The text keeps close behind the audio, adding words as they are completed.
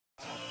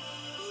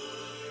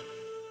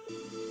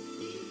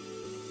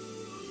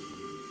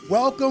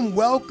Welcome,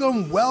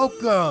 welcome,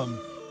 welcome.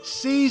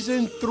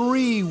 Season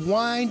 3,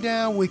 Wine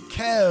Down with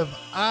Kev.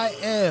 I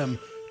am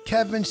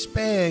Kevin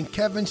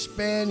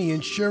Spann, the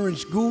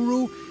insurance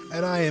guru,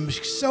 and I am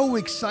so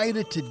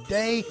excited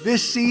today.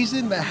 This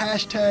season, the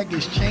hashtag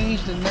has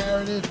changed the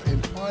narrative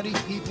and party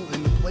people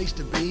in the place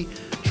to be.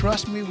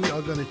 Trust me, we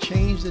are going to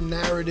change the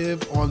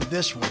narrative on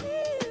this one.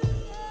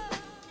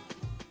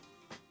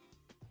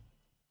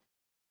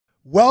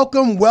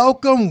 Welcome,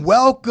 welcome,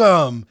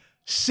 welcome.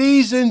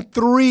 Season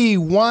 3,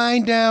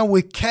 Wine Down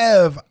with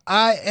Kev.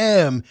 I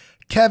am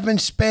Kevin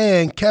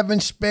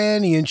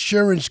Spann, the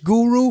insurance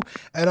guru,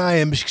 and I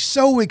am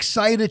so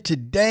excited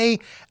today.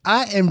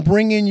 I am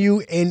bringing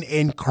you an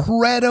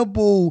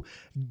incredible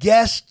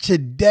guest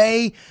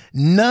today,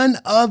 none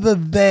other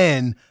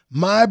than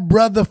my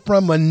brother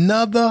from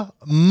another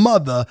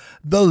mother,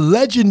 the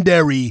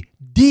legendary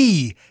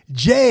DJ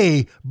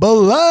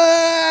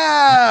Belal.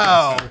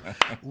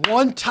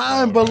 One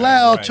time,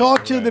 Belal,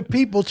 talk to the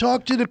people.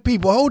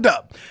 Hold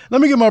up.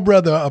 Let me give my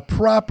brother a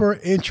proper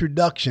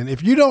introduction.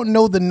 If you don't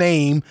know the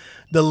name,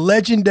 the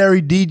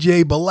legendary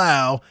DJ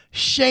Belal,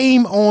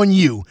 shame on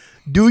you.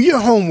 Do your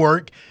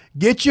homework.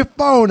 Get your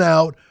phone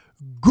out.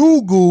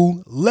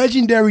 Google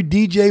Legendary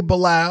DJ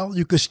Belal.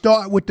 You could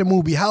start with the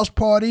movie House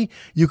Party.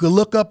 You can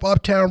look up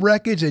Uptown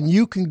Records, and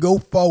you can go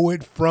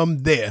forward from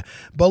there.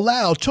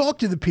 Belal, talk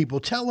to the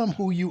people. Tell them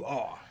who you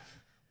are.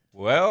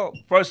 Well,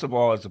 first of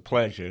all, it's a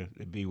pleasure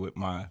to be with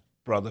my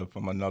brother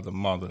from another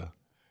mother,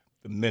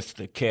 the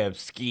Mr. Kev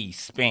Ski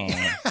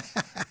Spann.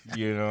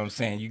 You know what I'm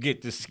saying? You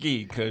get to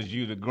ski because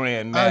you the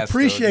grand master. I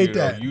appreciate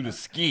that. You the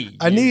ski.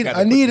 I need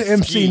an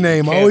MC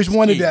name. I always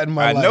wanted that in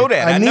my life. I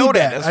know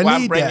that. That's why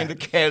I'm bringing the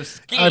Kev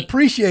Ski. I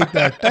appreciate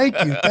that.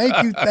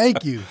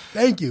 Thank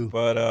you.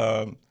 But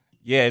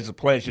yeah, it's a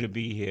pleasure to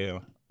be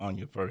here on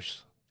your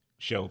first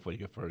show for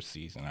your first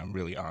season. I'm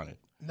really honored.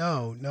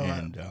 No.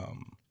 And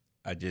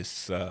I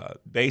just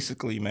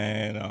basically,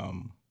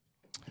 man,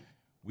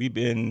 we've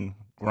been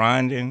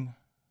grinding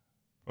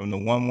from the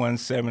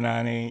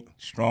 11798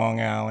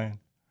 Strong Island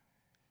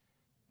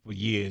for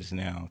years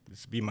now.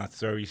 This will be my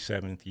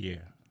 37th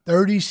year.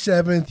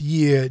 37th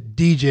year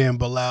DJing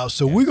Belal.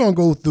 So we're gonna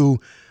go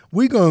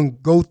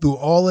through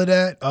all of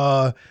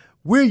that.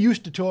 We're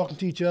used to talking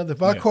to each other.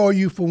 If I call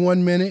you for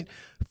 1 minute,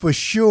 for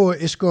sure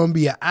it's gonna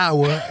be an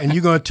hour, and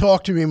you're gonna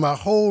talk to me my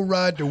whole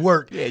ride to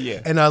work.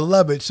 Yeah. And I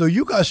love it. So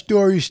you got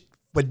stories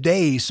for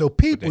days. So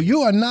people, you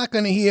are not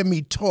gonna hear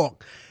me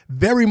talk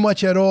very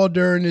much at all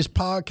during this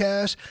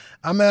podcast.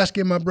 I'm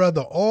asking my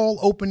brother all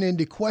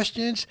open-ended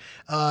questions.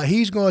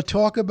 He's going to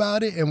talk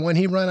about it, and when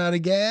he run out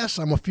of gas,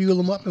 I'm going to fuel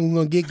him up, and we're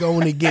going to get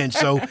going again.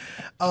 So,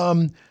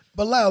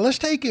 Belal, let's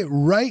take it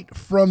right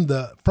from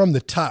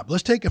the top.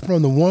 Let's take it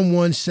from the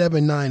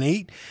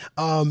 11798.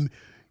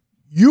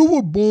 You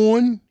were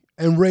born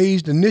and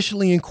raised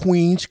initially in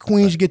Queens.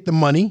 Queens get the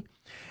money.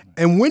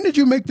 And when did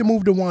you make the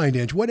move to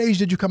Wyandanch? What age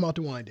did you come out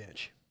to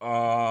Wyandanch?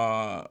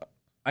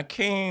 I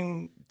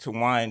came to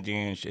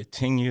Wyandanch at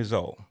 10 years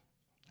old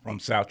from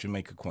South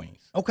Jamaica,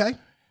 Queens. Okay.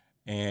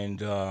 And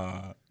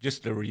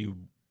just to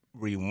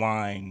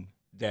rewind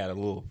that a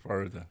little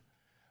further,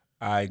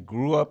 I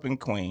grew up in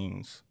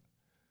Queens.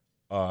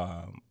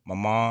 My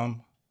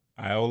mom,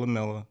 Iola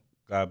Miller,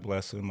 God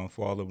bless her, my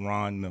father,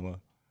 Ron Miller,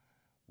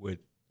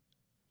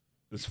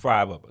 there's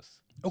 5 of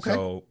us. Okay.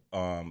 So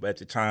at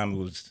the time, it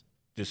was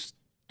just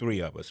 3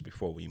 of us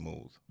before we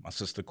moved. My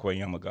sister,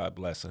 Koyama, God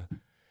bless her,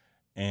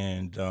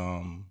 and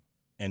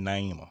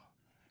Naima.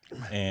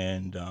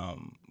 And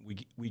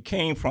we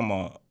came from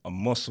a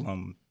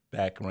Muslim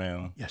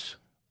background. Yes.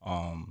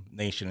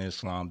 Nation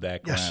Islam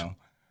background. Yes.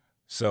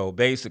 So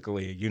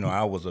basically,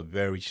 I was a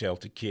very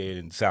sheltered kid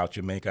in South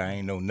Jamaica. I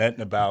ain't know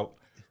nothing about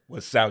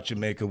what South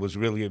Jamaica was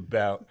really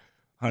about.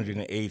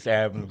 108th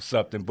Avenue,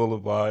 Supton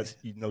Boulevard.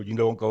 You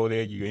don't go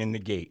there, you're in the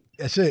gate.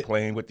 That's it.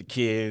 Playing with the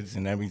kids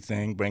and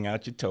everything, bring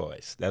out your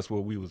toys. That's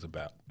what we was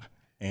about.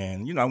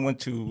 And, I went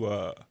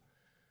to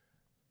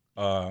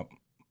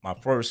my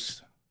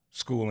first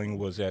schooling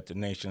was at the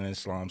Nation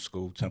Islam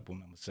School, Temple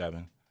No.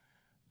 7,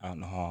 out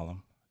in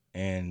Harlem.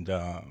 And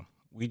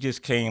we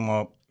just came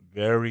up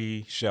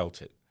very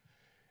sheltered.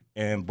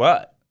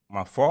 But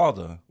my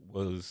father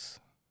was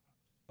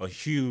a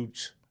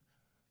huge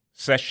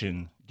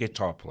session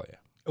guitar player.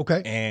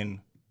 Okay. And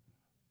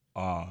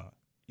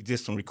he did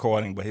some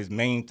recording, but his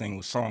main thing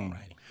was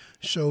songwriting.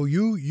 So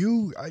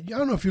I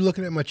don't know if you're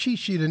looking at my cheat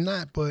sheet or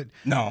not, but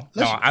I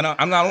don't want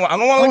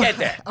to look at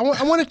that. I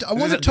want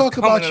to talk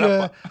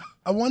about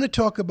I want to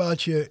talk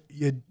about your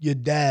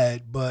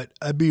dad, but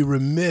I'd be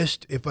remiss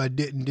if I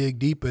didn't dig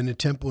deeper into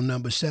Temple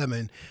No.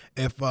 7.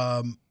 If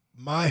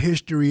my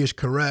history is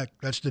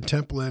correct, that's the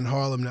temple in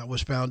Harlem that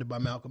was founded by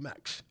Malcolm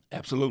X.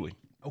 Absolutely.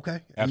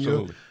 Okay.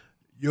 Absolutely.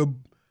 You're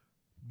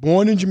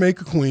born in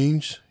Jamaica,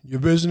 Queens.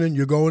 You're visiting.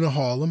 You're going to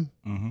Harlem,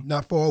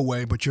 not far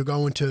away, but you're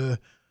going to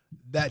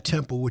that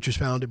temple, which was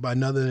founded by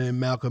none other than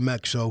Malcolm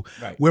X. So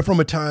we're from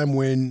a time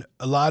when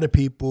a lot of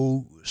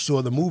people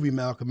saw the movie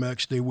Malcolm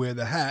X. They wear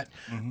the hat.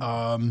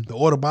 The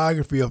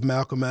autobiography of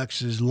Malcolm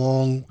X is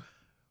long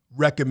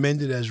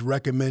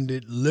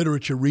recommended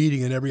literature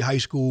reading in every high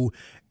school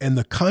in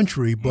the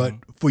country. But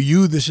for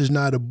you, this is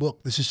not a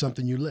book. This is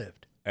something you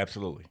lived.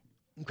 Absolutely.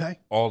 Okay.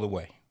 All the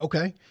way.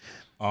 Okay.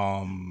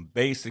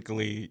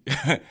 Basically,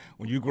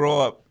 when you grow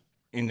up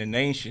in the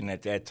nation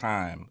at that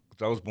time,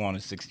 because I was born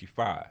in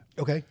 '65.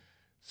 Okay.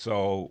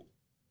 So,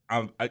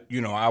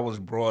 I was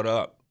brought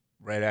up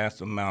right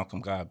after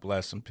Malcolm, God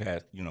bless him,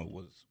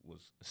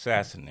 was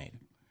assassinated.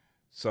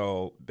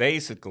 So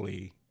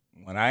basically,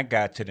 when I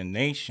got to the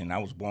nation, I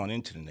was born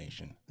into the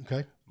nation.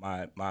 Okay.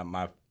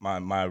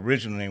 My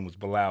original name was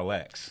Belal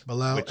X.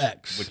 Belal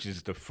X. Which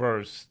is the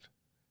first.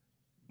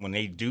 When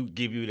they do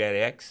give you that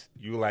X,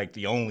 you're like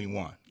the only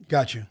one.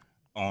 Gotcha.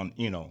 On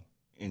in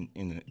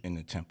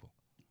the temple.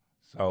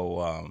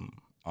 So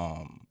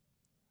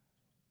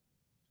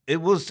it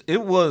was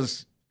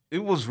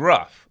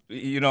rough.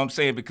 You know what I'm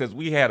saying? Because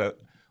we had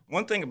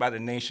one thing about the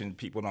nation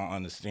people don't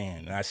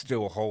understand, and I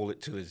still hold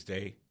it to this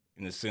day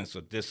in the sense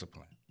of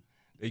discipline.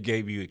 They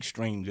gave you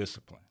extreme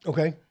discipline.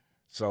 Okay.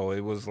 So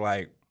it was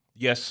like,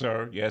 yes,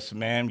 sir, yes,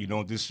 ma'am. You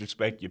don't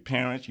disrespect your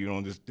parents. You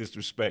don't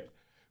disrespect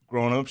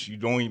grown-ups. You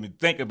don't even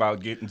think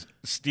about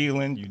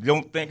stealing. You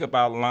don't think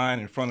about lying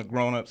in front of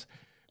grown-ups,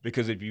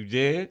 because if you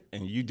did,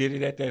 and you did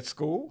it at that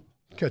school,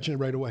 catching it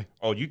right away.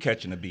 Oh, you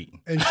catching a beating.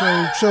 And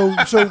so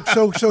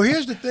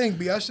here's the thing,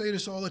 B. I say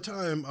this all the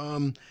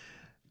time.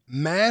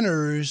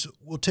 Manners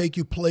will take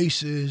you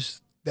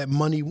places that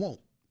money won't.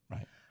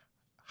 Right.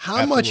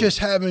 How much has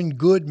having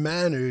good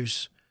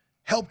manners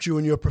helped you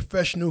in your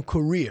professional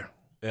career?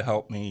 It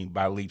helped me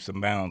by leaps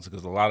and bounds,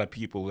 because a lot of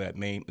people that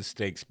made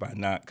mistakes by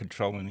not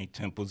controlling their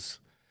tempers,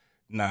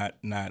 not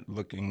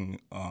looking,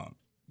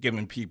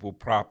 giving people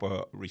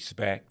proper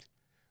respect,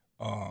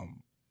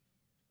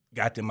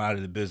 got them out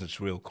of the business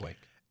real quick.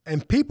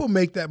 And people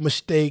make that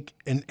mistake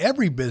in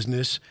every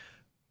business,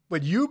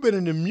 but you've been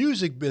in the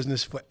music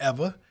business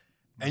forever,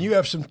 and you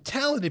have some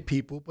talented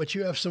people, but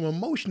you have some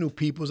emotional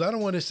people. I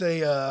don't want to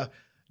say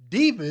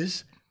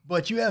divas,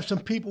 but you have some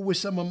people with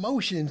some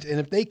emotions,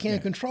 and if they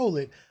can't control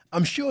it,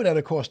 I'm sure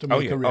that'll cost them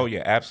a career. Oh,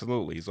 yeah,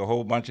 absolutely. There's a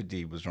whole bunch of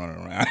divas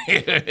running around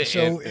here.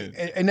 So,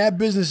 and that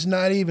business is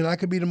not even, I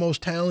could be the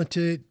most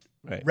talented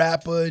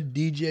rapper,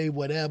 DJ,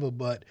 whatever,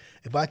 but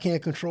if I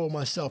can't control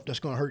myself, that's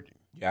going to hurt you.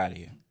 Get out of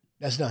here.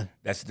 That's done.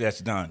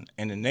 That's done.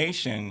 In the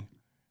nation,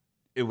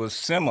 it was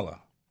similar.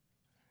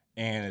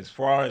 And as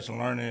far as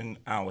learning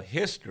our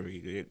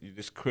history,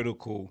 this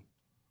critical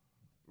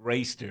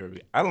race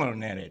theory, I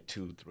learned that at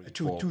 2, 3,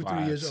 4,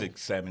 5,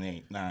 6, 7,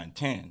 8, 9,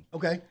 10.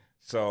 Okay.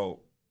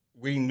 So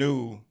we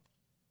knew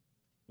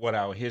what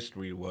our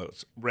history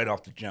was right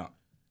off the jump.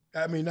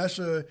 I mean, that's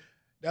a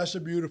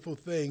beautiful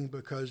thing,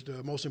 because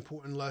the most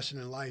important lesson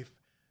in life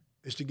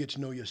is to get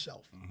to know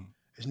yourself. Mm-hmm.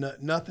 It's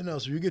nothing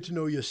else. If you get to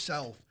know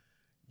yourself,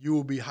 you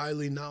will be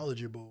highly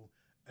knowledgeable.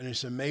 And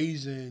it's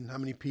amazing how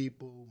many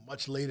people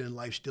much later in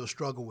life still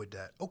struggle with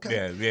that.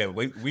 Okay. Yeah.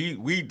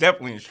 We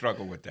definitely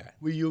struggle with that.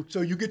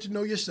 So you get to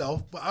know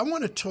yourself. But I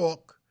want to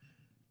talk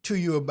to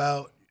you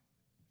about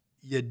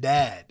your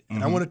dad.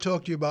 And I want to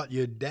talk to you about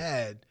your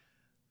dad,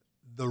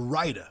 the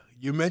writer.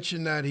 You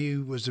mentioned that he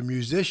was a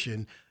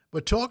musician,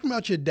 but talking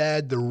about your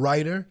dad, the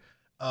writer,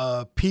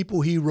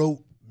 people he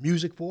wrote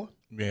music for.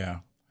 Yeah.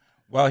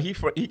 Well,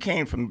 he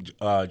came from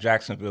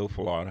Jacksonville,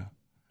 Florida,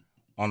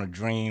 on a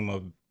dream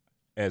of,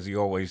 as he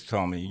always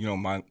told me,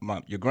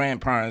 your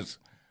grandparents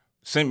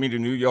sent me to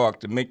New York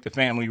to make the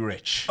family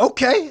rich.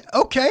 Okay.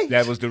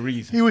 That was the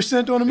reason. He was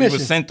sent on a mission. He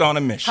was sent on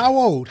a mission. How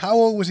old? How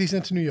old was he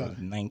sent to New York?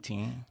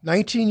 19.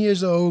 19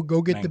 years old,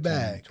 go get the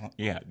bag. 20,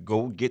 yeah,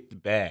 go get the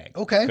bag.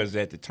 Okay. Because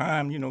at the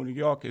time, New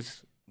York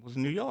was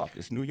New York.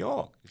 It's New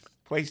York. It's the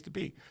place to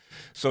be.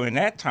 So in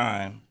that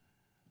time,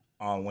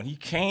 when he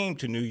came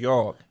to New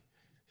York,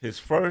 his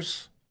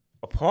first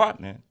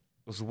apartment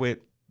was with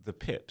the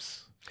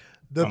Pips.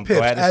 The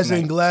Pips, as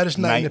in Gladys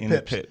Knight and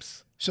the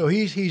Pips. So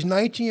he's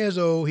 19 years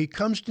old. He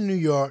comes to New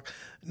York.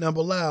 Now,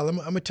 Belal, I'm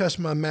going to test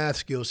my math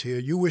skills here.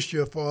 You wished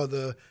your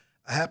father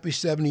a happy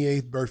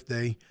 78th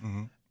birthday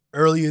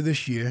earlier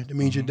this year. That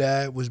means your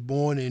dad was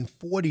born in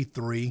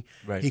 43.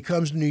 Right. He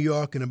comes to New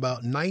York in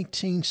about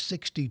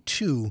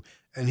 1962,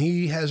 and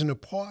he has an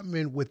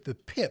apartment with the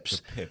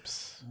Pips. The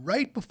Pips.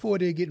 Right before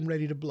they're getting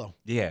ready to blow.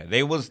 Yeah,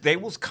 they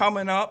was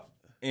coming up,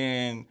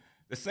 and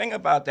the thing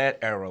about that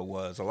era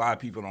was, a lot of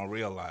people don't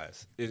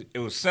realize, it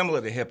was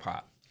similar to hip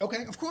hop.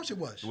 Okay, of course it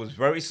was. It was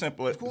very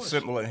simple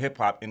in hip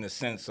hop, in the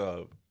sense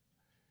of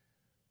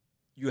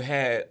you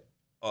had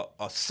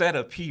a set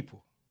of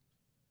people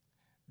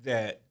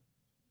that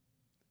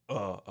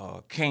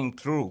came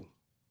through.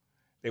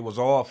 They was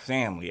all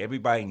family.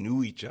 Everybody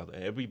knew each other.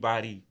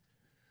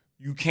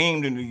 You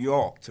came to New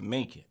York to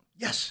make it.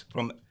 Yes.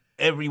 From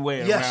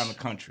everywhere around the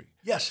country.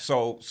 Yes.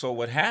 So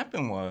what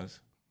happened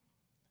was,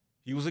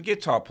 he was a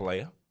guitar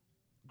player,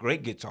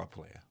 great guitar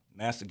player,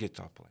 master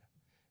guitar player.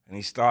 And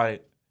he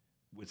started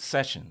with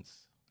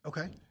sessions.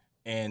 Okay.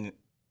 And,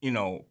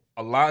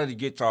 a lot of the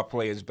guitar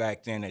players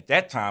back then, at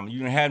that time, you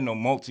didn't have no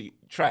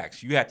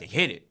multi-tracks. You had to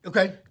hit it.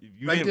 Okay.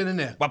 Right then and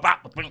there. You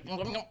got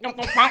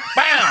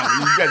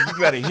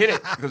to hit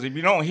it, because if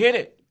you don't hit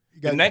it,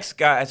 The next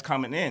guy is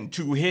coming in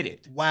to hit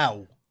it.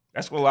 Wow.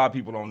 That's what a lot of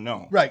people don't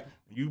know. Right.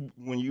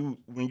 When you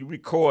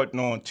record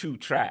on 2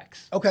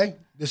 tracks. Okay.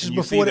 This is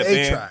before the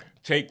 8-track.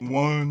 Take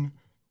 1.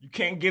 You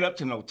can't get up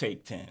to no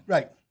take 10.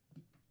 Right.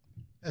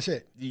 That's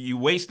it. You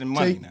wasting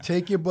money now.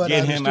 Take your butt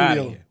get out of him the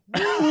studio.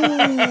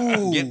 Out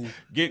of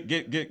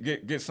here.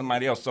 Get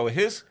somebody else. So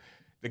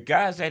the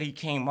guys that he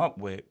came up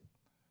with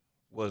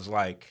was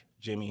like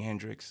Jimi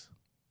Hendrix.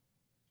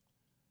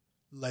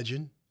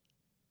 Legend.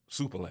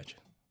 Super legend.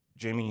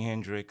 Jimi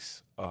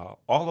Hendrix.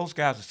 All those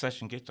guys are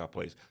session guitar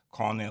players.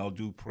 Cornell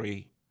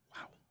Dupree.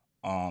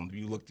 Wow.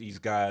 You look these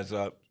guys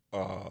up.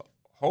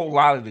 Whole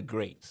lot of the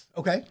greats.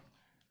 Okay.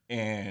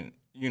 And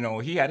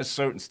he had a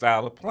certain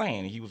style of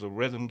playing. He was a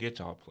rhythm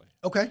guitar player.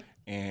 Okay.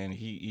 And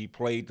he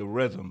played the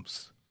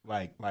rhythms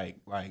like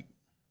boom,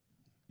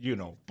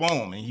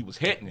 and he was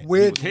hitting it.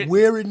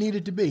 Where it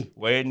needed to be.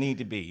 Where it needed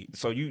to be.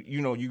 So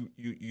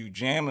you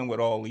jamming with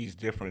all these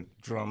different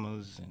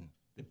drummers and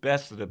the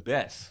best of the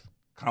best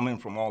coming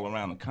from all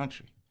around the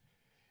country.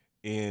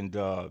 And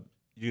but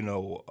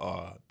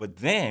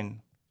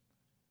then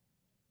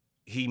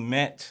he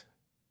met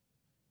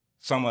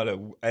some of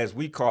the, as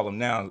we call them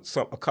now,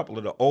 a couple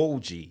of the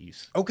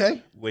OGs.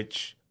 Okay.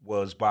 Which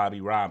was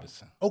Bobby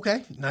Robinson.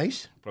 Okay,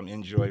 nice. From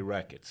Enjoy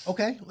Records.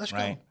 Okay, let's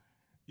go.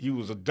 He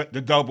was the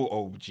double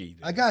OG. Then.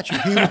 I got you.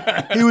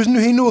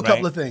 He knew a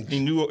couple of things. He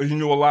knew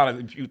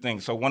a few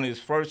things. So one of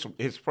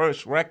his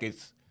first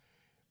records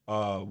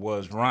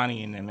was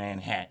Ronnie and the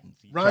Manhattans.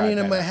 Ronnie and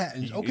the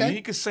Manhattans. Okay.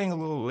 He could sing a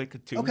little lick or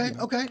two.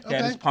 Okay.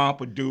 Had his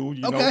pompadour,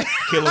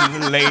 killing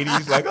the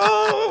ladies like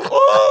oh.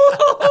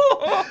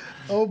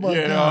 Oh my God.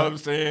 You know what I'm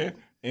saying?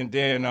 And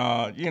then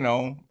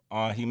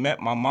he met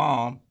my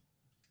mom,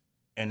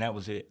 and that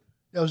was it.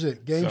 That was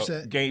it.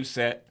 Game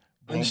set.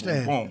 Boom,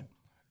 understand. Boom, boom.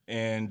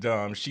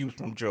 And she was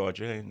from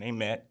Georgia, and they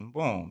met, and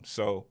boom.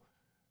 So,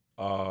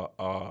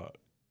 but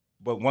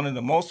one of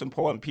the most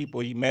important people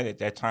he met at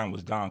that time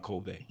was Don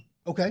Covey.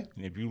 Okay.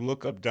 And if you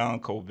look up Don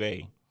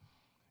Covey,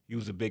 he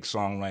was a big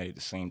songwriter at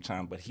the same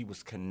time, but he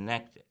was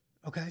connected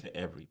to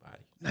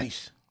everybody.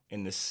 Nice.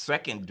 And the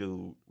second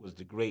dude was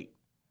the great,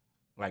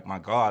 like my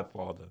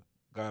godfather,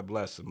 God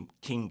bless him,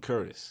 King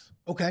Curtis.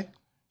 Okay.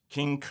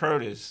 King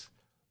Curtis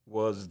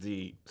was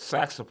the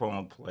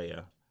saxophone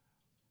player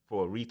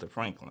for Aretha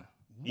Franklin.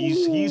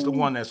 He's the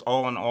one that's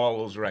on all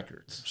those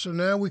records. So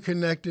now we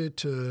connected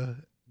to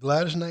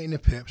Gladys Knight and the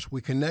Pips. We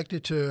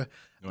connected to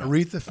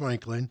Aretha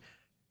Franklin.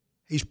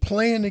 He's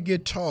playing the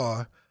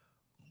guitar.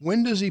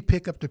 When does he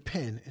pick up the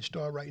pen and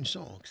start writing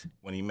songs?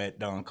 When he met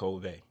Don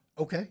Covey.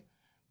 Okay.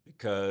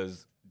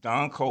 Because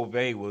Don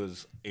Covey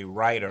was a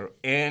writer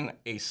and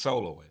a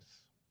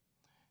soloist.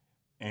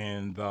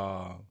 And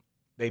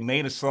they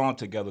made a song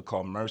together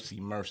called Mercy,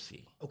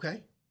 Mercy.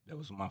 Okay. That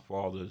was my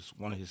father's,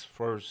 one of his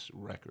first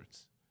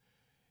records.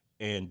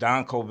 And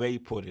Don Covey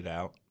put it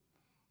out,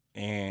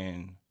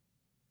 and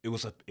it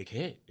was a big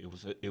hit.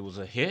 It was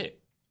a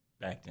hit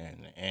back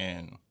then.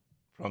 And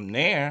from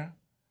there,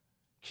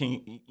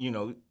 King,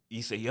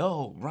 he said,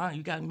 "Yo, Ron,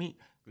 you got to meet."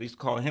 They used to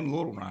call him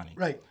Little Ronnie.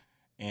 Right.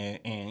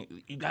 And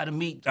you got to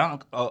meet Don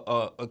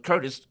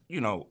Curtis.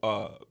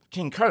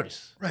 King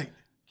Curtis. Right.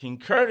 King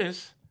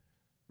Curtis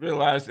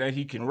realized that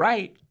he can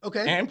write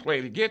and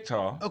play the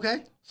guitar.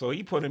 Okay. So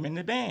he put him in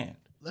the band.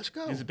 Let's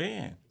go. His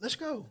band. Let's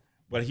go.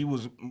 But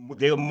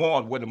they were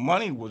more, where the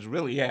money was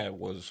really at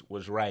was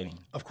writing.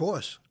 Of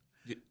course.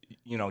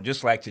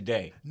 Just like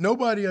today.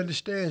 Nobody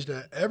understands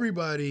that.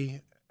 Everybody,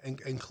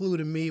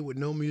 including me with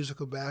no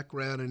musical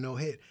background and no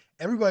hit,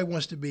 everybody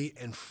wants to be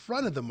in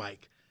front of the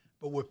mic.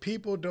 But what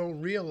people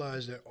don't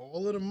realize that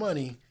all of the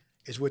money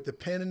is with the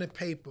pen and the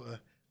paper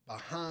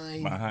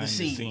behind the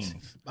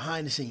scenes.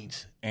 Behind the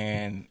scenes.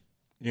 And,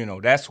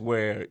 that's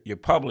where your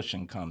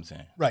publishing comes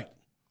in. Right.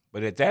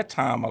 But at that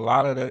time, a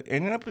lot of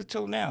and up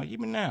until now,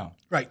 even now.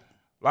 Right.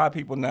 A lot of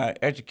people not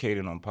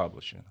educated on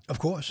publishing. Of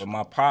course. But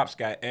my pops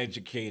got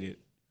educated,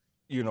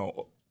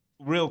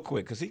 real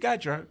quick, because he got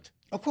jerked.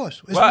 Of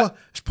course.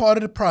 It's part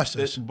of the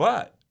process.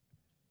 But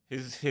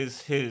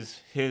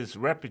his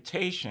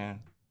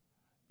reputation,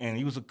 and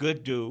he was a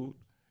good dude,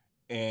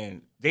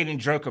 and they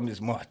didn't jerk him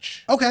as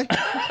much. Okay.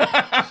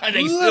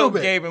 They still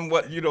gave him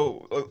a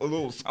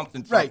little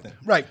something.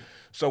 Right.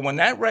 So when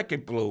that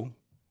record blew,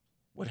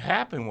 what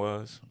happened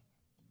was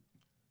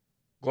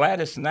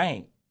Gladys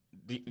Knight,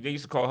 they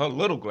used to call her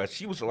Little Gladys.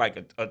 She was like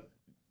a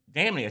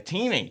damn near a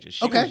teenager.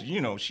 She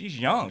was, she's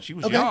young. She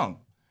was young.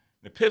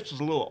 The Pips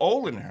was a little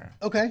older than her.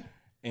 Okay.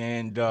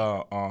 And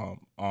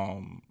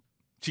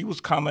she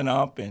was coming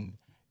up, and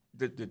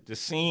the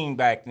scene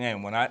back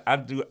then, when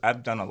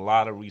I've done a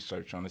lot of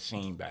research on the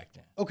scene back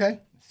then. Okay.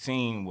 The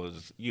scene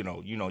was, you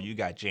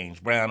got James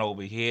Brown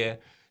over here.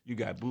 You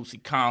got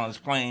Bootsy Collins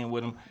playing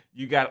with him.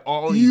 You got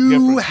all these different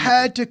people. You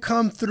had to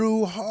come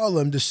through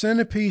Harlem, the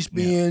centerpiece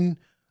being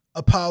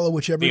Apollo,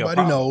 which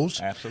everybody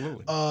knows.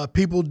 Absolutely.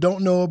 People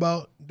don't know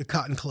about the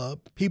Cotton Club.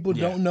 People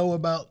don't know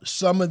about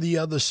some of the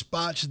other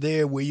spots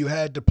there where you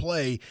had to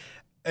play.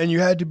 And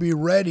you had to be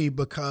ready,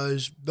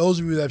 because those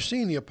of you that have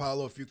seen the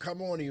Apollo, if you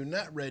come on and you're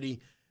not ready,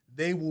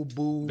 they will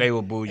boo. They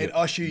will boo you. And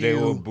usher they you.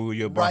 will boo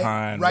you right,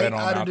 behind right on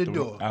out of the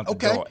door. Out the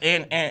Okay. door.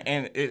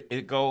 And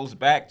it goes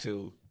back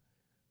to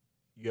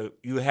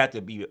you have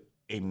to be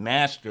a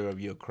master of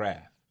your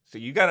craft. So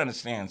you got to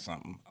understand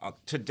something.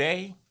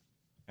 Today,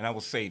 and I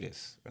will say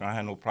this, and I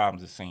have no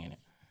problems with saying it.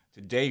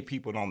 Today,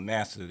 people don't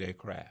master their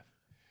craft.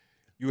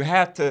 You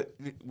have to.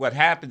 What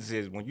happens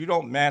is when you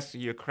don't master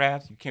your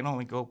craft, you can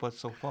only go but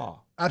so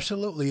far.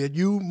 Absolutely.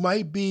 You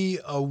might be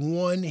a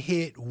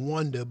one-hit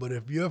wonder, but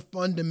if your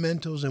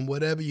fundamentals and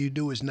whatever you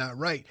do is not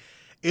right,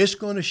 it's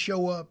going to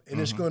show up and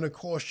it's going to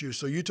cost you.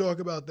 So you talk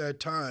about that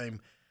time.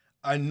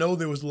 I know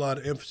there was a lot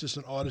of emphasis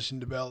on artist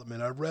and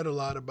development. I've read a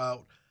lot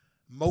about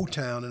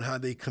Motown and how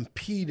they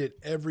competed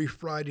every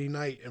Friday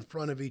night in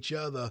front of each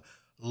other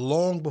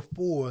long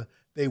before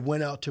they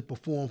went out to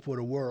perform for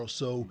the world.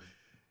 So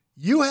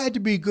you had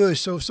to be good.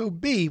 So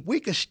B, we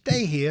could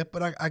stay here,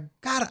 but I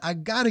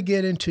gotta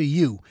get into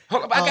you.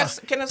 Hold on,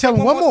 can I say tell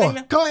me one more.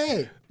 Thing? Go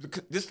ahead.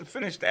 Just to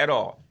finish that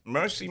off,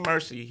 Mercy,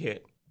 Mercy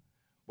hit.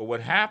 But what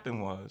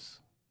happened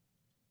was,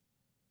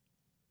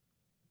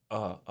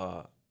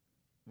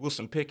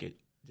 Wilson Pickett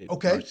did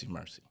Mercy,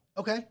 Mercy.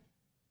 Okay.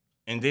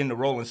 And then the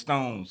Rolling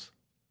Stones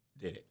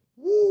did it.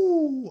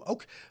 Woo.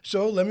 Okay.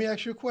 So let me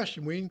ask you a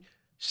question.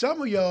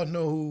 Some of y'all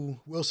know who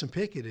Wilson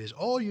Pickett is.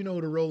 All you know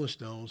the Rolling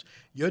Stones.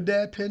 Your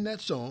dad penned that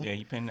song. Yeah,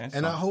 he penned that song.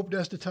 And I hope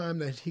that's the time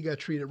that he got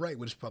treated right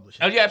with his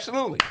publishing. Oh, yeah,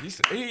 absolutely. He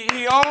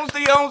owns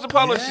the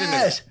publishing.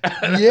 Yes.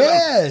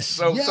 Yes.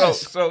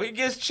 So he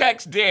gets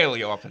checks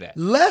daily off of that.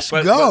 Let's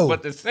go.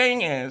 But the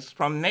thing is,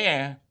 from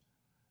there,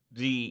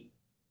 then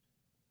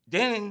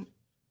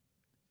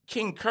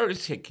King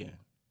Curtis hit in.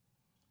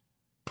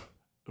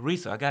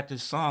 Aretha, I got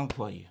this song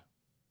for you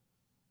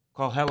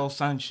called Hello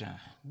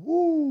Sunshine.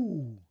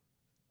 Woo.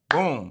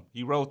 Boom,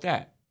 he wrote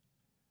that.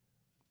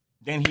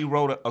 Then he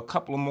wrote a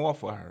couple of more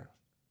for her.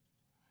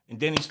 And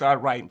then he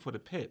started writing for the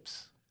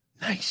Pips.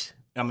 Nice.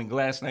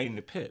 Glass Knight and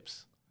the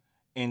Pips.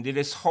 And did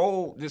this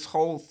whole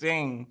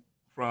thing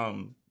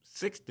from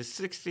the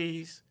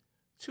 60s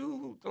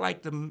to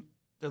like the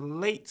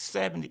late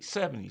 70s,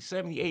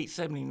 78,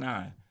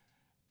 79.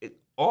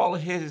 All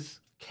of his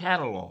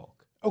catalog.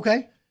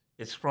 Okay.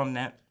 It's from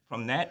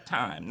that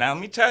time. Now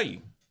let me tell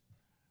you.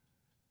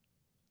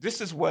 This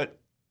is what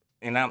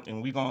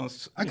and we gonna.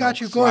 I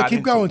got you. Go ahead.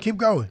 Keep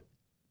going.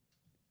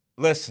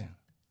 Listen,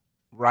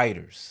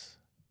 writers,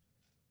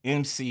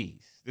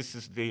 MCs. This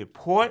is the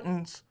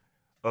importance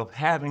of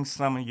having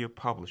some of your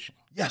publishing.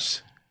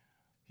 Yes.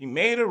 He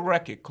made a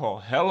record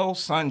called Hello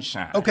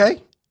Sunshine.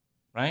 Okay.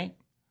 Right?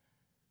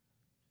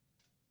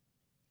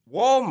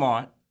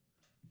 Walmart,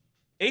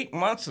 8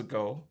 months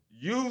ago,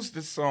 used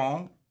the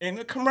song in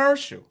a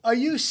commercial. Are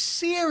you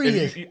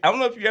serious? I don't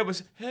know if you ever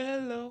said,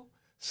 Hello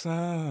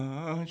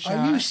Sunshine.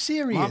 Are you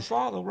serious? My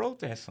father wrote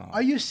that song.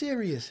 Are you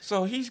serious?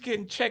 So he's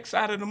getting checks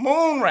out of the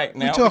moon right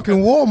now. You're talking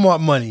Walmart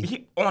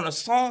money. On a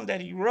song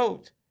that he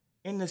wrote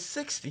in the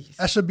 60s.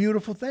 That's a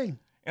beautiful thing.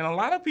 And a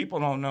lot of people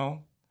don't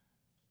know,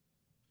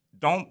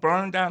 Don't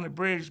Burn Down the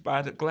Bridge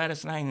by the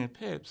Gladys Knight and the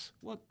Pips.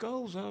 What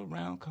goes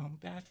around, come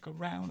back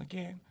around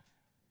again.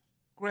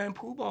 Grand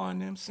Poobah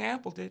and them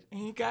sampled it, and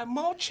he got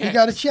more checks. He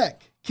got a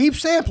check. Keep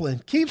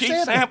sampling. Keep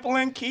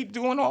sampling. Keep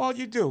doing all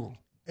you do.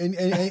 And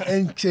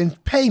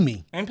pay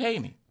me. And pay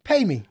me.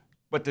 Pay me.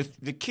 But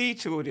the key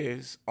to it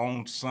is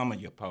own some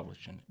of your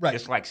publishing. Right.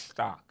 It's like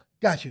stock.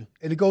 Got you.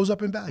 And it goes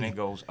up in value. And it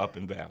goes up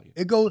in value.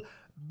 It goes,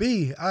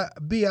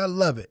 I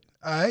love it.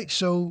 All right.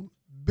 So,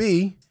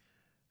 B,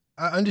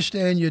 I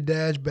understand your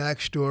dad's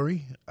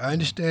backstory. I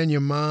understand your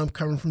mom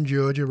coming from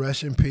Georgia.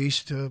 Rest in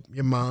peace to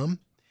your mom.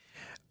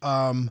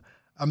 I'm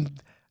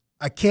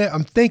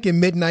thinking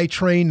Midnight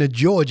Train to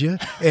Georgia,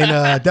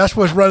 and that's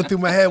what's running through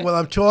my head while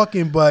I'm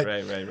talking. But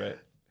right.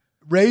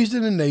 Raised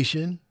in a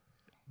nation,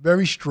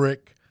 very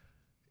strict.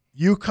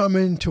 You come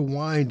into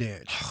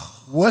Wyandanch.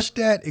 What's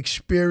that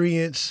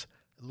experience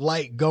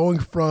like going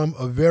from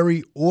a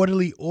very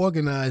orderly,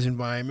 organized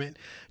environment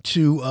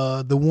to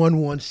the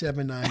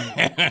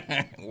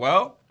 11798?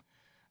 Well,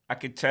 I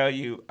could tell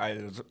you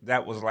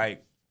that was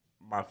like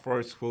my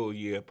first full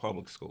year of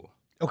public school.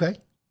 Okay.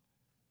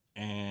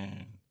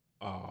 And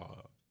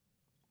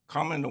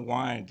coming to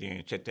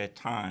Wyandanch at that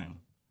time,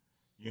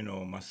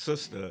 my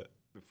sister,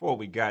 before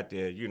we got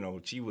there,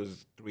 she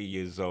was 3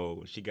 years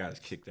old. She got us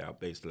kicked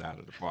out, basically out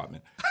of the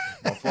apartment.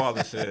 My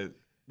father said,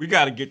 we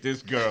got to get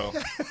this girl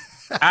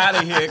out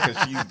of here because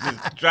she's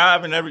just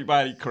driving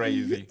everybody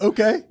crazy.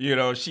 Okay.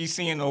 She's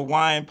seeing a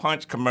wine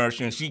punch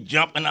commercial and she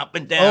jumping up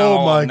and down. Oh,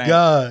 all my night.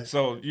 God.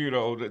 So,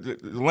 the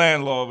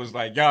landlord was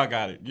like, y'all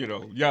got it.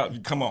 Y'all,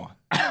 come on.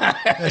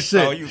 That's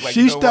so it. he was like,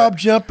 she stopped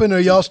jumping or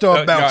y'all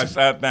start bouncing? Y'all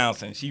started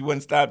bouncing. She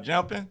wouldn't stop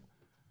jumping.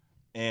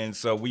 And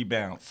so we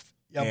bounced.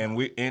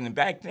 Yep. And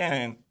back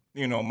then,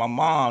 my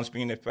mom's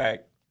being the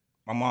fact,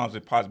 my mom's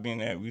part being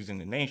that we was in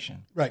the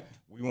nation. Right.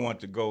 She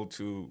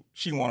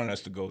wanted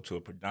us to go to a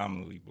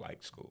predominantly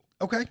black school.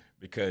 Okay.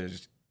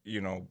 Because,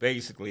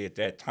 basically at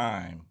that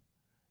time,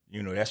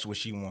 that's what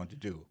she wanted to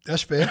do.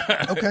 That's fair.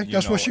 Okay.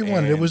 That's what she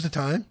wanted. It was the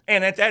time.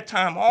 And at that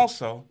time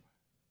also,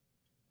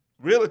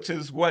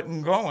 realtors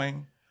wasn't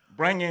going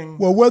bringing.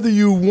 Well, whether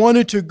you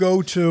wanted to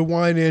go to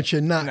Wyandanch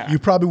or not, you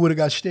probably would have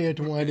got stared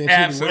to Wyandanch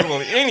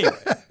Absolutely. Anyway.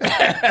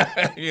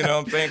 You know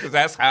what I'm saying? Because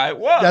that's how it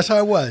was. That's how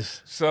it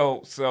was.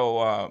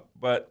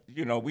 But,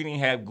 you know, we didn't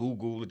have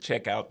Google to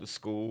check out the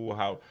school,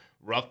 how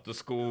rough the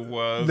school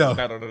was. No.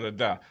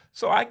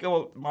 So I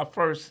go, my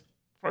first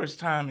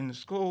time in the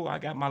school, I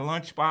got my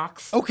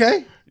lunchbox.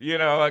 Okay. You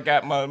know, I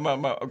got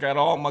got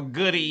all my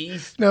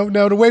goodies. Now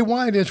the way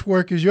Wyandanch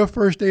work is your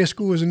first day of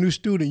school as a new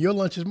student, your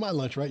lunch is my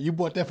lunch, right? You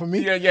bought that for me?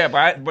 Yeah,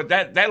 but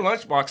that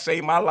lunchbox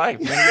saved my life.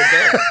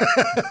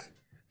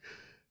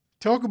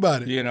 Talk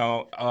about it. You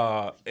know,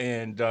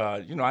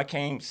 you know, I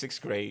came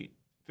fifth grade,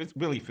 but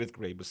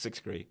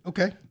 6th grade.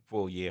 Okay.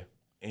 For a year.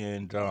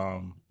 And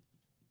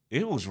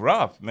it was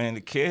rough, man.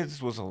 The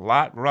kids was a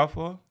lot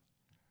rougher.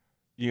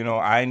 You know,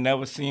 I ain't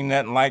never seen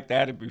nothing like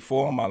that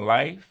before in my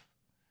life.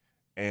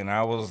 And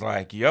I was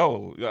like,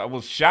 yo, I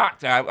was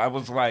shocked. I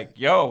was like,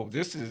 yo,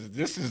 this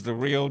is the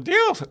real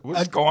deal.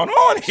 What's going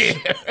on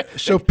here?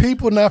 So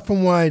people not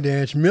from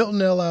Wyandanch,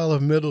 Milton L.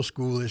 Olive Middle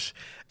School is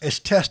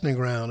testing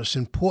ground. It's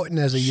important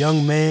as a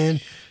young man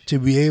to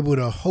be able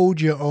to hold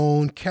your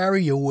own,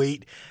 carry your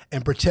weight,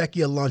 and protect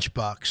your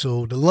lunchbox.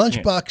 So the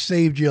lunchbox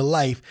saved your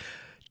life.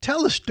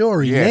 Tell a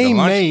story. Name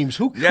names.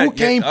 Who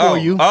came for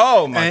you?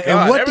 Oh, my God.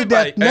 And what did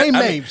that name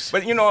names?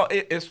 But, you know,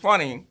 it's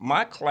funny.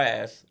 My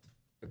class,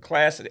 the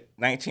class of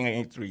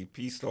 1983,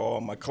 peace to all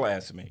my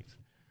classmates,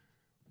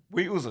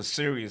 we was a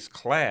serious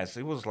class.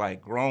 It was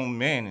like grown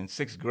men in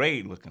 6th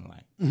grade looking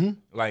like. Mm-hmm.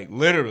 Like,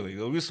 literally.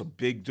 There was some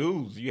big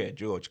dudes. You had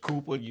George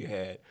Cooper. You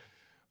had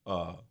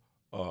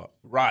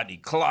Rodney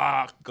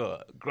Clark,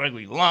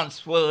 Gregory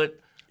Lunsford.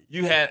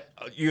 You had,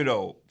 you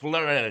know,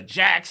 Loretta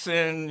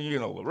Jackson, you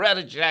know,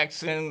 Loretta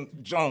Jackson,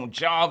 Joan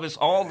Jarvis,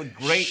 all the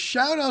great.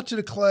 Shout out to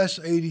the class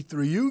of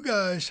 83. You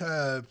guys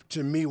have,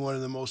 to me, one of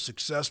the most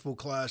successful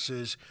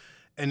classes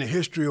in the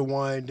history of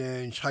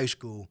Wyandanch High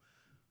School.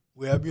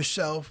 We have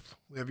yourself.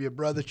 We have your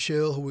brother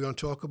Chill, who we're going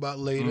to talk about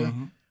later.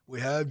 Mm-hmm.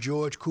 We have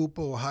George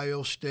Cooper,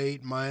 Ohio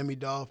State, Miami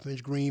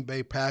Dolphins, Green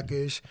Bay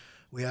Packers.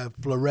 We have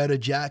Loretta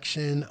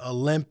Jackson,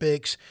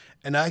 Olympics.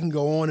 And I can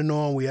go on and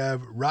on. We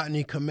have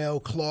Rodney Kamel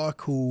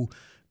Clark, who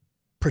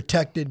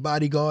protected,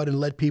 bodyguard, and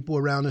led people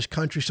around this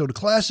country. So the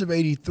class of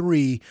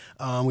 83,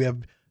 we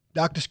have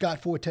Dr.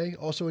 Scott Forte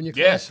also in your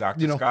class. Yes,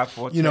 Dr. Scott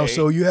Forte. You know,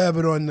 so you have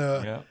it on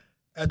the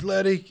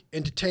athletic,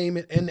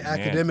 entertainment, and the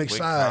academic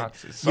side.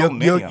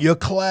 Your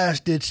class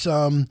did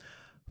some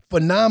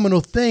phenomenal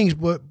things,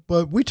 but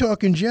we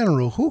talk in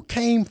general. Who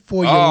came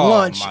for your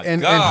lunch,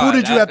 and who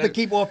did you have to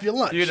keep off your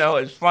lunch? You know,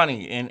 it's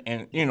funny,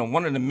 and you know,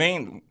 one of the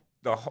main,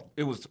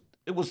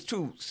 it was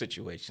two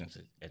situations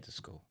at the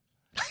school.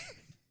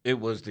 It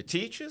was the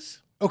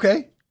teachers.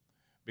 Okay.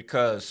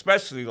 Because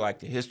especially like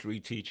the history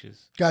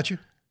teachers. Got you.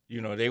 You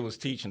know, they was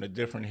teaching a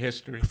different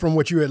history. From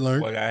what you had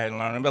learned. What I had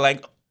learned. But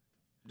like,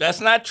 that's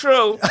not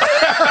true.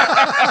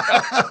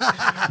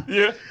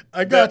 Yeah.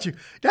 I got you.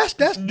 That's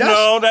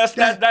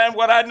not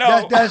what I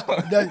know.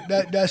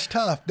 That's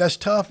tough. That's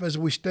tough as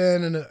we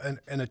stand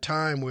in a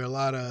time where a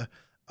lot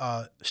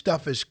of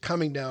stuff is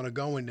coming down or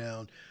going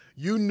down.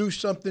 You knew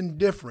something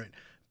different.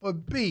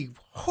 But B,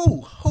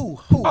 who?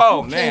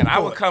 Oh, man, I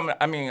would come.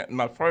 I mean,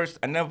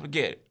 I never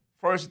forget.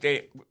 First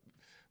day,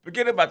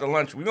 forget about the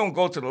lunch. We're going to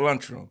go to the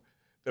lunchroom.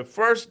 The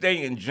first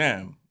day in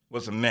gym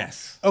was a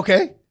mess.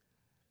 Okay.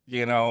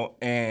 You know,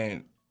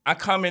 and I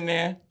come in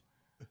there.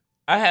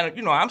 I had,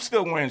 you know, I'm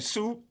still wearing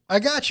suit. I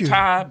got you.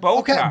 Tie,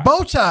 bow tie. Okay, bow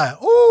tie.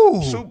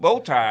 Ooh. Suit, bow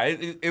tie.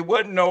 It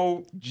wasn't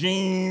no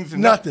jeans.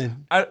 And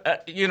nothing. I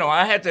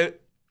had to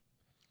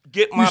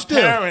get my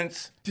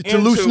parents to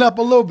loosen up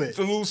a little bit.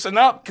 To loosen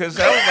up, because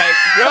I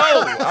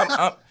was like,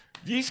 yo,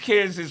 these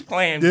kids is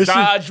playing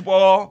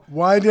dodgeball.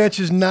 Wyandanch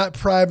is not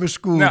private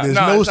school. There's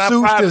no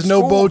suits. There's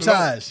no bow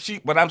ties.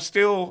 But I'm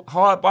still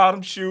hard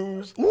bottom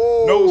shoes.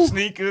 Ooh. No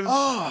sneakers.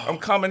 Oh. I'm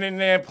coming in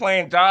there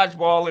playing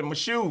dodgeball in my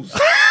shoes.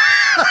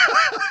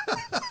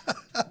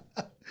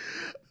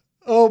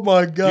 Oh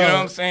my God. You know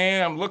what I'm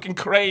saying? I'm looking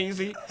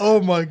crazy.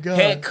 Oh my God.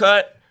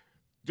 Haircut.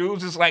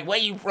 Dudes is like, where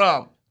you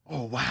from?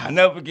 Oh wow. I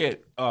never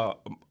forget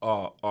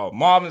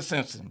Marvin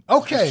Simpson.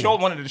 Okay.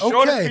 One of the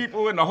shortest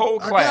people in the whole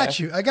class.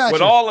 I got you.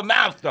 With all the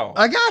mouth though.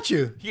 I got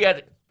you. He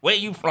had, where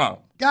you from?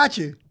 Got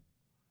you.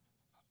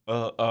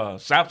 I'm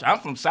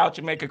from South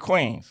Jamaica,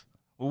 Queens.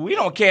 Well, we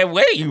don't care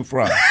where you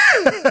from.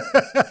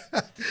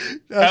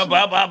 Blah,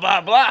 blah, blah,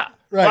 blah, blah.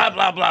 Right. Blah,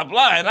 blah, blah,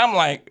 blah. And I'm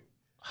like,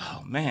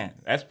 oh, man,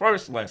 that's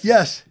first lesson.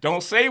 Yes.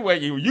 Don't say where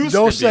you used to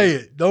be. Don't say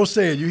it. Don't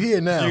say it. You're here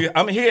now.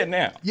 I'm here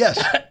now.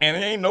 Yes.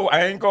 And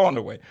I ain't going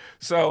away.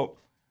 So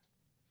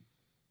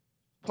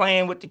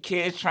playing with the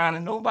kids, trying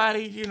to,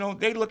 nobody, you know,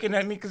 they looking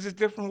at me because it's a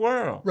different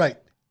world. Right.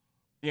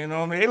 You know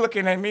what I mean? They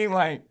looking at me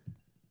like,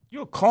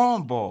 you're a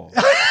cornball.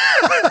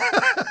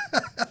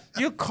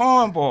 You're a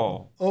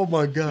cornball. Oh,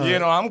 my God. You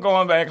know, I'm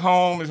going back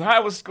home.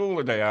 How was school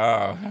today?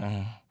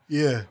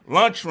 Yeah.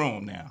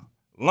 Lunchroom now.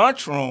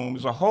 lunchroom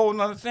is a whole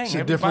nother thing. It's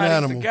a different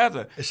animal.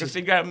 Together. Because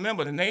you got to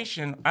remember, the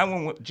Nation, I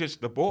went with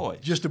just the boys.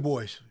 Just the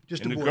boys.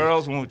 Just and the boys. The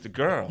girls went with the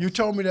girls. You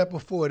told me that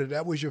before,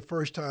 that was your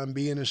first time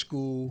being in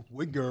school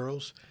with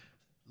girls,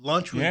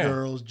 lunch with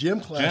girls, gym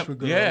class with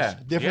girls. Yeah.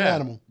 Different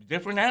animal.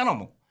 Different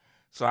animal.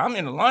 So I'm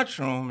in the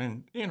lunchroom,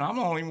 and, I'm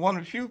only one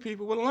of the few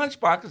people with a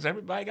lunchbox because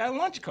everybody got a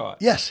lunch card.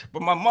 Yes.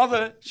 But my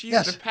mother, she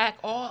used to pack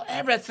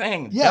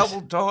everything. Yes.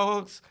 Devil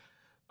dogs,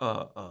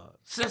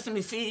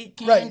 sesame seed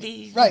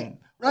candies. Right.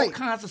 All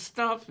kinds of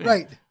stuff.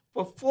 Right.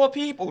 For 4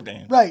 people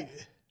then. Right.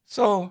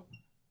 So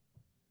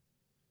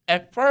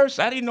at first,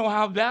 I didn't know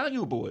how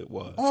valuable it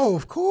was. Oh,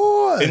 of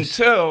course.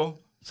 Until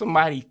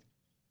somebody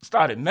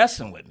started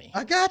messing with me.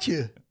 I got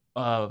you.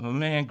 My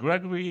man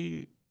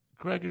Gregory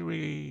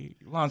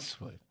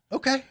Lunsford.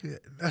 Okay,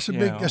 that's a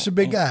big guy.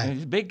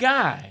 He's a big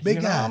guy.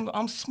 Big guy.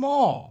 I'm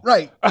small.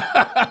 Right.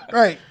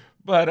 Right.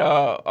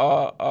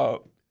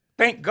 But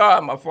thank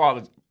God my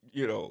father,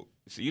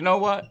 so you know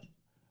what?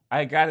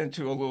 I got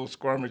into a little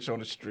skirmish on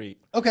the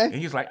street. Okay. And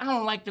he's like, I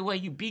don't like the way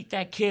you beat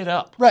that kid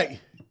up. Right.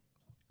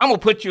 I'm gonna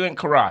put you in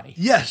karate.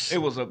 Yes.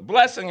 It was a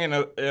blessing and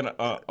a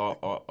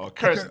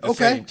curse at the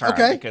same time.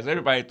 Okay. Because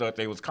everybody thought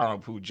they was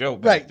Kung Fu Joe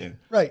back then.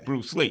 Right.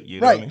 Bruce Lee.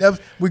 You know what I mean?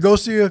 We go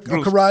see a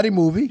karate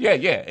movie. Yeah.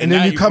 And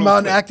then you come out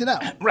and act it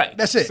out. Right.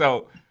 That's it.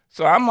 So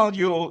I'm on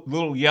your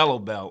little yellow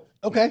belt.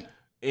 Okay.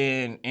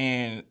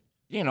 And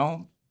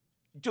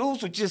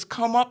dudes would just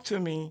come up to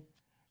me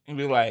and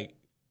be like,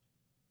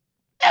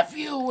 F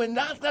you, and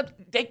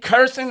they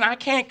cursing. I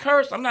can't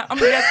curse. I'm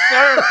yes,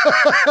 sir.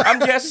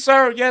 I'm yes,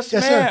 sir. Yes,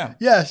 ma'am. Sir.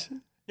 Yes.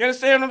 You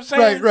understand what I'm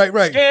saying?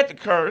 Right. Scared to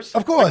curse.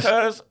 Of course.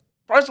 Because,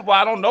 first of all,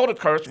 I don't know the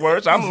curse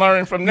words. I'm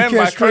learning from them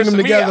by cursing them cursing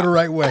together me out. the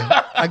right way.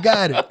 I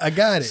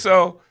got it.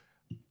 So,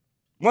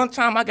 one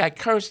time I got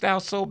cursed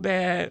out so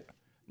bad,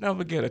 never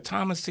forget, a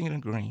Thomasina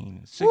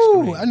Green,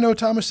 6th grade. I know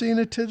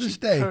Thomasina to this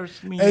day.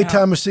 Cursed me Hey, out.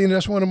 Thomasina,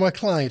 that's one of my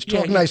clients.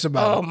 Talk nice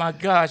about it. Oh, my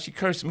God, she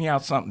cursed me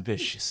out something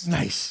vicious.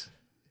 Nice.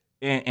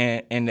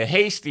 And the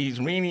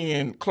Hasties, Renee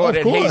and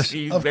Claudette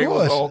Hasties, they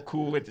were all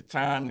cool at the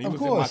time. And he was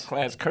in my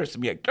class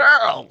cursing me at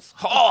girls,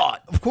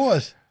 hard. Of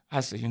course. I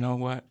said, you know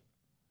what?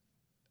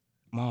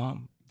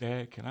 Mom,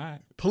 Dad, can I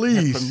have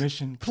please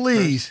permission?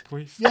 Please.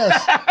 Please.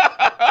 Yes.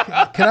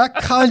 Can I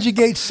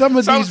conjugate some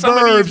of these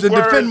verbs and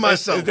defend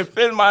myself?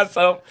 Defend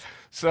myself.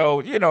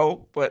 So,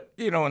 but,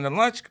 in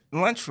the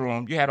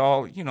lunchroom, you had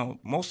all,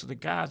 most of the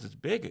guys is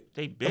bigger.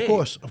 They big.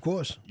 Of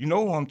course. You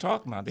know who I'm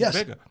talking about. They're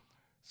bigger.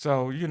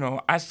 So,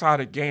 I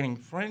started gaining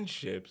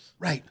friendships.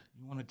 Right.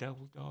 You want a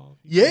devil dog?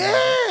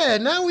 Yeah,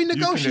 now we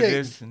negotiate. You can do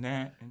this and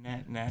that and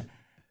that and that.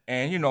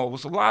 And, it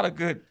was a lot of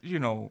good,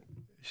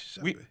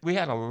 we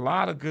had a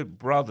lot of good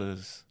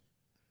brothers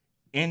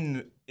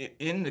in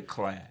the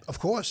class. Of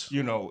course.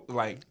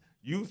 Like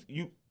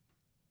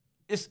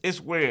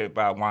it's weird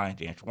about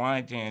Wyandanch.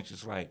 Wyandanch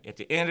is like, at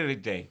the end of the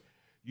day,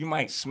 you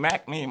might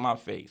smack me in my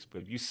face,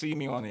 but if you see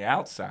me on the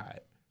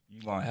outside,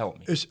 you're gonna help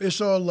me. It's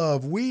all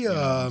love. We you know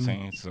what I'm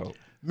saying? So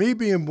me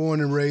being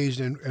born and raised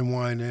in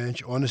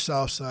Wyandanch on the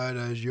south side,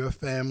 as your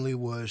family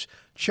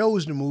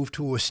chose to move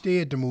to or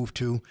steered to move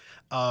to,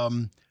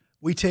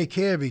 we take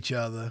care of each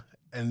other,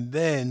 and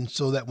then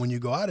so that when you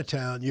go out of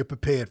town, you're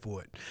prepared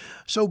for it.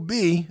 So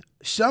B,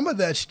 some of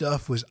that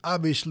stuff was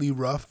obviously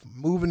rough,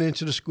 moving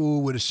into the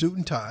school with a suit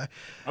and tie.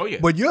 Oh, yeah.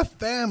 But your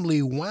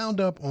family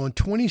wound up on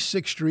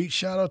 26th Street.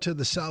 Shout out to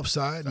the south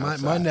side,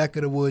 my neck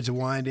of the woods of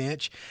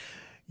Wyandanch.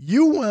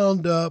 You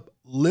wound up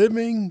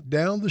living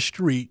down the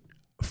street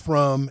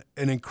from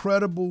an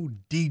incredible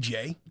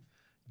DJ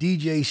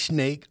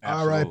Snake,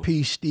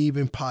 R.I.P.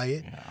 Stephen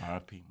Pyatt. Yeah,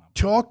 R.I.P.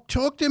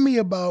 Talk to me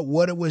about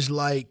what it was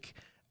like.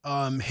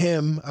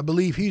 Him, I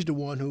believe he's the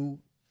one who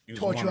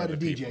taught you how to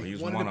DJ. He's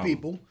one of the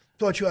people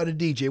taught you how to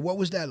DJ. What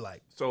was that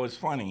like? So it's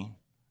funny,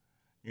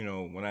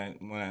 when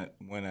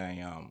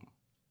I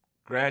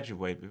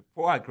graduated.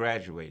 Before I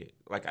graduated,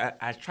 like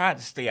I tried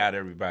to stay out of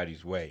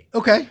everybody's way.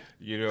 Okay.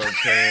 You know what I'm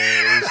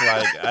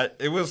saying?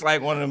 It was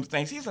like one of them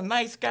things. He's a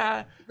nice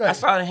guy. Right. I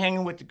started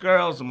hanging with the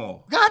girls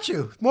more. Got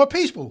you. More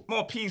peaceful.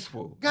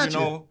 Got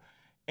you.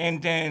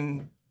 And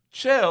then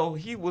Chill,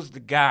 he was the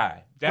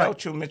guy. Daryl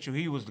Chill Mitchell,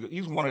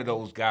 he's one of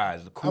those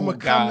guys, the cool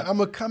guy. I'm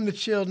gonna come to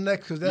Chill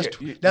next because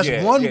that's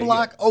one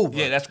block over.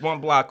 Yeah, that's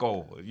one block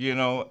over.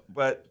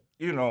 But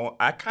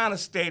I kind of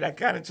stayed. I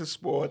got into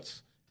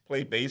sports,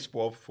 played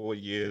baseball for 4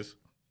 years.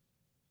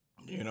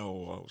 I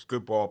was a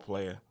good ball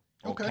player,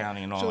 all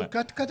county and all that.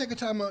 So, can I take a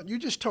time out? You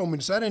just told me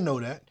this. I didn't know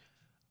that.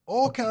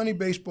 All county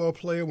baseball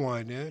player,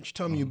 Wyandanch. You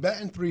told me you're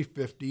batting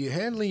 .350. You're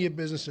handling your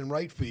business in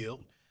right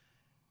field.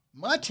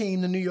 My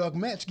team, the New York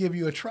Mets, give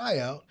you a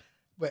tryout.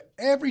 But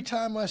every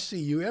time I see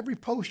you, every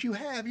post you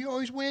have, you're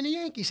always wearing a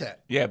Yankees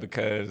hat. Yeah,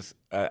 because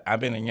I've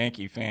been a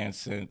Yankee fan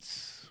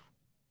since,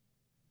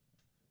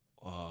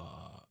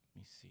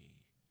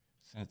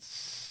 since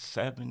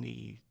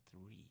 '73.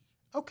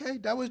 Okay,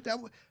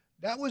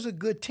 that was a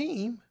good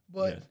team.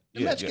 But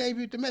the Mets gave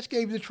you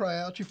the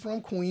tryout. You're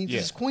from Queens.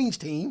 This is Queens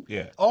team.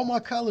 Yeah. All my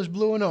colors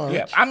blue and orange.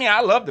 Yeah. I mean, I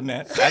love the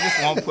Mets. I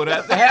just want to put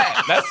out the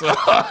hat. That's all.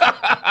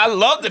 I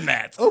love the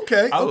Mets.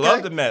 Okay. I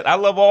love the Mets. I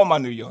love all my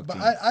New York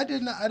teams. I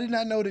did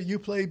not know that you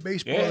played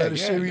baseball at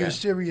a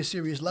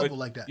serious level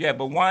like that. Yeah,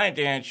 but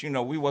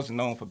Wyandanch, we wasn't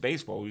known for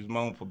baseball. We was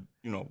known for,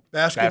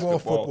 basketball,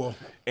 football.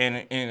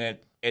 And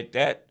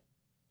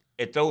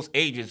at those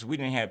ages, we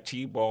didn't have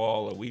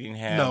T-ball or we didn't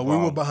have. No, we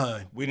were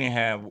behind. We didn't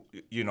have,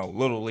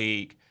 Little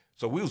League.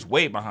 So we was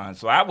way behind.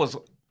 So I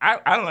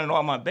learned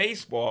all my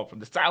baseball from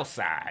the South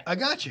Side. I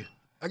got you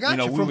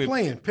from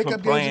playing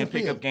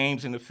pickup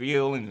games in the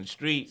field and the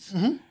streets.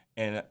 Mm-hmm.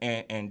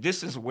 And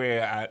this is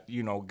where I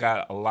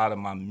got a lot of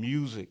my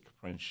music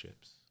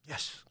friendships.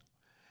 Yes.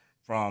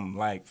 From,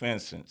 like, for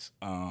instance,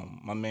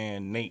 my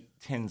man Nate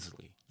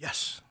Tinsley.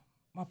 Yes.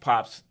 My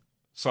pops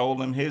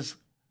sold him his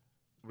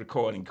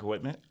recording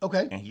equipment.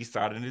 Okay. And he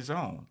started his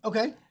own.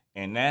 Okay.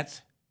 And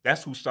that's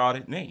who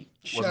started Nate.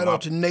 Shout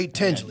out to Nate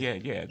Tinsley.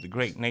 Yeah, the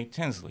great Nate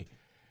Tinsley.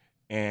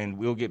 And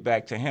we'll get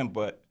back to him.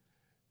 But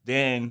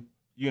then,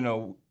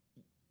 in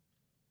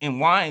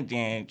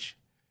Wyandanch,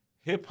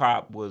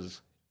 hip-hop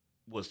was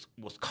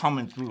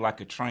coming through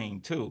like a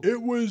train, too.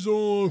 It was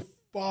on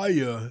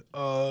fire.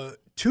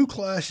 2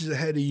 classes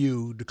ahead of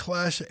you, the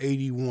class of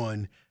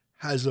 81,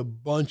 has a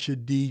bunch of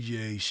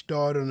DJs.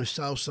 Start on the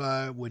South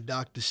Side with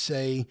Dr.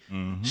 Say.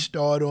 Mm-hmm.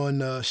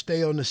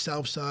 Stay on the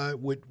South Side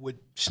with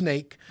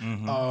Snake.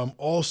 Mm-hmm.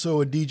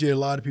 Also a DJ a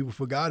lot of people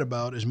forgot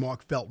about is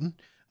Mark Felton.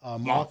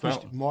 Mark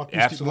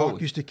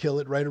used to kill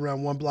it right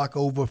around 1 block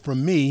over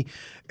from me.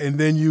 And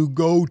then you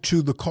go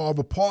to the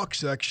Carver Park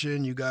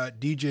section. You got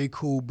DJ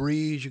Cool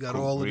Breeze. You got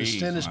all of the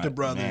Sinister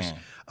Brothers.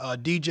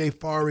 DJ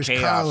Forrest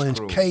Collins,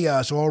 crew.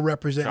 Chaos, all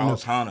representing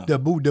the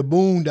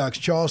Boondocks,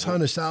 Charles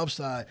Hunter,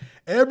 Southside.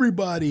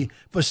 Everybody,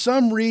 for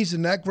some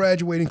reason, that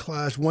graduating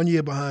class, 1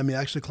 year behind me,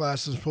 actually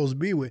class I'm supposed to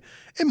be with,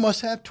 it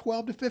must have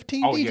 12 to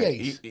 15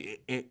 DJs.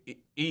 Yeah,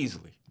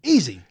 easily.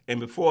 Easy. And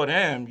before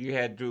them, you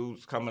had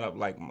dudes coming up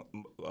like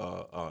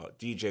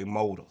DJ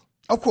Modal.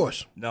 Of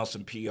course.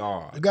 Nelson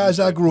PR. The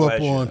guys I grew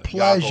up on,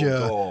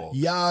 Pleasure,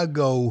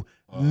 Yago,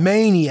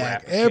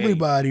 Maniac,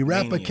 everybody,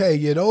 Rapper K.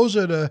 Yeah,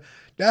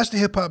 that's the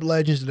hip-hop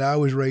legends that I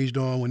was raised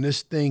on. When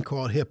this thing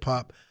called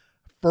hip-hop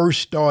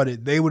first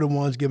started, they were the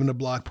ones giving the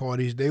block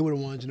parties. They were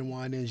the ones in the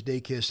Wyandanch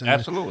daycare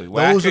center.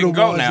 Where I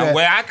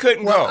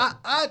couldn't go.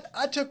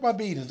 I took my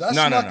beatings. I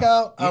snuck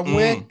out, I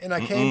went, and I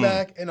came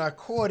back, and I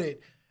caught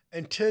it.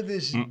 And to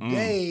this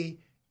day,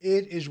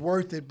 it is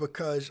worth it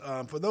because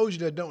for those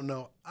of you that don't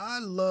know, I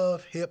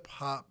love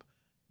hip-hop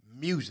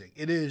music.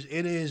 It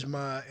is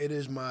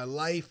my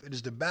life. It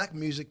is the back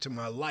music to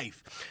my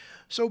life.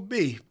 So,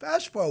 B,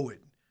 fast forward.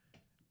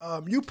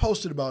 You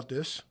posted about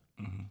this.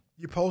 Mm-hmm.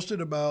 You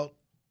posted about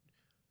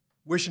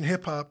wishing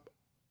hip-hop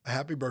a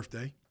happy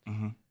birthday.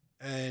 Mm-hmm.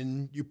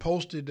 And you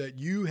posted that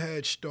you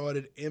had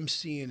started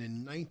MCing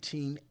in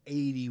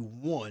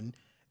 1981,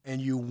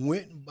 and you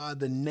went by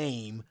the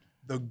name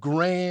The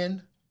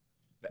Grand.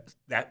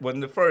 That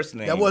wasn't the first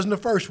name. That wasn't the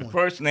first one. The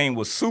first name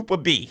was Super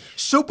B.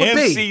 Super B.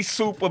 MC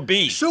Super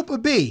B. Super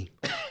B.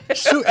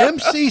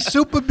 MC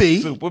Super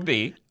B. Super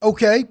B.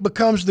 Okay,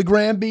 becomes the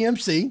Grand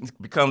BMC.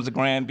 Becomes the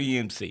Grand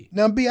BMC.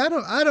 Now, B, I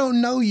don't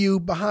know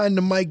you behind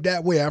the mic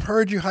that way. I've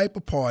heard you hype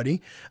a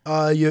party.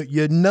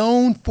 You're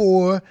known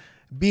for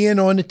being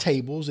on the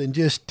tables and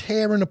just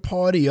tearing the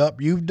party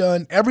up. You've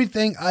done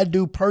everything I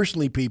do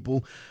personally,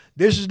 people.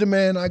 This is the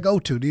man I go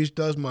to. These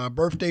does my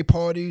birthday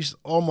parties,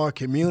 all my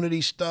community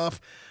stuff.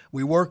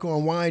 We work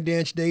on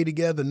Wyandanch Day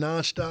together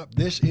nonstop.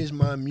 This is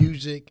my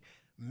music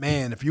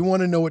man. If you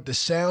want to know what the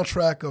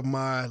soundtrack of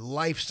my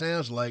life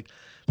sounds like,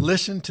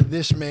 listen to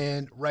this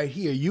man right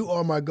here. You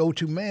are my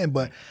go-to man.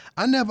 But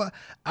I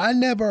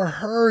never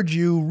heard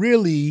you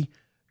really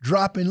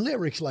dropping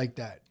lyrics like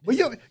that. But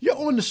you're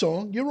on the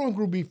song. You're on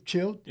Groove Beef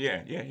Chill.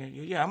 Yeah.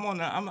 I'm on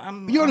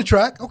the. You're on the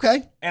track,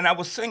 okay? And I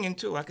was singing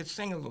too. I could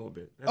sing a little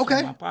bit. That's okay.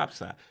 On my pop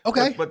side.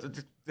 Okay. But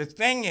the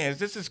thing is,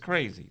 this is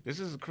crazy. This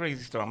is a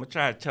crazy story. I'm gonna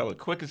try to tell it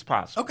quick as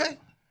possible. Okay.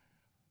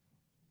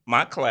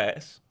 My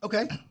class.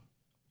 Okay.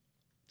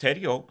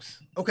 Teddy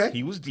Oaks. Okay.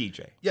 He was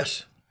DJ.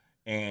 Yes.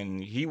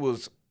 And he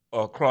was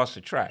across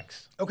the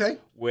tracks. Okay.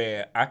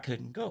 Where I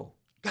couldn't go.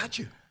 Got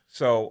you.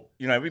 So,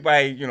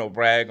 everybody,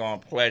 brag on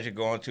Pleasure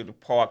going to the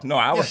park. No,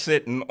 I was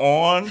sitting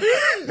on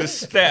the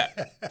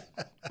step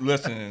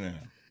listening to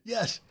him.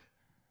 Yes.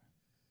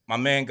 My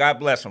man, God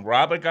bless him,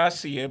 Robert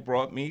Garcia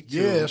brought me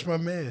to that's my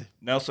man.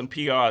 Nelson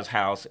PR's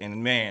house.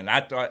 And, man,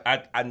 I thought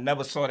I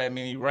never saw that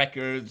many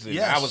records. And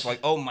I was like,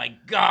 oh, my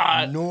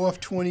God. North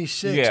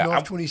 26,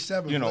 North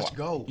 27, let's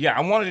go. Yeah,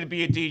 I wanted to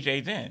be a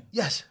DJ then.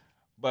 Yes.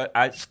 But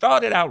I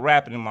started out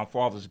rapping in my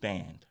father's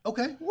band.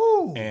 Okay.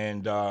 Woo.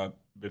 And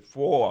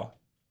before...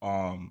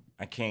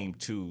 I came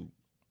to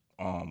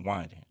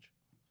Wyandanch,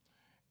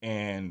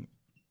 and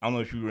I don't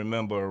know if you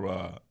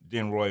remember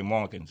Denroy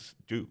Morgan's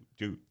do.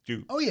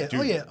 Oh yeah.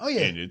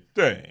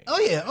 Anything. Oh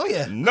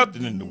yeah.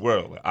 Nothing in the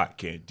world that I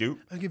can't do.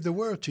 I'll give the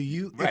world to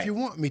you Right. if you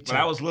want me to. But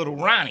I was little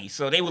Ronnie,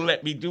 so they would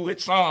let me do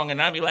its song,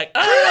 and I'd be like,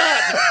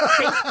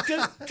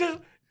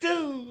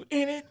 do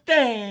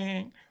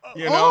anything.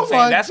 You know what I'm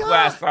saying? That's where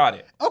I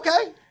started.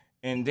 Okay.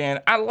 And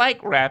then I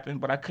like rapping,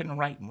 but I couldn't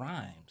write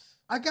rhymes.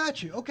 I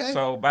got you. Okay.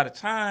 So by the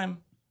time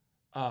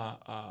I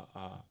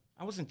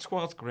was in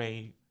 12th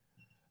grade,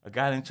 I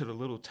got into the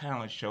little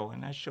talent show,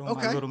 and I showed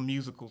my little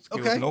musical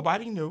skills. Okay.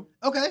 Nobody knew.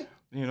 Okay.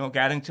 You know,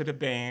 got into the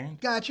band.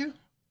 Got you.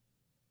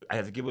 I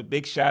had to give a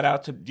big shout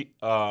out to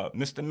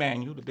Mr.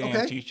 Manuel, the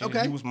band teacher.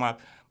 Okay. He was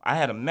I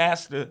had a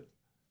master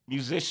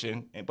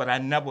musician, but I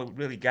never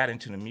really got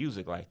into the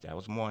music like that. I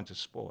was more into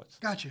sports.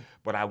 Got you.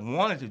 But I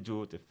wanted to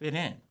do it to fit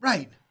in.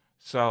 Right.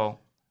 So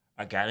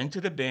I got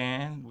into the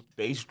band with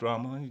bass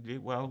drummer. He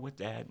did well with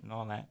that and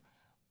all that.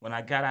 When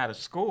I got out of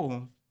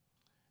school,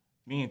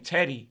 me and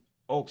Teddy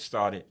Oaks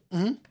started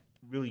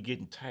really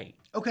getting tight.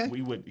 Okay.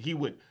 He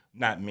would,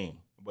 not me,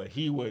 but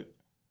he would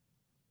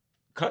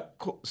cut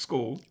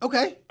school.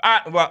 Okay.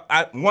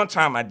 One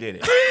time I did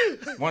it.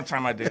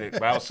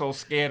 But I was so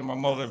scared of my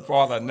mother and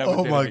father, I never did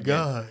it again. Oh my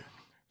God.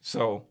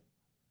 So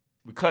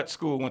we cut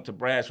school, went to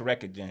Brass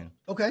Record Den.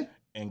 Okay.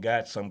 And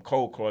got some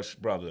Cold Crush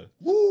Brother.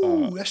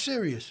 Woo, that's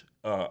serious.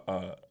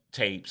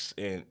 Tapes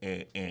and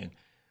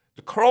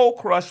the Cold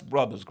Crush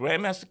Brothers,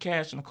 Grandmaster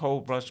Cash and the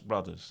Cold Crush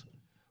Brothers,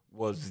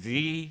 was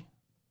the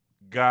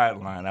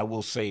guideline. I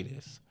will say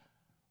this: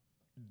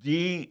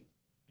 the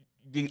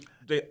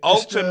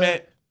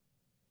ultimate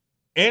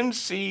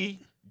MC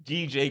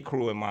DJ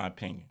crew, in my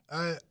opinion.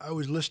 I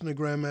was listening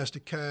to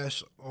Grandmaster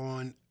Cash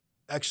on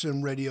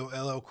XM Radio,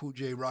 LL Cool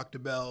J, Rock the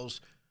Bells,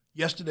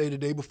 yesterday, the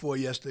day before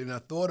yesterday, and I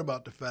thought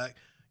about the fact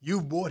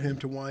you brought him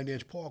to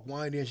Wyandanch Park,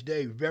 Wyandanch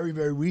Day, very,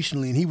 very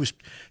recently, and he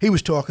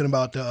was talking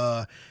about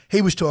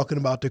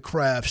the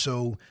craft.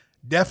 So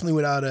definitely,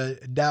 without a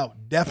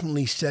doubt,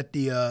 definitely set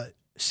the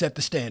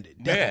standard.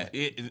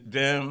 Definitely. Yeah,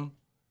 them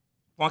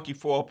Funky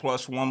 4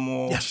 plus one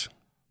more. Yes.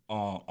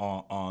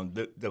 On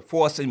the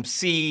Force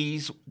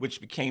MCs,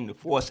 which became the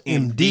Force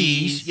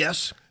MDs.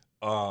 Yes.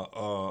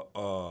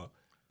 The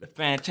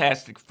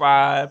Fantastic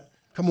Five.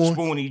 Come on.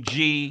 Spoonie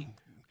G.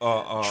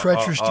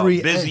 Treacherous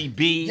 3. Busy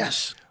B.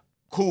 Yes.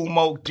 Cool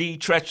Mo D.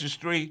 Treacherous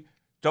 3.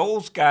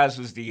 Those guys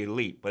was the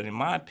elite. But in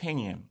my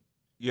opinion,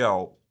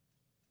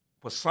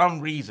 for some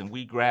reason,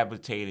 we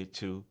gravitated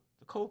to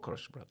the Cold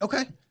Crush Brothers.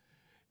 Okay.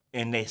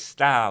 And their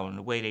style and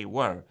the way they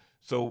were.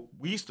 So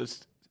we used to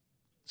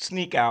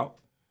sneak out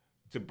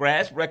to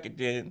Brass Record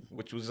Den,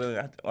 which was,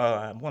 I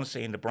want to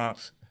say, in the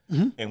Bronx,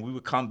 and we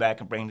would come back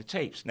and bring the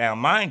tapes. Now,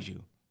 mind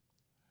you,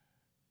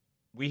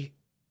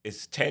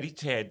 it's Teddy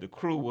Ted. The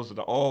crew was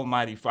the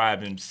Almighty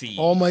 5 MCs.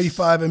 Almighty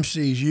 5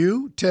 MCs.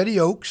 You,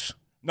 Teddy Oaks.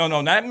 No,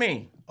 not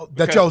me. Oh,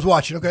 that y'all was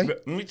watching, okay?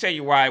 Let me tell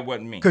you why it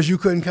wasn't me. Because you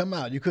couldn't come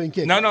out. You couldn't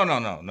kick. No.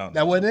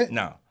 That wasn't it?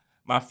 No.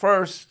 My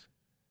first,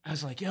 I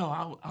was like,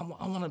 I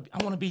want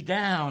to be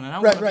down, and I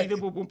want to be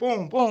boom,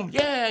 boom, boom.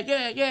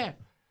 Yeah.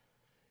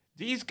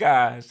 These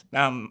guys,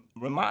 now I'm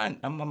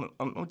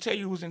gonna tell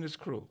you who's in this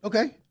crew.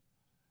 Okay.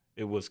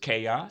 It was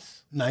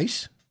Chaos.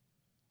 Nice.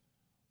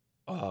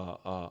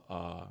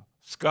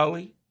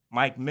 Scully,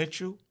 Mike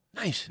Mitchell.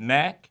 Nice.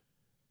 Mac,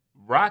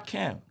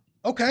 Rakim.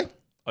 Okay.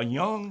 A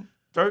young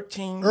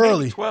 13,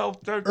 early. maybe 12,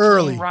 13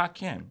 early.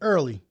 Rakim.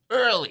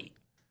 Early.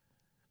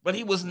 But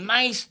he was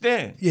nice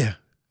then. Yeah.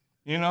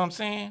 You know what I'm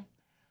saying?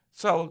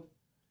 So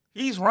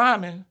he's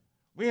rhyming.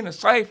 We in a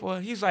cypher.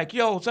 He's like,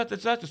 yo, such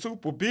and such a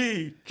super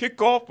B. Kick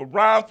off a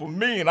rhyme for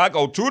me. And I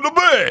go, to the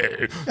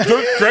bag.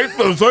 Just take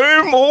the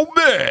same old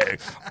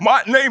bag.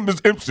 My name is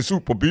MC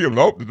Super B. And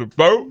up to the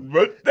phone.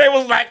 But they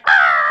was like,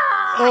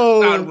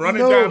 ah! I'm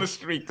running down the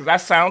street because I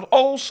sound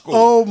old school.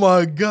 Oh,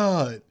 my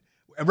God.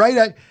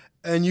 Right.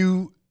 And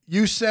you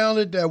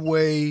sounded that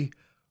way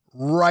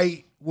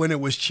right when it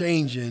was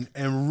changing.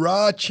 And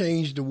Rod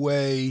changed the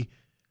way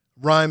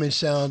rhyming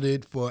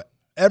sounded for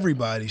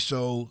everybody.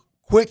 So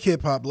quick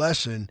hip-hop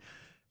lesson,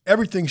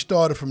 everything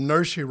started from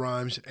nursery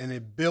rhymes, and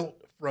it built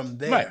from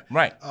there.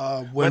 Right.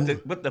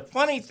 But the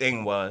funny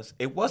thing was,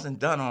 it wasn't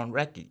done on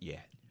record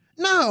yet.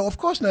 No, of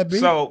course not, B.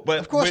 So, but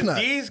of course with not.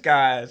 These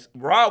guys,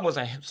 Rod was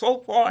so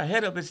far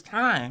ahead of his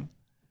time,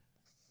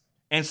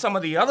 and some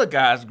of the other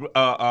guys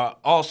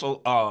also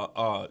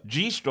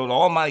G-Stro, the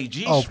Almighty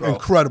G-Stro. Oh,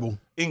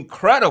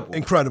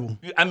 incredible.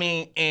 I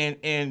mean,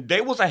 and they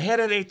was ahead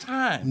of their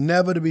time.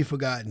 Never to be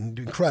forgotten.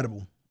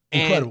 Incredible.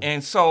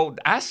 And so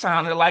I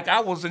sounded like I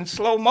was in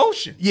slow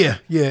motion. Yeah,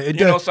 it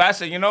does. So I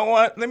said, you know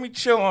what? Let me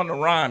chill on the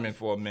rhyming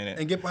for a minute.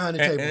 And get behind the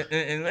table.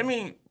 And let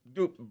me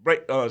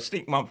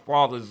sneak my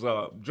father's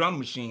drum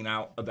machine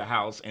out of the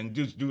house and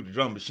just do the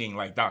drum machine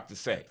like Dr.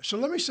 Say. So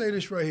let me say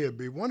this right here,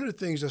 B. One of the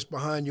things that's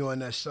behind you on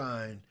that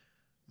sign,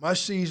 my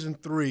season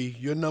 3,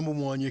 you're number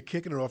 1, you're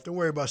kicking it off. Don't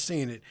worry about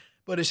seeing it.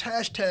 But it's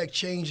hashtag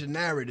change the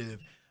narrative.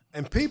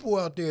 And people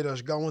out there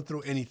that's going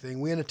through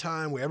anything, we're in a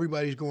time where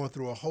everybody's going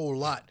through a whole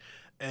lot.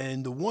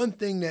 and the one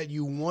thing that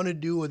you want to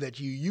do or that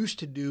you used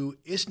to do,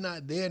 it's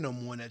not there no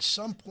more. And at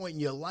some point in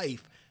your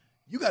life,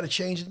 you got to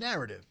change the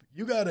narrative.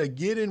 You got to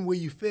get in where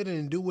you fit in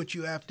and do what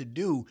you have to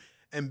do.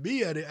 And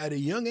be at a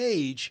young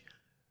age,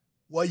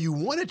 while you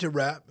wanted to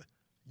rap,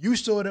 you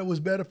saw that it was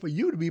better for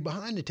you to be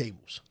behind the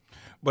tables.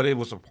 But it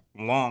was a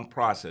long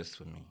process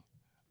for me.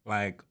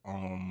 Like,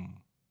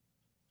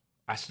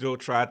 I still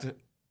kept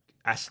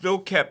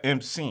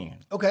MCing.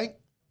 Okay.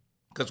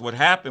 Because what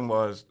happened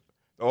was,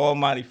 the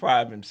Almighty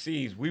Five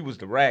MCs, we was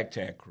the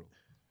ragtag crew.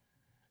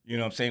 You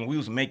know what I'm saying? We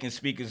was making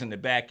speakers in the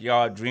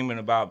backyard, dreaming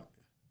about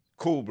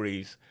Cool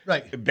Breeze.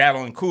 Right.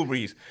 Battling Cool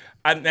Breeze.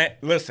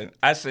 Listen,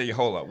 I say,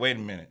 hold up, wait a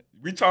minute.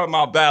 We talking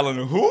about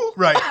battling who?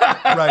 Right,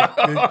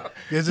 right.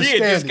 There's a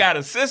standard. Just got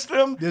a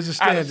system. There's a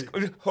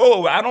standard.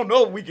 I don't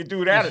know if we could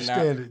do that There's or a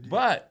not. standard.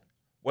 But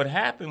what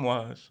happened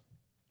was,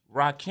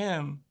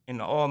 Rakim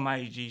and the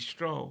Almighty G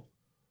Stro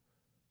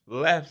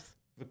left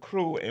the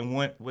crew and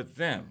went with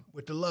them.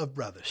 With the Love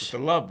Brothers. With the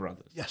Love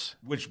Brothers. Yes.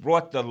 Which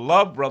brought the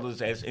Love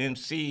Brothers as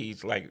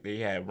MCs. Like they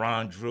had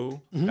Ron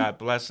Drew, God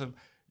bless him.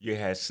 You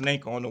had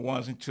Snake on the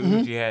ones and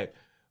twos. You had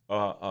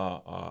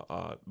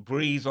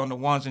Breeze on the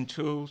ones and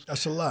twos.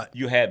 That's a lot.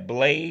 You had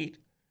Blade.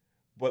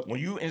 But when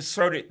you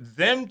inserted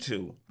them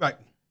two, right,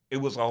 it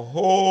was a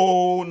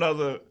whole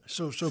nother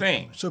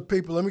thing. So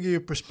people, let me give you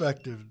a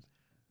perspective.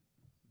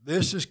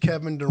 This is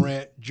Kevin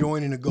Durant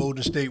joining the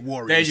Golden State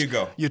Warriors. There you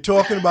go. You're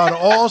talking about an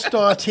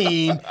all-star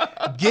team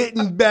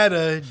getting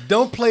better.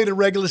 Don't play the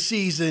regular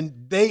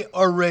season. They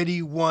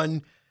already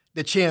won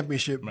the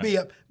championship. Right.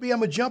 B, I'm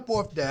going to jump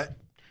off that.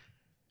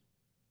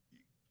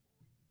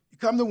 You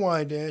come to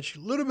Wyandanch,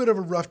 a little bit of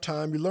a rough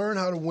time. You learn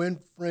how to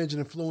win friends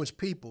and influence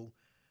people.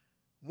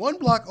 One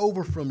block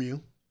over from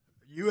you,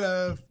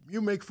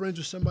 you make friends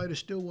with somebody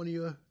that's still one of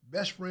your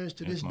best friends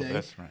to this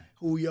day,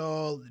 who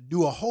y'all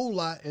do a whole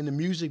lot in the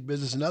music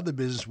business and other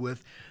business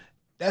with.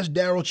 That's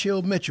Daryl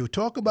Chill Mitchell.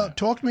 Talk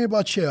to me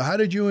about Chill. How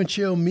did you and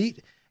Chill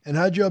meet, and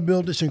how did y'all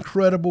build this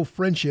incredible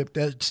friendship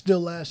that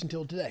still lasts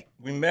until today?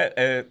 We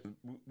met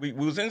we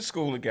was in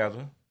school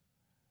together,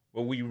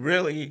 but we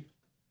really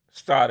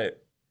started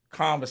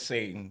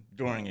conversating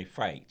during a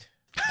fight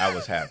I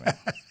was having.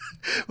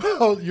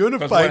 Well, you're in a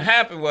fight. What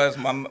happened was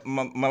my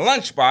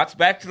lunchbox,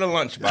 back to the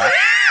lunchbox.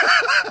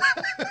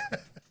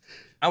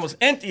 I was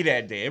empty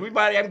that day.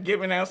 Everybody, I'm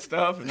giving out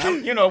stuff, and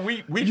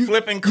we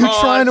flipping cards.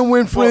 You're trying to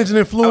win friends and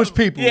influence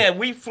people. Yeah,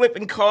 we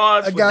flipping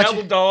cards for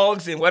double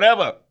dogs and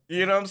whatever.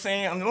 You know what I'm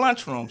saying? In the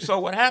lunchroom. So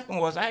what happened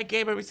was I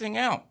gave everything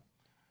out,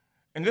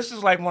 and this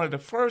is like one of the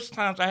first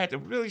times I had to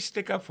really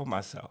stick up for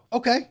myself.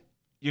 Okay.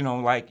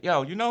 Like,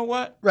 yo, you know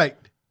what? Right.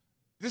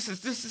 This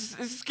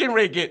is getting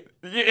ready to get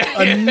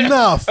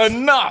enough.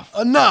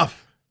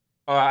 Enough.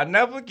 I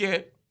never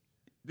get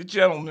the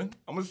gentleman.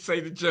 I'm gonna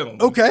say the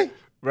gentleman. Okay.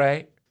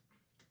 Right.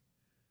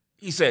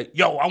 He said,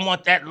 yo, I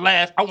want that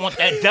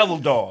devil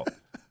dog.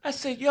 I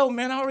said, yo,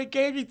 man, I already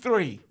gave you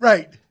 3.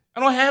 Right. I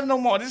don't have no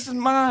more. This is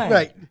mine.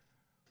 Right.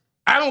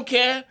 I don't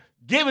care.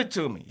 Give it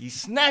to me. He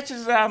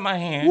snatches it out of my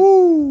hand.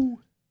 Woo.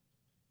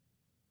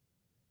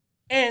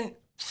 And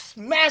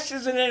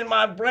smashes it in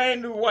my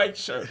brand new white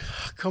shirt.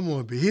 Come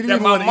on, B. My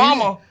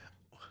mama,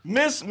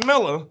 Miss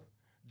Miller,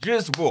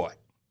 just bought.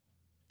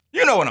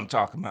 You know what I'm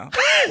talking about.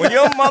 When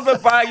your mother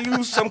buy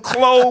you some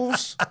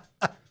clothes,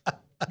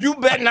 you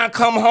better not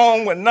come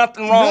home with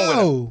nothing wrong with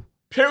it.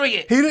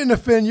 Period. He didn't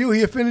offend you.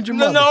 He offended your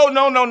mother. No.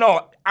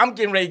 I'm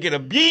getting ready to get a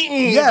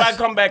beating if I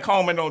come back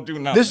home and don't do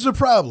nothing. This is a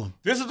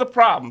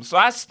problem. So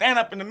I stand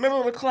up in the middle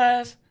of the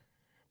class,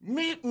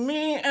 meet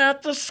me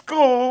at the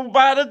school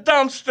by the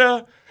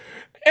dumpster,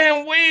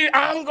 and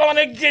I'm going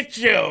to get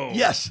you.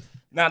 Yes.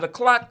 Now, the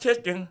clock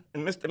ticking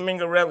in Mr.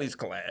 Mingarelli's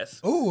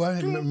class. Oh, I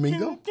remember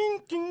Mingo.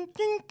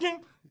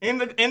 In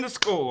the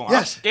school.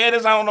 Yes. I'm scared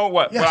as I don't know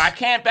what. Yes. But I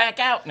can't back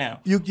out now.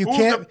 You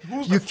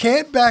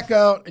can't back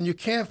out, and you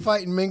can't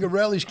fight in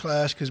Mingarelli's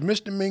class because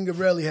Mr.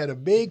 Mingarelli had a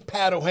big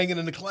paddle hanging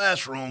in the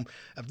classroom.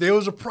 If there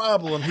was a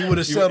problem, he would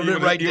have settled it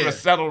right there. He would have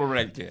settled it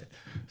right there.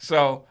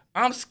 So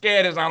I'm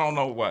scared as I don't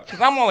know what. Because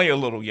I'm only a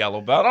little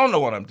yellow belt. I don't know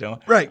what I'm doing.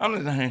 Right.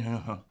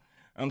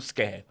 I'm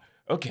scared.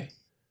 Okay.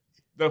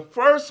 The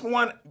first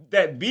one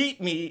that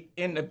beat me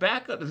in the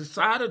back of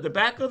the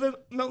back of the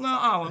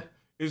Olive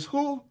is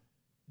who?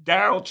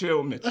 Daryl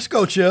Chill Mitchell. Let's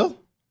go, Chill.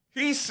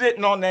 He's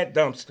sitting on that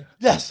dumpster.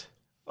 Yes.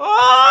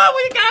 Oh,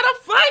 we got a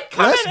fight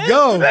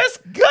coming. Let's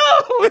go.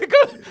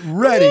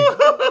 Ready.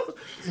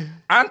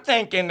 I'm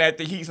thinking that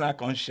he's not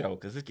going to show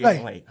because it's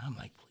getting late. I'm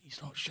like, please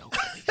don't show,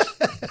 please.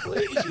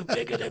 Please, you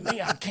bigger than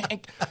me.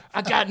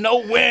 I got no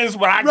wins,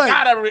 but I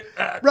gotta.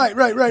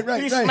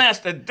 Right. He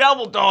smashed a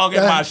double dog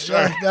in my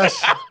shirt.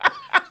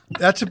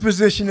 That's a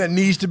position that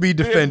needs to be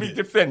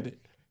defended.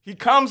 He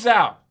comes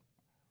out.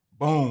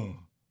 Boom.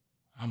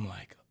 I'm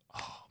like, oh,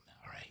 all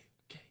right,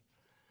 okay.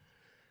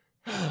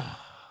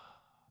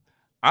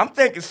 I'm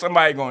thinking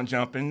somebody gonna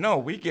jump in. No,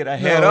 we get a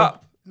head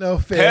up. No,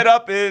 fair. Head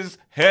up is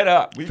head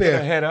up. We fair.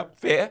 Get a head up.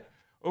 Fair.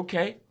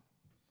 Okay.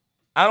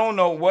 I don't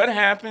know what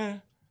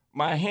happened.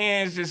 My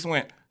hands just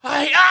went,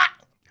 hit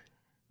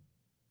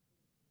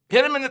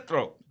him in the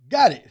throat.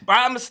 Got it.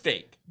 By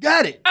mistake.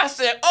 Got it. I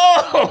said,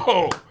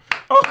 oh.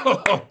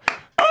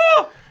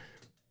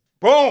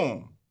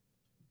 Boom.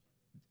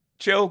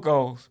 Chill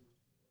goes,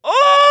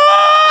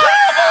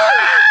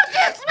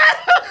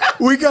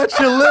 We got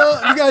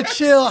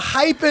Chill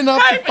hyping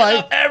up the fight.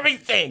 Up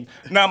everything.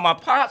 Now, my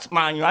pops,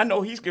 mind you, I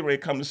know he's getting ready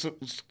to come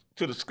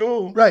to the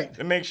school. Right.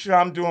 To make sure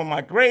I'm doing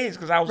my grades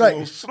because I was a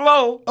little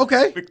slow.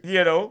 Okay.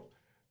 You know,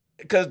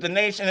 because the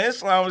Nation of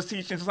Islam was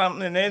teaching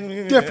something. And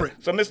then,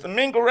 different. So Mr.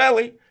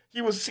 Mingarelli,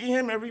 he would see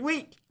him every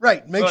week.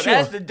 Right. Make sure.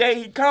 That's the day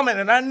he coming,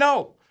 and I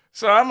know.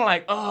 So I'm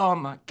like, oh,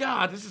 my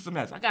God, this is a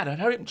mess. I got to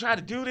hurry up and try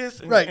to do this.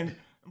 And, right. And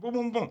boom,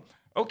 boom, boom.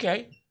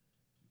 Okay.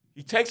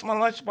 He takes my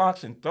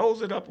lunchbox and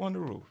throws it up on the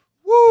roof.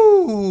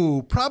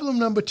 Woo! Problem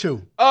number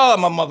 2. Oh,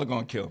 my mother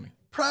gonna kill me.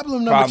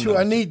 Problem number 2.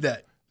 I need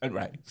that.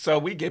 Right. So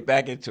we get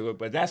back into it,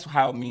 but that's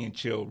how me and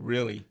Chill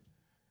really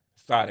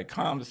started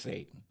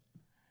conversating.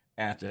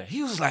 After that,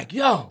 he was like,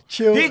 "Yo,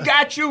 Chill, he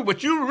got you,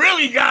 but you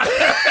really got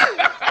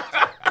him."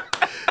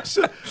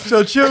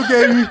 So Chill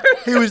gave you,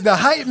 he was the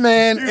hype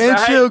man, and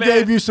Chill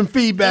gave you some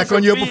feedback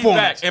on your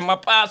performance. And my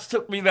pops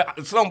took me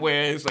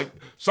somewhere. It's like,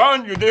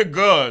 son, you did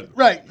good.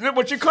 Right.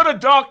 But you could have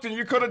ducked and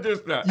you could have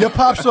just that. Your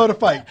pops saw the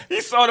fight.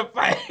 He saw the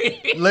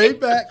fight. Laid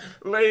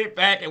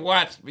back and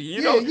watched me.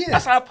 You know,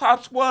 that's how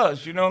Pops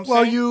was, you know what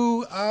I'm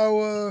saying?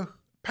 Our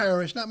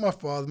parents, not my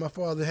father. My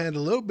father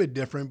handled a little bit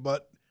different,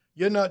 but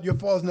your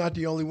father's not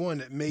the only one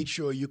that made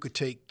sure you could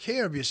take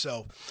care of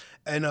yourself.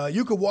 And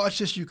you could watch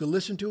this, you could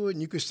listen to it,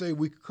 and you could say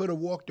we could have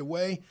walked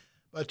away.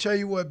 But I tell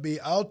you what, B,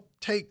 I'll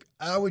take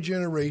our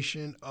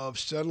generation of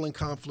settling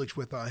conflicts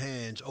with our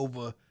hands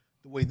over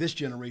the way this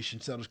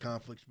generation settles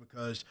conflicts,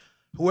 because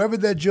whoever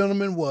that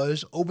gentleman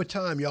was, over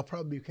time, y'all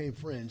probably became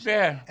friends.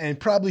 Yeah. And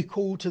probably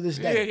cool to this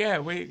day.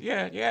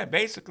 Yeah,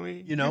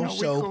 basically. You know,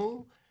 so. We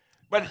cool.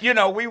 But, you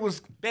know, we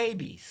was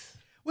babies.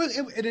 Well,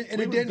 it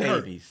didn't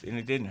hurt. And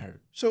it didn't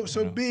hurt.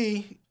 So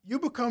B, you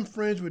become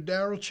friends with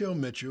Daryl Chill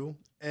Mitchell,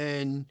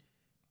 and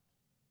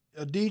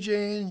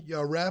DJing,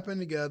 y'all rapping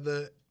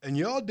together, and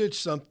y'all did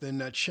something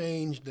that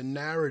changed the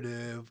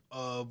narrative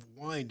of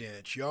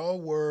Wyandanch. Y'all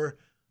were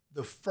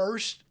the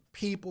first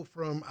people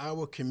from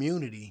our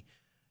community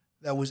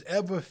that was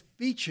ever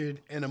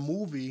featured in a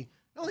movie,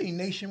 not only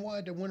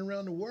nationwide, that went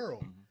around the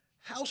world.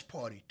 Mm-hmm. House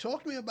Party.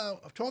 Talk to me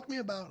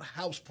about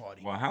House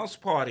Party. Well, House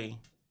Party,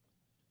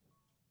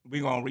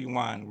 we're gonna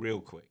rewind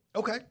real quick.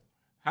 Okay.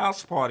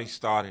 House Party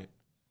started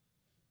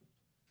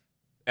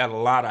at a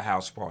lot of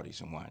house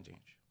parties in Wyandanch.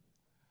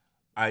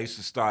 I used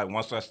to start,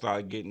 once I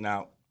started getting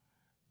out,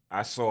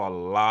 I saw a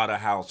lot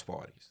of house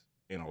parties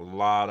and a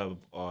lot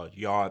of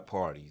yard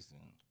parties.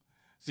 And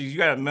see, you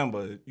got to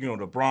remember, you know,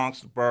 the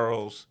Bronx, the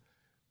boroughs,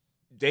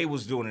 they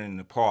was doing it in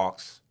the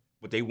parks,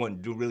 but they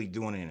wasn't really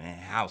doing it in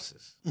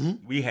houses.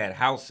 Mm-hmm. We had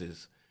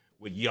houses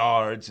with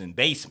yards and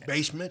basements.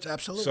 Basements,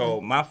 absolutely.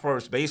 So my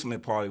first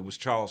basement party was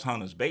Charles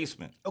Hunter's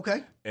basement.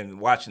 Okay. And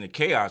watching the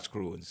Chaos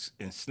Crew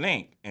and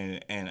Snake,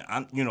 and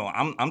I'm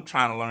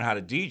trying to learn how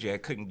to DJ. I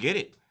couldn't get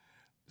it.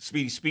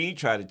 Speedy Speed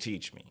tried to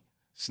teach me.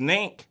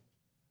 Snake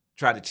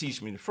tried to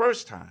teach me the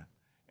first time.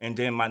 And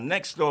then my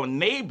next door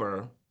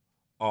neighbor,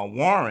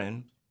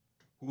 Warren,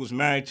 who was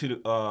married to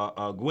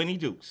Gwenny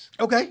Dukes.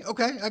 Okay,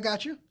 I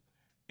got you.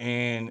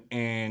 And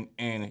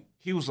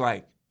he was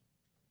like,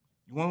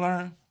 you want to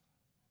learn?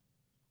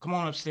 Come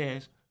on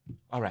upstairs.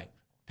 All right,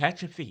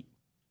 pat your feet.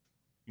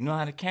 You know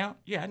how to count?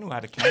 Yeah, I knew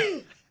how to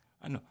count.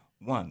 I know.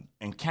 1,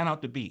 and count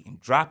out the beat and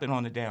drop it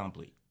on the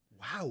downbeat.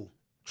 Wow.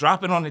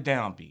 Drop it on the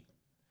downbeat.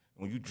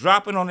 When you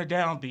drop it on the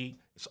downbeat,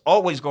 it's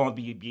always going to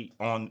be a beat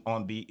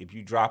on beat if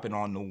you drop it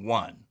on the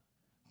 1.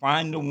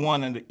 Find the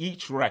 1 under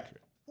each record.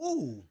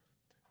 Ooh.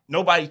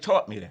 Nobody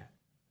taught me that.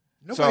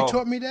 Nobody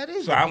taught me that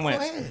either. So I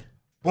went,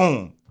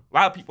 boom. A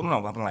lot of people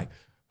know. I'm like,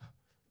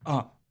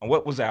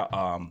 what was that?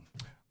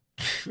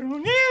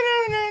 Bringing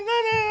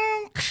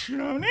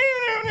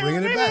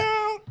it back.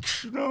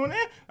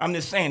 I'm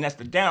just saying that's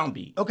the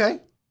downbeat. Okay.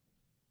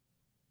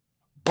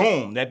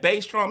 Boom. That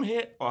bass drum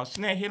hit or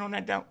snare hit on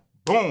that down.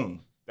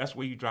 Boom. That's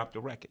where you drop the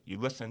record. You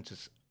listen to,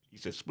 he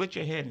said, split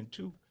your head in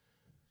 2.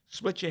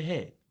 Split your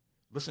head.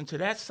 Listen to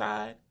that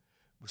side,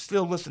 but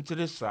still listen to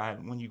this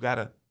side when you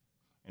gotta,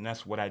 and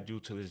that's what I do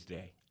to this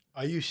day.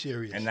 Are you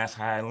serious? And that's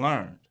how I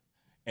learned.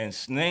 And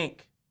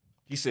Snake,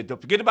 he said,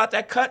 don't forget about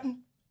that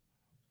cutting.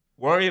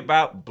 Worry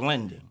about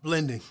blending.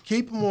 Blending.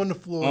 Keep them on the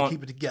floor and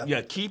keep it together.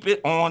 Yeah, keep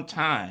it on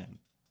time.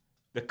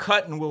 The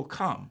cutting will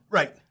come.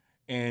 Right.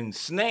 And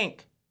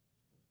Snake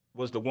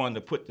was the one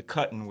that put the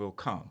cutting will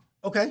come.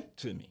 Okay.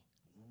 To me.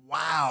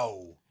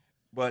 Wow.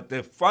 But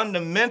the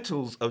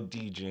fundamentals of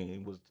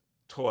DJing was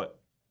taught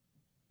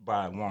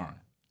by Warren.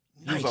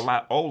 Nice. He was a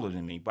lot older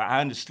than me, but I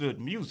understood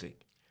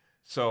music.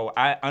 So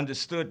I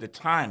understood the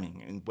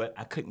timing, but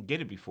I couldn't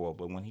get it before.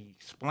 But when he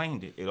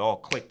explained it, it all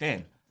clicked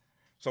in.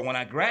 So when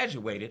I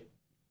graduated,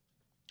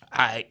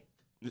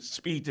 let's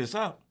speed this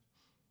up.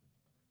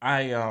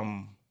 I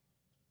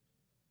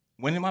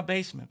went in my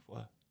basement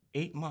for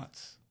 8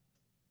 months.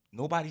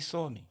 Nobody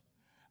saw me.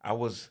 I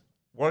was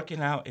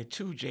working out at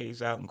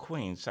 2J's out in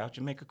Queens, South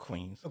Jamaica,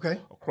 Queens. Okay.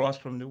 Across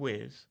from the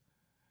Wiz.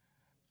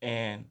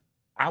 And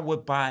I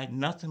would buy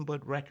nothing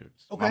but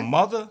records. Okay. My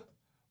mother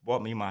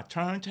bought me my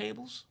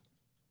turntables.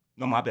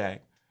 No, my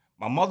bag.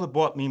 My mother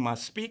bought me my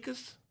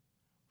speakers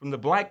from the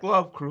Black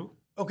Glove Crew.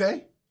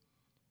 Okay.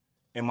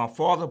 And my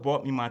father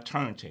bought me my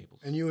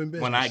turntables. And you in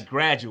business. When I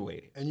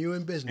graduated. And you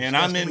in business. And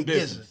I'm in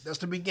business. That's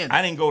the beginning.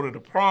 I didn't go to the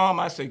prom.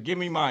 I said, give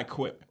me my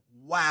equipment.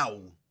 Wow.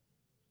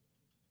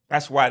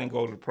 That's why I didn't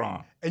go to the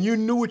prom. And you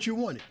knew what you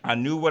wanted. I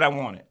knew what I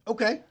wanted.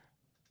 Okay.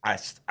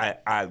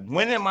 I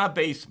went in my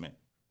basement.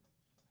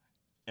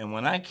 And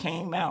when I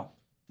came out,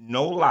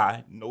 no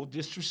lie, no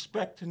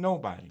disrespect to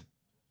nobody,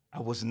 I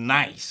was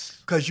nice.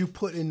 Because you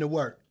put in the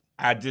work.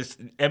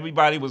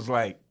 Everybody was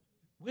like,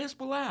 where's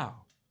Belal?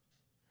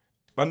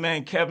 My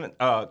man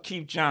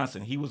Keith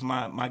Johnson, he was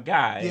my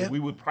guy. Yeah. And we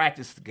would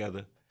practice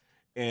together.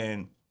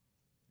 And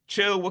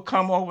Chill would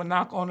come over,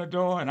 knock on the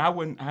door, and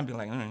I'd be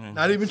like,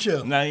 Not even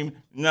Chill. No.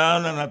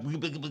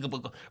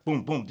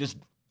 Boom, boom. Just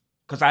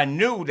because I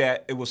knew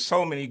that it was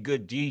so many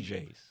good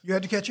DJs. You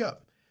had to catch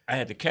up. I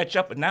had to catch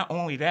up, but not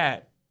only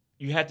that,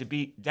 you had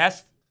to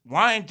that's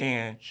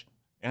Wyandanch,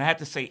 and I had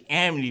to say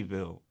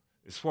Amityville.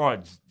 As far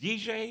as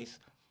DJs,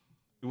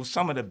 it was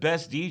some of the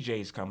best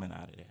DJs coming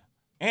out of there.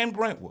 And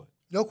Brentwood.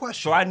 No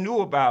question. So I knew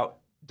about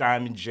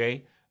Diamond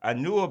J. I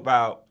knew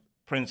about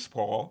Prince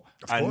Paul.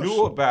 I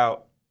knew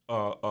about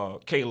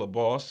Caleb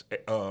Boss,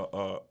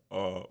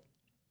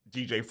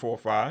 DJ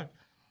 45.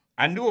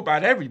 I knew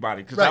about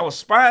everybody because I was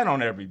spying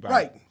on everybody.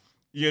 Right.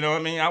 You know what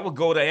I mean? I would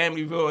go to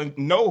Amityville and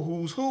know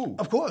who's who.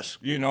 Of course.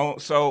 You know,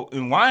 so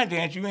in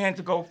Wyandanch, you had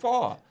to go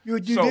far. You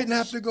didn't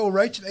have to go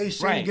right to the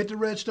AC and get the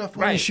red stuff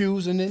on your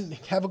shoes and then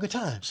have a good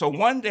time. So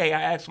one day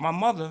I asked my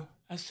mother,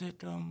 I said,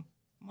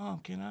 Mom,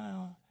 can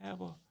I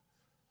have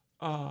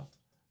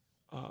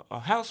a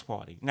house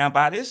party? Now,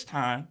 by this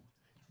time,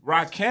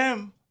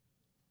 Rakim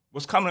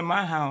was coming to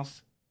my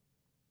house.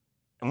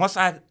 And once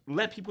I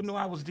let people know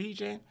I was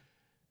DJing,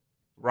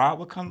 Rob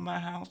would come to my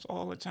house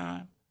all the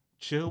time.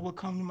 Chill would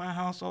come to my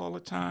house all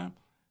the time.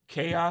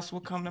 Chaos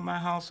would come to my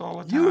house all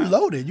the time. You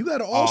loaded. You got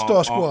an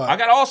all-star squad. I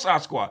got an all-star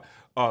squad.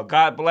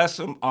 God bless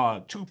them.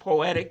 Too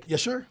Poetic.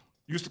 Yes, sir.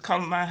 Used to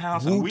come to my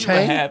house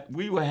Wu-Tang. and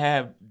we would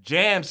have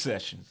jam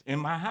sessions in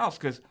my house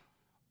because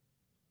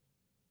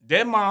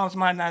their moms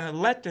might not have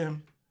let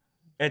them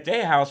at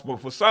their house,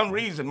 but for some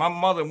reason, my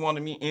mother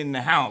wanted me in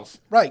the house.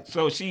 Right.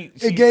 So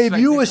it gave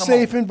you a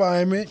safe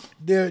environment.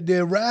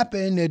 They're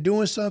rapping. They're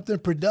doing something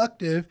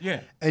productive. Yeah.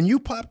 And you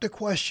popped the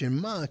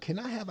question, Mom, can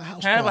I have a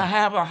house party? Can I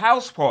have a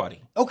house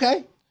party?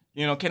 Okay.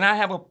 You know, can I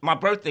have my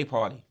birthday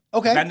party?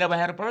 Okay. I never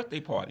had a birthday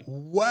party.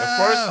 Wow.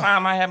 The first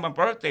time I had my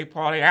birthday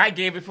party, I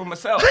gave it for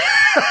myself.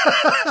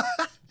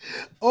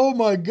 Oh,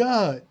 my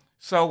God.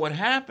 So what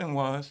happened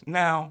was,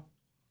 now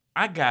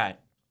I got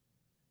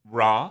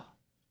Raw,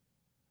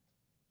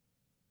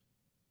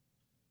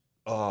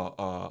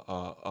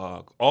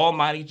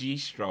 Almighty G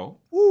Stro,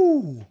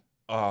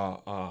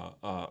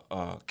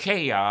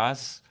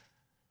 Chaos,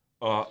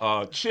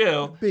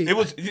 Chill. It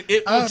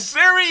was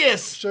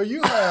serious. So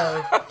you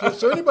have,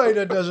 so anybody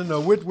that doesn't know,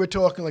 we're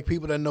talking like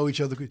people that know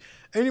each other.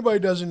 Anybody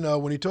doesn't know,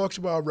 when he talks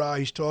about Ra,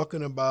 he's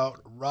talking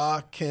about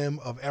Rakim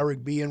of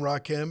Eric B. and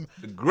Rakim.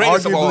 The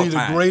greatest of all time.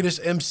 Arguably the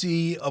greatest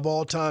MC of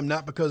all time,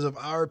 not because of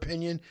our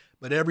opinion,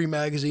 but every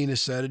magazine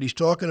has said it. He's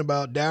talking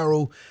about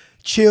Daryl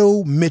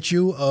Chill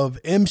Mitchell of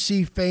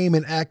MC fame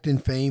and acting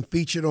fame,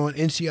 featured on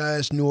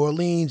NCIS New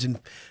Orleans and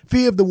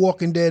Fear of the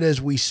Walking Dead as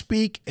we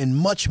speak, and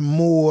much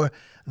more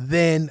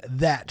than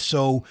that.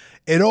 So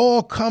it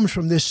all comes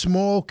from this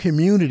small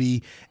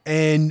community,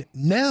 and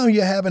now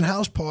you're having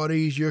house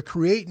parties, you're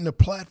creating a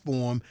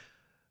platform,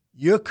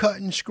 you're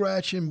cutting,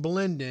 scratching,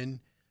 blending,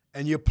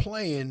 and you're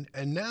playing,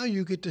 and now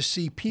you get to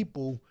see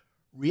people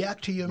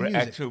react to your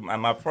music.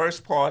 My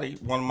first party,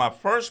 one of my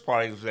first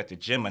parties was at the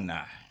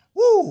Gemini.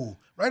 Woo!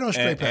 Right on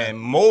straight path. And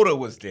Motor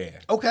was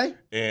there. Okay.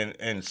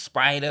 And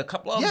Spider, a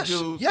couple other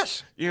dudes.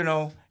 Yes. You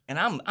know, and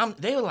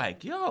they were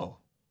like, yo.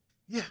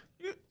 Yeah.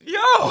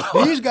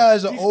 Yo. These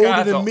guys are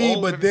older than me,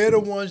 but they're the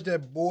ones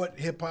that brought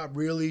hip hop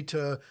really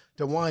to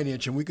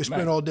Wyandanch, and we could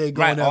spend all day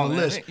going down the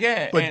list.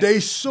 Yeah. But they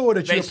saw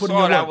that you were putting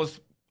it I was,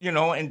 you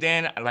know, and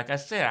then, like I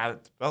said, I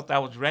felt I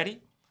was ready.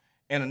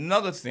 And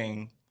another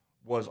thing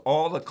was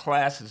all the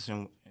classes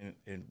in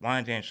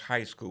Wyandanch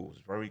High School was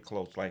very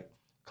close, like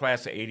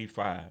class of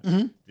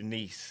 85,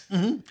 Denise.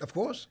 Mm-hmm. Of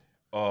course.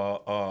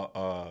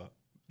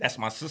 That's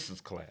my sister's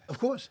class. Of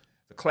course.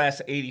 The class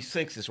of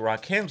 86 is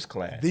Rakim's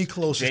class. The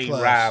closest Jay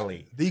class.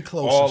 Riley. The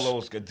closest. All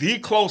those guys. The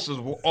closest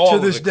were all to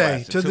of this the day.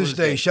 classes. To this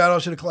day. Shout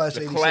out to the class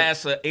of 86. The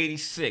class of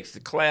 86. The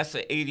class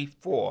of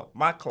 84.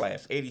 My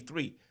class,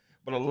 83.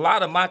 But a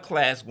lot of my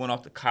class went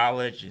off to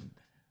college and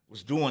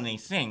was doing their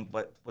thing.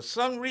 But for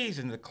some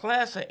reason, the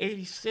class of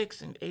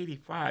 86 and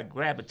 85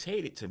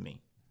 gravitated to me.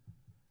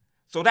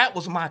 So that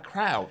was my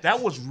crowd.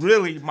 That was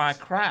really my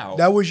crowd.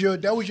 That was your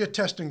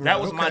testing ground.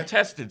 That was my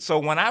testing. So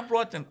when I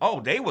brought them,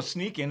 they were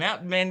sneaking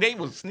out. Man, they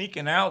were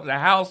sneaking out the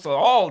house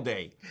all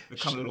day to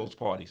come to those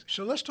parties.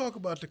 So let's talk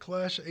about the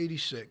class of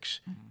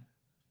 86.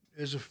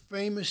 there's a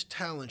famous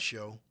talent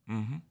show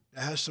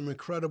that has some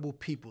incredible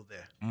people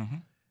there.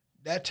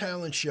 That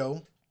talent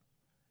show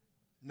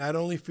not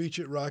only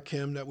featured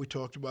Rakim that we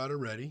talked about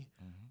already,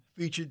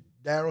 featured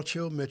Daryl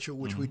Chill Mitchell,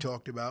 which we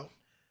talked about,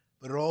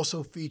 but it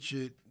also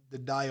featured the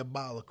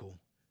diabolical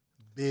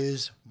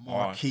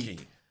Bizmarkie.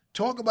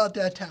 Talk about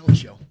that talent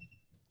show.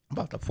 I'm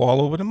about to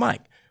fall over the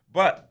mic.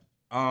 But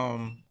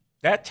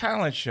that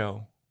talent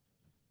show,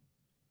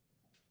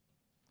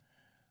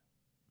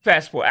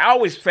 fast forward. I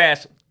always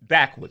fast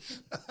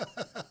backwards.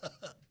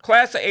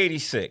 Class of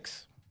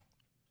 86.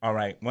 All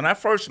right. When I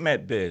first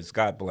met Biz,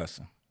 God bless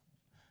him,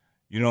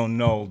 you don't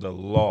know the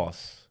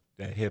loss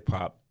that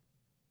hip-hop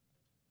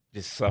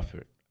just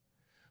suffered.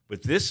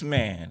 But this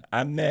man,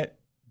 I met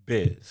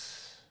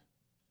Biz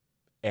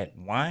at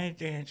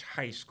Wyandanch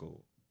High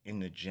School in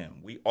the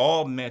gym. We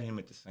all met him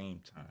at the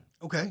same time.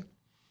 Okay.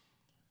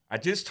 I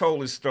just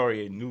told his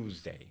story at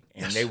Newsday,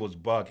 and they was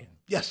bugging.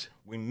 Yes.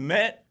 We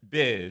met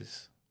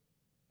Biz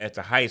at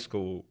the high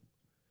school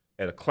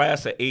at a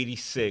class of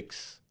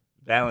 86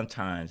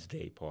 Valentine's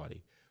Day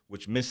party,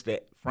 which Mr.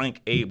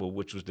 Frank Abel,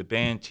 which was the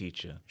band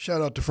teacher.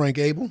 Shout out to Frank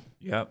Abel.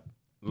 Yep.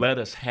 Let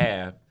us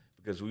have,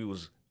 because we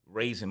was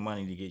raising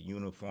money to get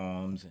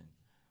uniforms and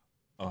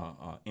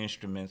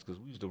instruments, because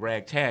we was the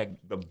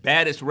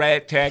baddest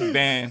ragtag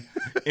band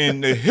in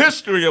the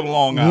history of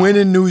Long Island.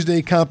 Winning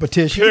Newsday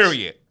competitions.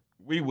 Period.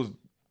 We was,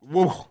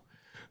 woo.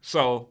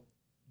 So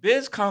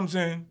Biz comes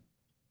in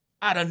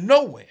out of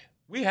nowhere.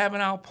 We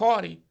having our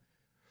party.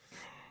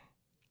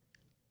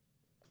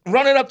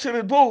 Running up to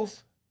the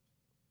booth.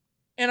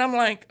 And I'm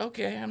like,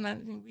 okay,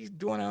 he's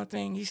doing our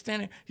thing. He's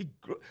standing, he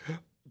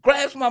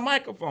grabs my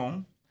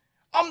microphone.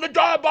 I'm the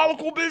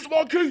diabolical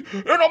Bizmarkie,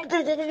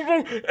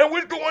 and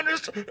we're doing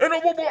this, and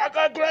I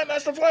got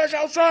Grandmaster Flash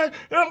outside,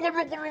 and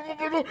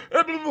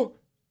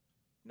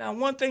now,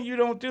 one thing you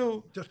don't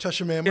do just touch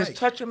a man's is mic.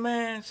 Touch a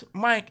man's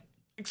mic,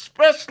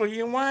 especially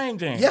in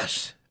Wyandanch.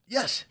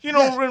 Yes. You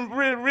don't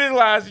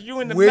realize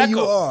you in the where Mecca, you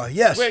are.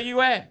 Yes. Where you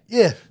at.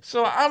 Yeah.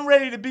 So I'm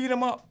ready to beat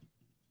him up.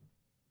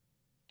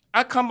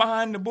 I come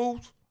behind the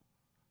booth.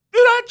 Did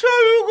I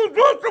tell you to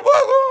touch the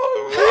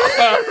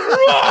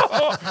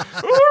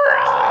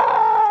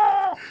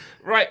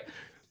mic? Right.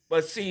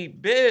 But see,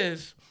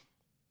 Biz,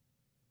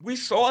 we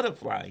saw the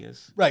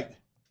flyers. Right.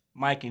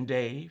 Mike and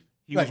Dave.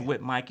 He was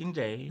with Mike and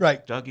Dave.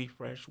 Right. Dougie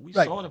Fresh. We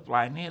saw the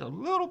flyer, and they had a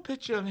little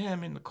picture of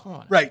him in the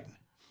corner. Right.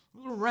 A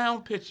little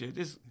round picture.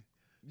 This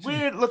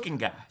weird-looking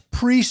guy.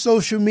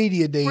 Pre-social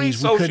media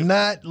days, we could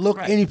not look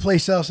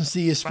anyplace else and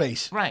see his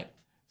face. Right.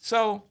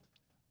 So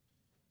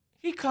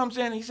he comes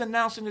in, he's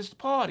announcing his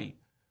party,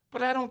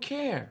 but I don't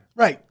care.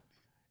 Right.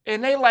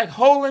 And they like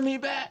holding me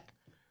back.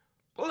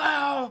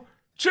 Belal,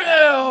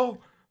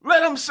 chill,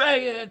 let him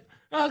say it.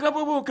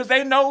 Because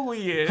they know who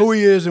he is. Who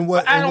he is and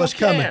what's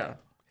coming.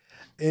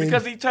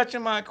 Because he's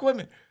touching my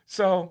equipment.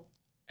 So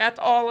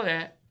after all of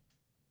that,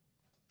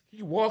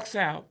 he walks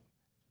out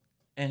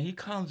and he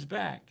comes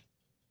back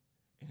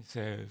and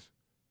says,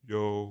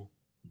 yo,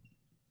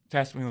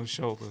 taps me on the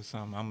shoulder or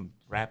something. I'm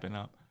wrapping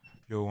up.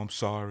 Yo, I'm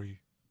sorry.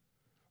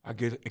 I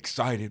get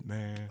excited,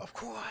 man. Of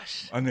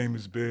course. My name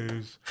is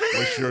Biz.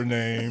 What's your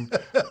name?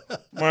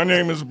 My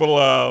name is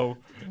Belal.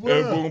 And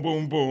boom,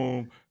 boom,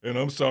 boom. And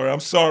I'm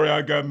sorry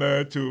I got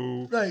mad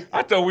too. Right.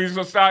 I thought we was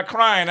going to start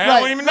crying.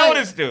 I don't even know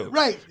this dude.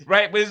 Right.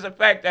 Right, but it's the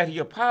fact that he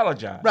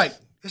apologized. Right.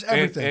 It's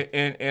everything.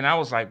 And I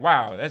was like,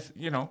 wow, that's,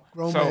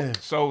 Grown man.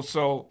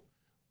 So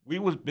we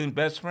been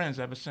best friends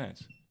ever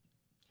since.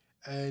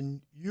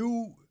 And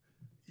you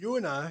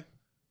and I,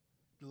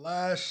 the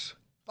last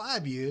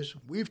 5 years,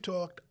 we've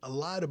talked a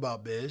lot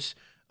about Biz.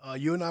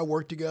 You and I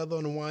worked together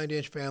on the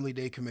Wyandanch Family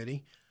Day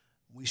Committee.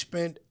 We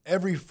spent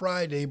every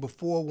Friday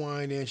before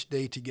Wyandanch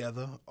Day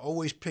together,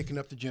 always picking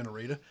up the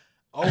generator,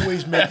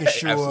 always making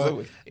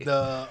sure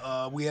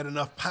we had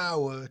enough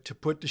power to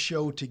put the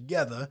show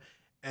together.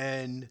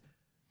 And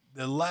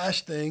the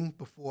last thing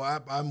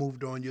before I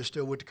moved on, you're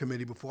still with the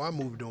committee, before I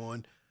moved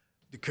on,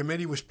 the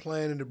committee was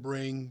planning to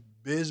bring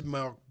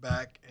Bizmarkie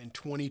back in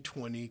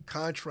 2020,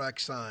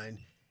 contract signed.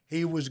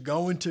 He was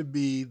going to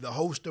be the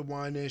host of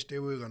Wyandanch Day.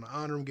 We were going to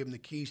honor him, give him the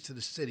keys to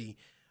the city.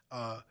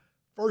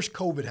 First,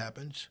 COVID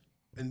happens,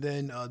 and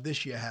then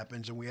this year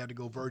happens, and we had to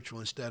go virtual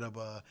instead of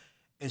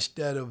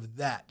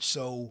that.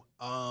 So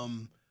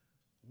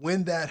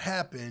when that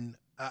happened,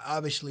 I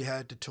obviously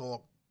had to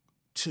talk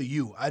to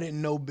you. I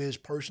didn't know Biz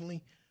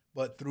personally,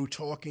 but through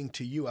talking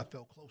to you, I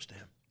felt close to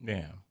him.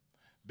 Yeah,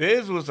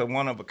 Biz was a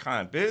one of a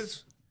kind.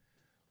 Biz,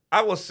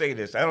 I will say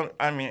this. Out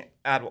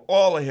of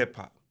all of hip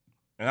hop,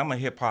 and I'm a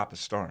hip-hop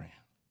historian,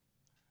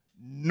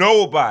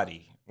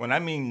 nobody, when I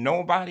mean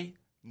nobody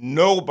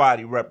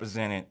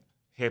represented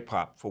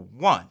hip-hop for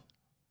one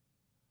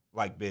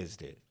like Biz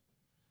did.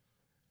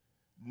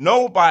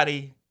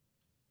 Nobody,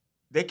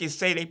 they can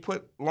say they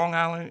put Long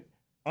Island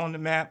on the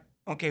map.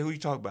 Okay, who you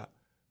talking about?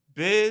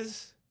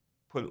 Biz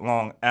put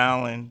Long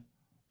Island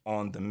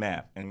on the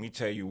map. And let me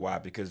tell you why.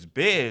 Because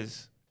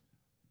Biz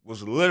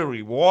was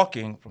literally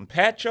walking from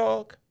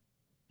Patchogue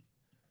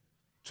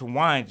to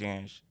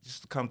Wyandanch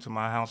just to come to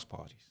my house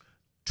parties.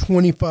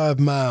 25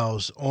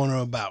 miles on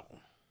or about?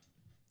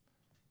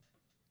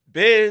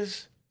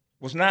 Biz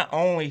was not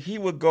only, he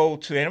would go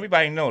to, and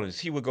everybody noticed,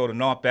 he would go to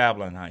North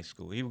Babylon High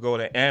School. He would go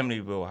to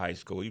Amityville High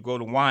School. He would go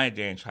to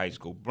Wyandanch High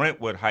School,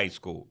 Brentwood High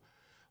School,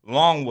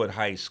 Longwood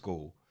High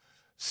School,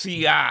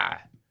 CI.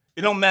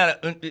 It don't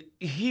matter.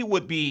 He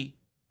would be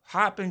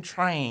hopping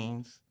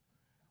trains,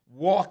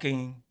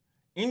 walking,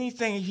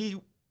 anything he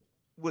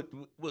would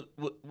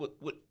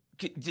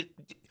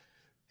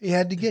he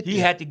had to get there. He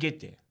had to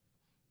get there.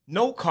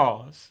 No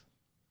cars.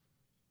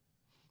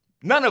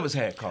 None of us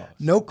had cars.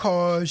 No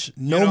cars,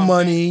 no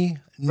money,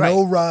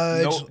 no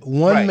rides.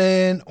 One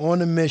man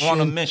on a mission.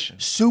 On a mission.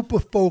 Super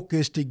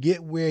focused to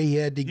get where he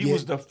had to get. He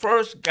was the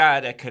first guy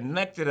that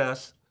connected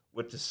us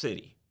with the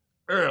city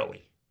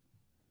early.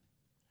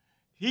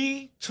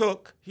 He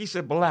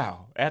said,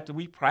 Belal, after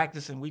we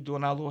practice and we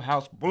doing our little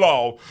house,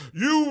 Belal,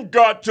 you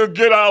got to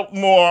get out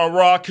more,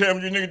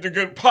 Rakim. You need to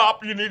get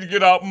Pop, you need to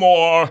get out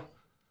more.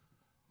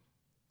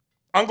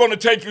 I'm going to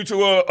take you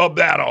to a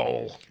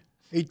battle.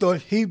 He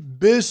thought,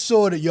 Biz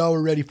saw that y'all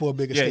were ready for a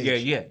bigger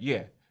stage.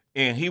 Yeah.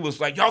 And he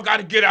was like, y'all got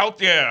to get out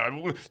there.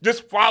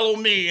 Just follow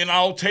me and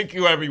I'll take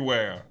you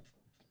everywhere.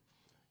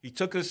 He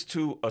took us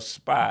to a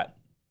spot,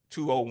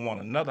 201,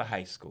 another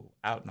high school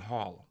out in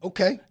Harlem.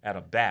 Okay. At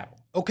a battle.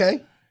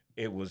 Okay.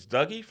 It was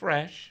Dougie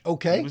Fresh.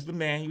 Okay. He was the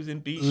man. He was in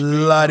Beach Street.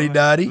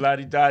 Lottie-dottie.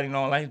 Lottie-dottie and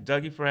all that.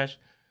 Dougie Fresh.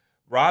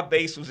 Rob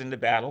Bass was in the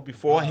battle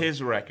before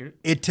his record.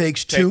 It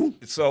Takes Two.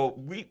 So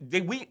we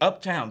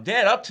uptown,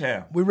 dead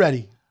uptown. We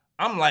ready.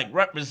 I'm like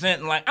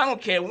representing, like, I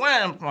don't care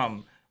where I'm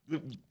from.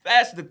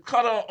 The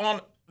cutter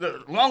on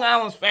the Long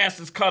Island's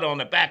fastest cutter on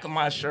the back of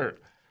my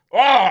shirt.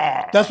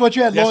 Oh, that's what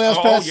you had, Long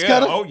Island's fastest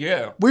cutter? Oh,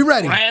 yeah. We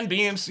ready. Grand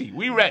BMC,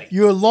 we ready.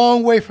 You're a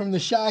long way from the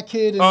Shy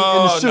Kid and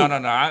the suit.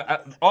 No.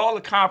 All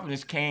the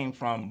confidence came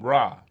from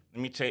Ra.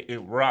 Let me tell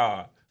you,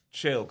 Ra,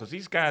 Chill, because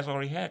these guys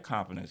already had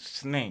confidence.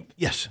 Snake.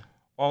 Yes.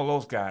 All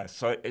those guys.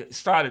 So it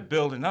started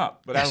building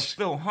up, but I was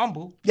still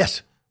humble.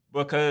 Yes.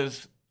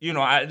 Because,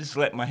 I just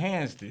let my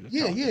hands do it.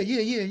 Yeah.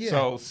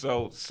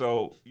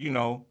 So,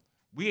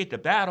 we at the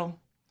battle,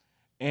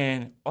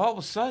 and all of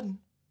a sudden,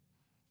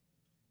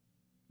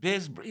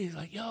 Biz is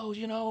like,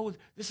 yo,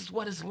 this is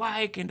what it's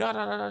like, and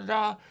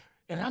da-da-da-da-da,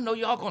 and I know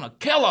y'all gonna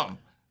kill him.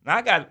 Now,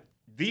 I got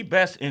the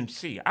best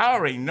MC. I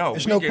already know.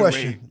 There's no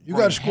question. You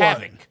got a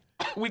squad.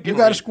 You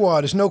got a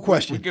squad. There's no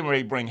question. We're getting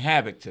ready to bring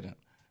havoc to them,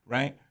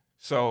 right?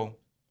 So,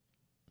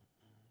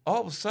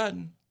 all of a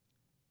sudden,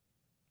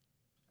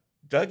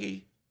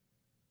 Dougie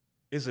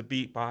is a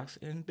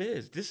beatbox and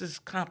Biz. This is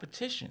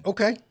competition.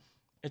 Okay.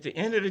 At the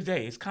end of the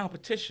day, it's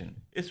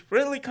competition. It's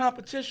friendly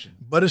competition.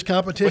 But it's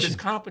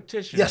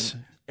competition. Yes.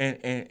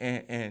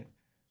 And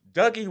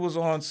Dougie was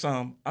on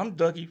some, I'm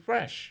Dougie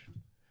Fresh.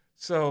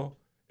 So,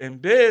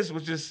 and Biz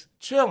was just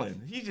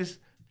chilling. He just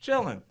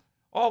chilling.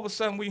 All of a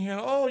sudden we hear,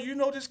 oh, you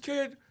know this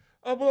kid,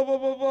 blah, blah,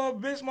 blah,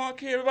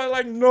 Bizmarkie. Everybody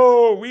like,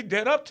 no, we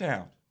dead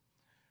uptown.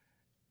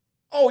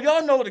 Oh,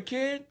 y'all know the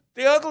kid,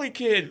 the ugly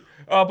kid.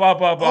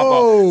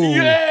 Oh.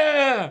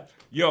 Yeah.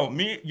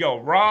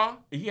 Ra,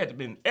 he had to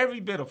been every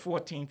bit of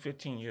 14,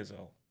 15 years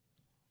old.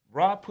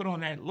 Ra put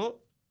on that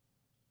look.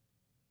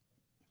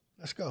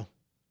 Let's go.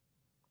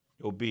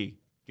 Yo, B,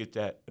 get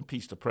that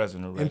impeach the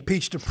president ready.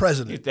 Impeach the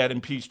president. Get that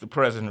impeach the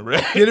president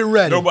ready. Get it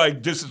ready. Nobody,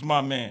 this is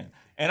my man.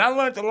 And I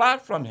learned a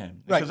lot from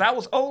him. Right. Because I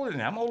was older than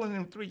him. I'm older than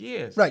him 3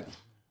 years. Right.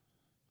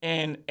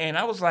 And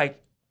I was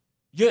like,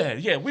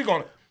 let's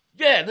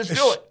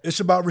do it. It's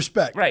about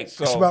respect. Right.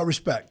 So it's about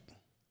respect.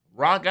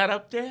 Ra got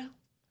up there.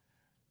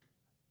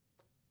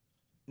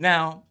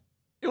 Now,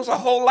 it was a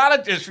whole lot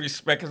of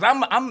disrespect because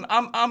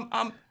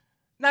I'm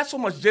not so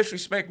much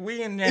disrespect.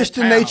 We in their It's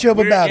the town. nature of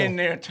a battle. In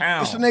their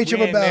town. It's the nature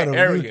of a battle.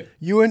 Area.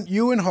 You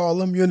in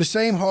Harlem. You're in the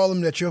same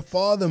Harlem that your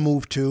father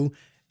moved to.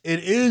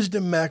 It is the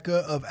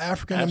mecca of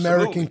African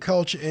American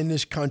culture in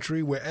this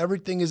country, where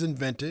everything is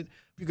invented.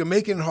 You can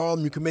make it in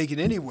Harlem. You can make it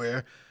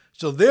anywhere.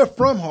 So they're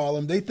from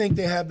Harlem. They think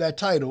they have that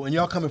title, and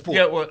y'all coming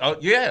forward.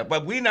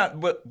 But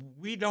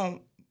we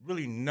don't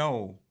really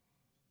know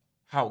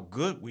how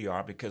good we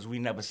are because we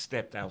never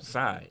stepped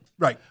outside.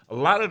 Right. A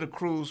lot of the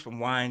crews from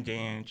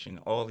Wyandanch and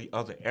all the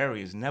other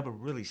areas never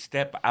really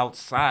step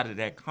outside of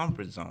that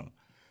comfort zone.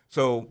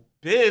 So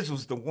Biz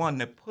was the one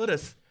that put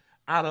us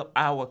out of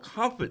our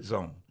comfort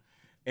zone.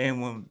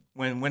 And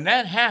when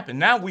that happened,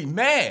 now we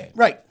mad.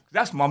 Right.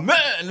 That's my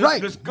man.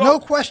 Let's go. No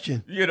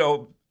question.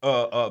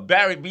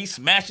 Barry B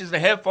smashes the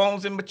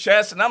headphones in my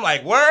chest, and I'm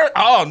like, word?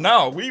 Oh,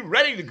 no, we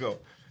ready to go.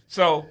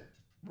 So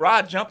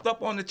Rod jumped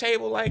up on the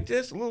table like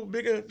this, a little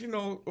bigger, a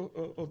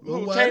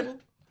little table.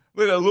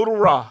 Look at a little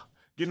Rod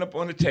getting up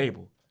on the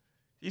table.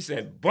 He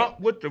said,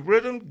 bump with the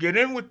rhythm, get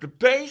in with the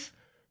bass.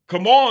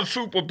 Come on,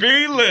 Super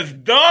B, let's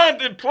done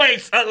the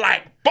place. I'm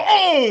like,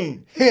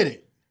 boom! Hit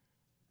it.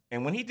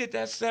 And when he did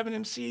that 7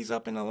 MCs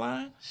up in the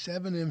line.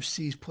 7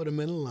 MCs put him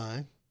in the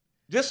line.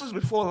 This was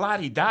before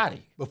Lottie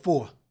Dottie.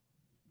 Before.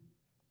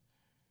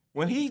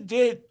 When he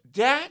did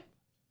that,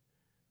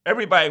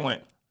 everybody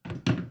went.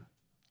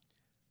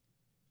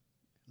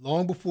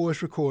 Long before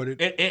it's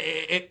recorded.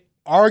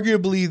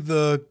 arguably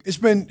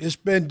it's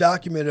been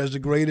documented as the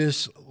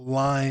greatest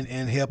line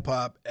in hip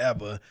hop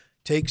ever.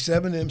 Take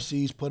 7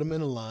 MCs, put them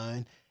in a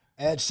line,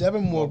 add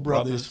 7 more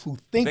brothers who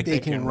think they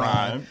can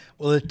rhyme.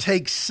 Well, it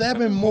takes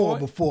 7 more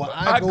before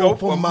I go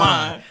for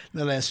mine.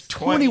 Now that's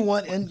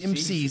 21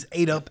 MCs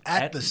ate up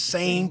at the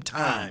same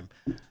time.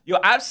 Yo,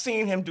 I've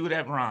seen him do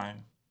that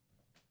rhyme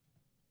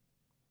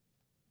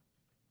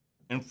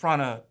in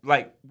front of,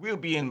 like, we'll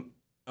be in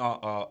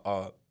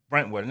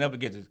Brentwood. I'll never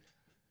get this.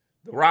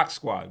 The Rock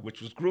Squad,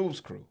 which was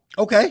Groove's crew.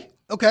 Okay.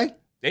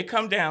 They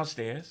come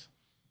downstairs.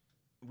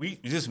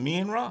 Just me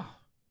and Ra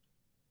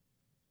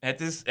at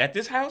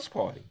this house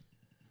party,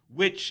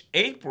 which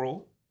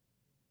April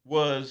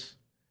was.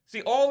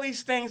 See, all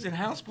these things in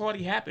house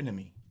party happened to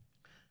me.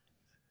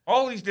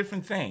 All these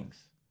different things.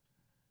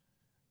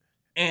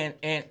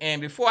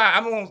 And before I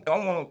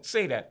won't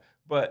say that,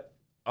 but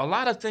a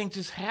lot of things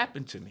just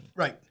happened to me.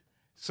 Right.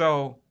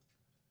 So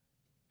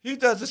he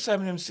does the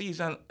 7 MCs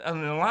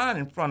on the line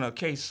in front of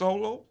K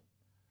Solo,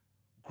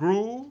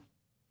 Groove.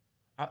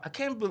 I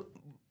can't believe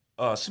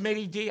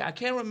Smitty D. I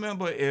can't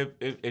remember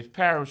if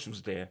Parrish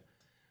was there,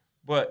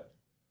 but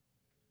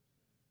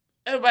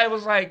everybody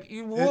was like,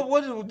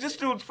 "What? This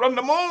dude's from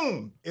the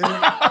moon."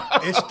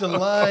 It's the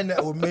line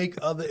that will make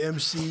other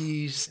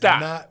MCs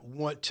not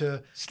want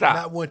to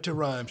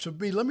rhyme. So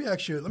B, let me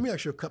ask you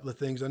a couple of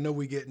things. I know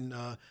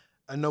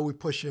we're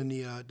pushing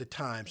the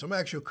time, so I'm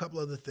gonna ask you a couple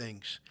other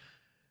things.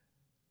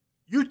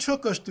 You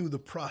took us through the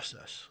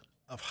process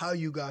of how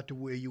you got to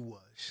where you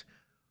was,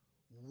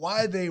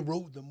 why they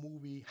wrote the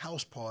movie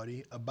House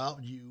Party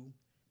about you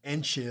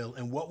and Chill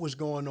and what was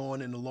going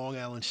on in the Long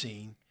Island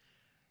scene.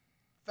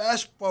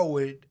 Fast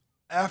forward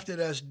after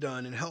that's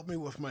done, and help me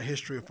with my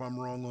history if I'm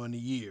wrong on the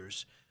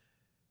years.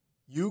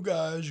 You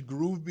guys,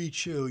 Groove Be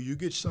Chill, you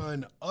get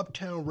signed to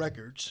Uptown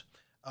Records.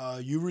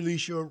 You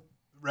release your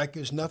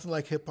records, Nothing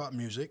Like Hip Hop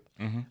Music.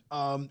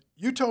 Mm-hmm.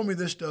 You told me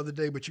this the other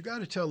day, but you got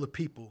to tell the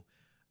people,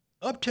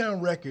 Uptown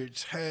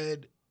Records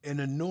had an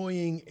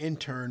annoying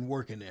intern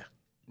working there.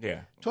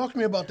 Yeah. Talk to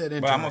me about that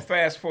intern. But I'm going to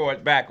fast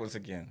forward backwards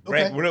again,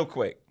 okay. real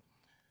quick.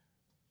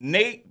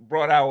 Nate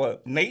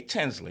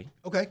Tinsley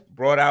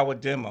brought our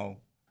demo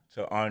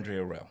to Andre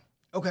Arell.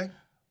 Okay.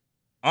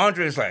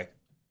 Andre's like,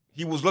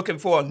 he was looking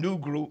for a new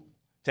group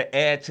to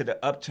add to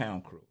the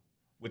Uptown crew,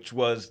 which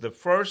was the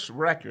first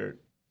record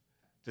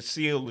to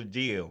seal the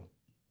deal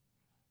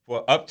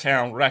for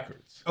Uptown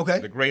Records. Okay.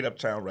 The great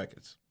Uptown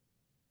Records.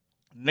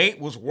 Nate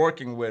was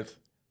working with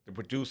the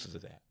producers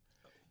of that.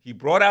 He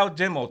brought out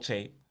demo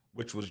tape,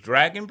 which was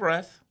Dragon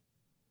Breath.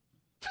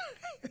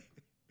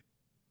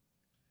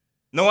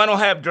 No, I don't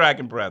have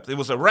Dragon Breath. It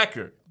was a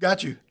record.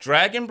 Got you.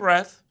 Dragon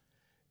Breath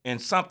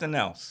and something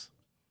else.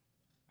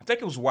 I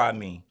think it was Why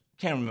Me.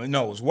 Can't remember.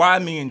 No, it was Why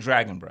Me and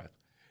Dragon Breath.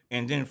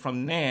 And then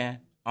from there,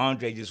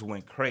 Andre just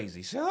went crazy.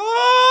 He said,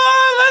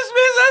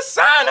 let's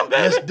sign him,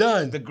 baby. That's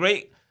done. The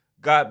great,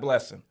 God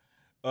bless him.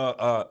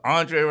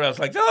 Andre was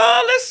like,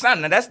 let's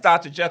sign him. That's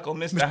Dr. Jekyll,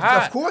 Mr.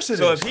 Hyde. Of course it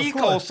so is. So if he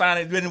co-signed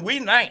it, then we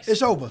nice.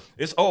 It's over.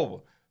 It's over.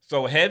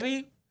 So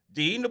Heavy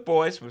D and the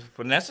boys with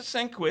Vanessa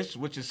Senquist,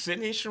 which is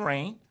Sydney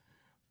Shireen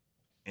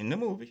in the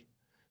movie.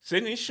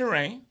 Sydney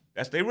Shireen,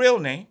 that's their real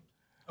name.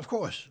 Of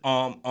course.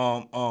 Heavy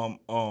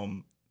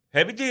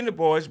D and the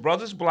boys,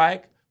 Brothers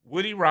Black,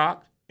 Woody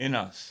Rock, and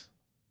us.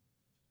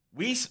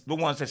 We the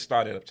ones that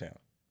started Uptown.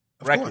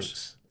 Of Records.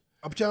 Course.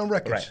 Uptown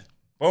Records. Right.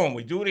 Boom,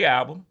 we do the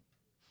album.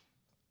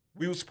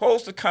 We were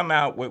supposed to come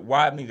out with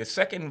Why Me. The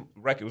second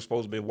record was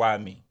supposed to be Why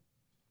Me.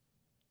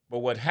 But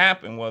what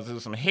happened was there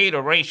was some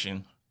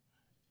hateration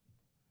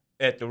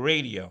at the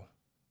radio.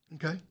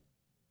 Okay.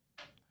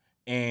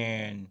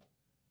 And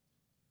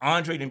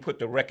Andre didn't put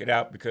the record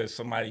out because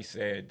somebody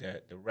said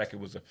that the record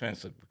was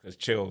offensive because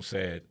Chill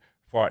said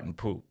fart and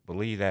poop.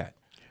 Believe that.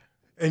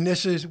 And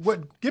this is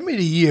what? Give me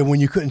the year when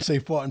you couldn't say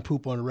fart and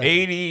poop on the record.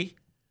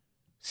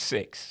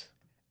 86.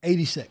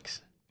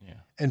 86. Yeah.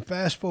 And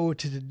fast forward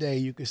to today,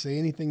 you can say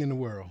anything in the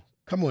world.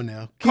 Come on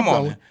now. Come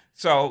on. Man.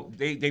 So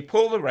they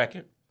pulled the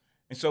record,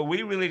 and so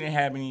we really didn't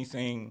have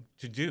anything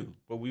to do,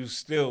 but we were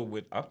still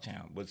with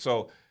Uptown. But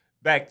so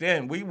back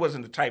then, we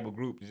wasn't the type of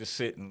group to just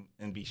sit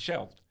and be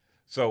shelved.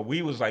 So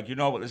we was like, you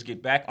know what, let's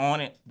get back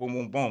on it. Boom,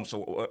 boom, boom. So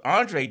what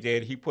Andre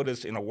did, he put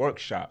us in a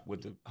workshop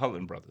with the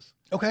Hudlin brothers.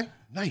 Okay,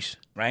 nice.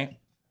 Right?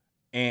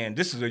 And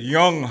this is a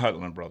young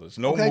Hudlin brothers.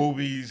 No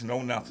movies,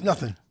 no nothing.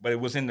 Nothing. But it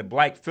was in the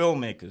Black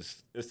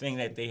Filmmakers, the thing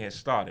that they had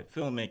started,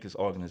 Filmmakers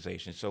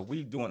Organization. So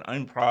we doing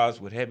improvs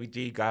with Heavy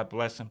D, God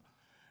bless him.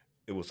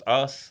 It was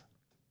us,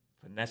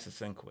 Vanessa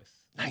Senquist.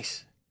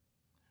 Nice.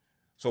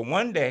 So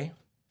one day,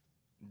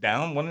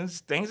 down one of the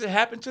things that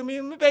happened to me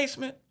in the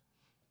basement,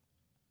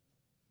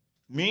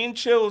 me and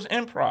Chill's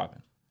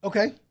improving.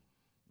 Okay.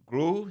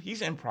 Groove,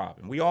 he's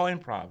improving. We all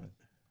improving.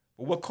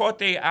 But what caught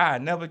their eye, I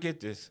never get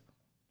this.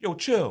 Yo,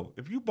 Chill,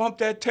 if you bump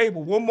that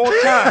table one more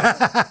time,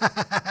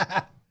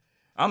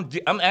 I'm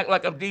acting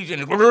like I'm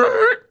DJing.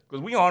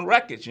 Because we on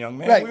records, young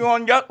man. Right. We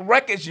on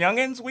records,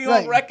 youngins. We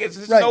on records.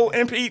 There's no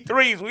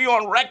MP3s. We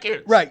on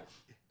records. Right.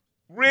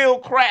 Real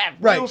craft,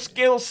 real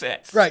skill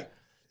sets. Right.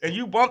 and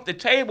you bump the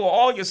table,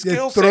 all your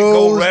skill It set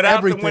go throws right out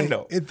everything. the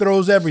window. It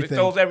throws everything. It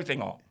throws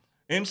everything off.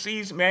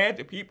 MC's mad,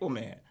 the people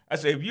mad. I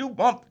said, if you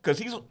bump, because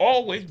he's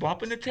always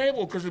bumping the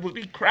table because it would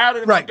be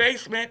crowded in the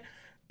basement.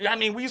 I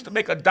mean, we used to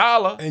make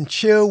 $1. And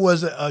Chill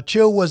was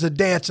a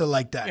dancer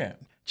like that. Yeah.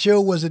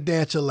 Chill was a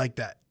dancer like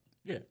that.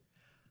 Yeah.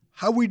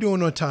 How we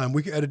doing on time?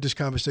 We can edit this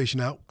conversation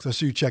out because I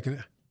see you checking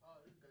it.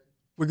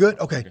 We're good?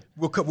 Okay.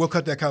 We'll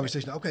cut that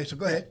conversation out. Okay, so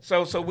go ahead.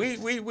 So we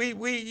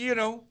you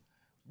know,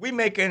 we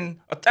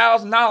making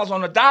 $1,000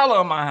 on $1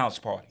 on my house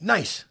party.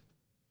 Nice.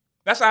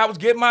 That's how I was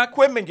getting my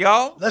equipment,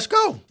 y'all. Let's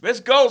go. Let's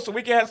go so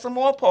we can have some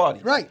more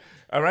parties. Right.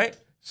 All right.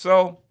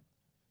 So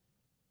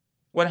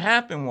what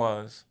happened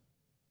was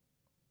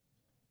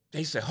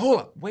they said, hold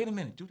up, wait a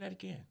minute, do that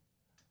again.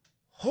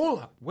 Hold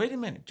up, wait a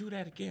minute, do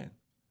that again.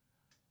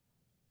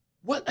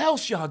 What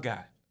else y'all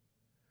got?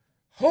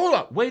 Hold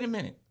up, wait a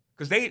minute.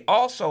 Because they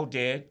also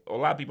did, a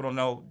lot of people don't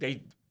know,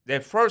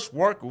 their first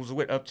work was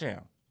with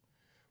Uptown,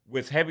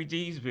 with Heavy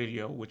D's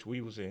video, which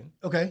we was in.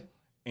 Okay.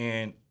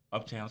 And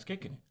Uptown's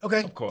Kicking It.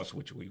 Okay. Of course,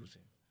 which we was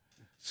in.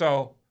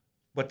 So,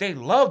 but they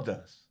loved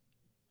us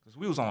because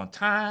we was on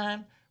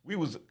time. We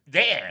was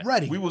there.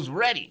 Ready. We was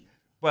ready.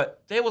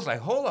 But they was like,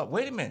 hold up,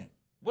 wait a minute.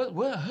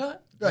 What, huh?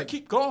 Right.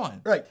 Keep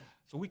going. Right.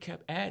 So we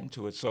kept adding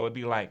to it. So it'd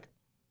be like,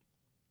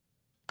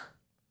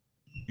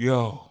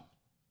 yo,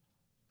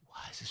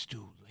 why is this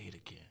dude late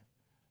again?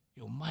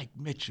 Yo, Mike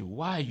Mitchell,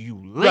 why are you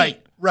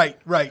late?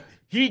 Right.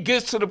 He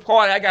gets to the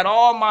party. I got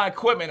all my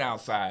equipment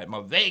outside.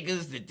 My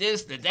Vegas, the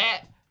this, the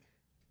that.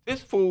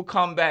 This fool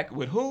come back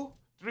with who?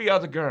 3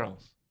 other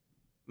girls.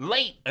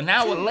 Late, an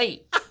hour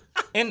late.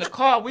 In the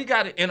car, we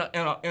got it in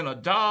a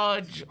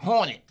Dodge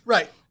Hornet.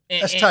 Right.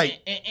 That's tight.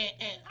 And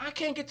I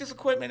can't get this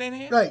equipment in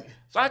here. Right.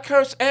 So I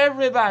curse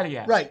everybody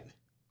out. Right.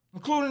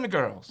 Including the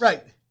girls.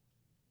 Right.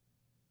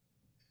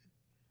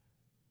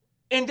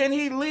 And then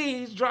he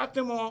leaves, drops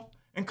them off,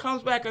 and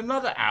comes back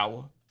another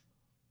hour.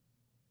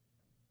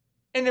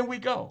 And then we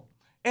go.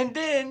 And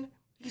then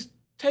he's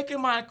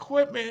taking my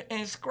equipment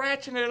and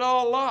scratching it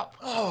all up.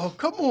 Oh,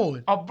 come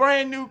on. A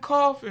brand new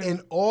coffin.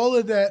 And all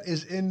of that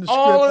is in the script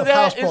all of of that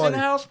House is Party. in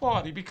House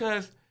Party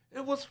because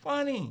it was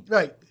funny.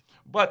 Right.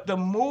 But the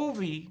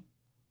movie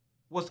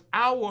was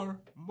our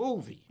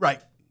movie.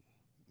 Right.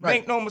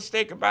 Make no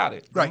mistake about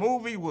it. Right. The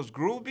movie was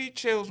Groovy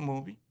Chill's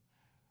movie,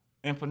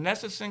 and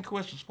Vanessa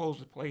Sinquist was supposed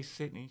to play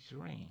Sydney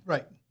Shireen.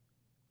 Right.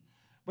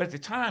 But at the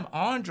time,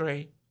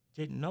 Andre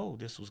didn't know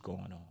this was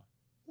going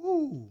on.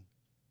 Ooh.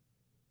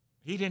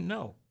 He didn't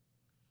know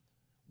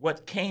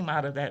what came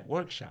out of that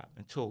workshop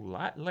until a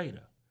lot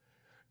later.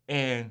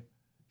 And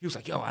he was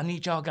like, yo, I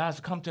need y'all guys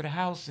to come to the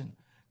house and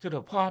to the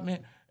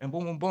apartment and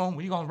boom, boom, boom.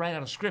 We're going to write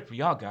out a script for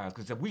y'all guys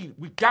because we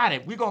got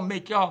it. We're going to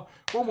make y'all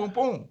boom, boom,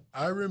 boom.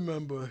 I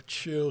remember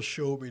Chill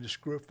showed me the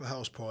script for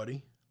House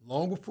Party.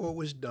 Long before it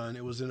was done,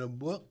 it was in a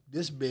book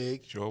this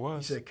big. Sure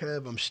was. He said,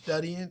 Kev, I'm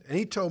studying. And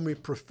he told me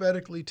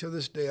prophetically to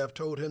this day, I've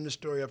told him the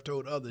story, I've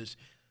told others.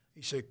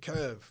 He said,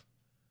 Kev,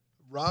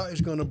 Ra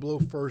is going to blow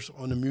first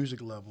on the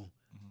music level.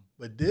 Mm-hmm.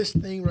 But this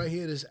thing right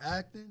here, this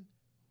acting,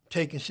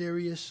 taking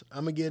serious,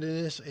 I'm going to get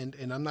in this,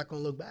 and I'm not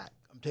going to look back.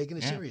 I'm taking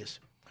it serious.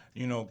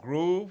 You know,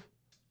 Groove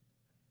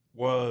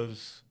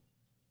was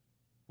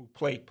who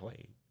played.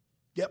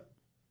 Yep.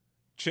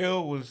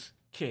 Chill was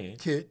Kid.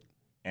 Kid.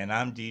 And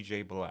I'm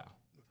DJ Belal.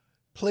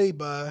 Played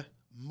by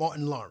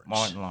Martin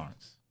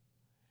Lawrence.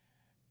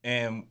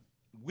 And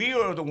we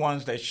are the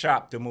ones that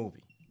shopped the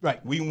movie.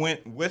 Right. We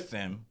went with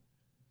them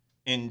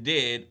and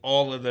did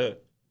all of the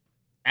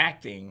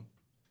acting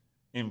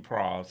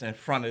improvs in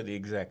front of the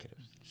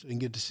executives. So you can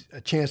get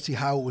a chance to see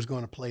how it was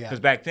going to play out. Because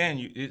back then,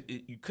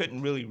 you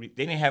couldn't really,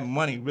 they didn't have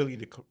money really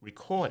to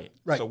record it.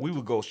 Right. So we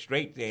would go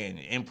straight there and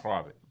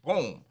improv it.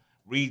 Boom.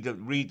 Read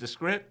the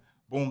script.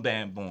 Boom,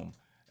 bam, boom.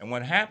 And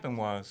what happened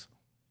was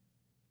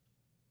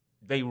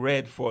they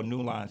read for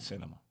New Line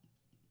Cinema.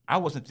 I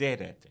wasn't there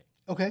that day.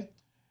 Okay.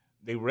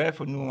 They read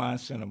for New Line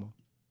Cinema.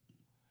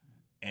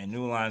 And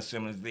New Line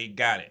Cinema, they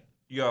got it.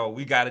 Yo,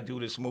 we got to do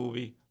this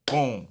movie.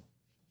 Boom.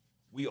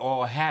 We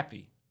all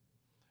happy.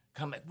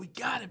 Come back, we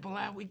got it,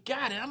 Bilal, we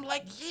got it. I'm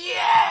like,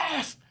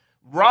 yes!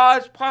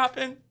 Raj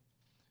popping.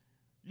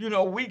 You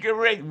know, we get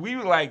ready. We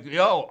were like,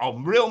 yo, a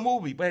real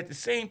movie. But at the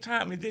same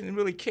time, it didn't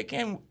really kick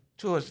in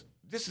to us.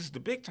 This is the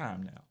big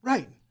time now.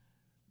 Right.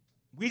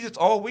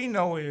 All we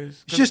know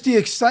is. It's just the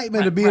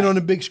excitement of being on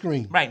the big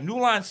screen. Right. New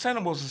Line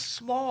Cinema was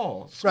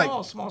small.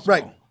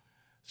 Right.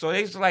 So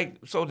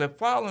the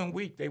following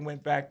week, they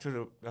went back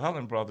to the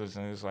Hullen brothers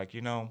and it was like,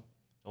 you know,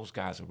 those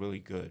guys are really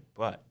good,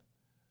 but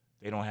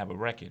they don't have a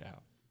record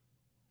out.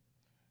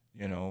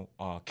 You know,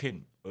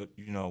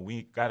 you know,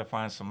 we got to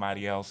find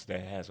somebody else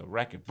that has a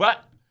record,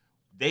 but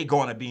they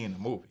going to be in the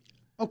movie.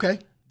 Okay.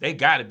 They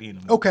got to be in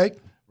the movie. Okay.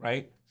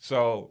 Right?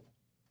 So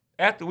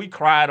after we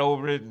cried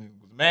over it and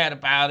was mad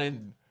about it,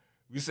 and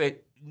we said,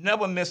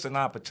 never miss an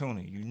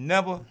opportunity. You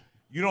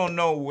don't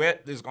know where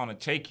it's going to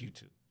take you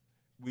to.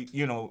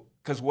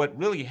 Because what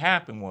really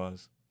happened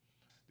was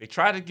they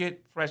tried to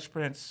get Fresh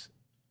Prince,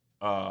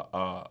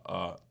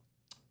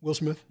 Will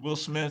Smith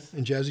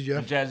and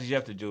Jazzy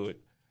Jeff to do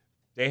it.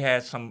 they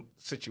had some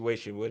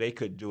situation where they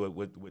could do it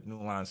with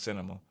New Line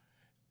Cinema.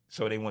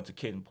 So they went to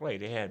Kid and Play.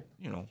 They had,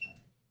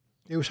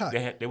 It was hot.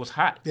 They was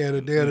hot. They had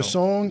a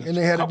song and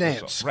they had a dance.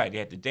 Songs. Right, they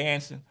had the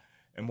dancing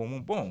and boom,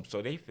 boom, boom.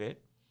 So they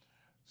fit.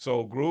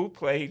 So Groove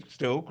played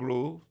still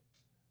Groove.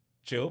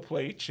 Chill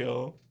played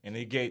Chill. And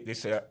they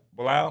said,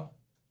 Belal,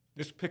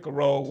 just pick a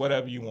role,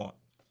 whatever you want.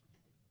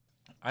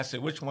 I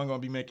said, which one gonna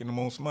be making the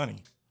most money?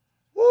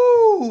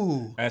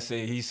 Woo!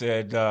 He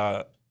said,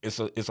 it's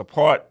a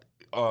part,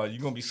 you're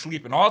gonna be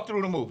sleeping all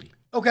through the movie.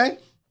 Okay.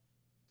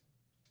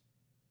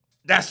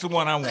 That's the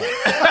one I want.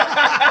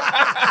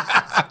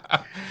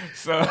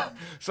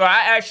 So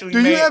I actually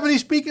Do you have any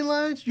speaking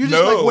lines? You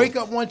just like wake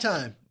up one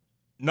time.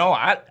 No,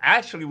 I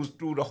actually was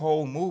through the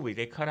whole movie.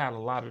 They cut out a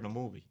lot of the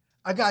movie.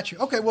 I got you.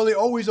 Okay, well they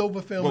always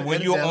overfilm. But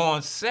when you're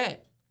on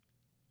set,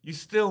 you're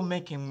still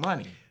making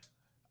money.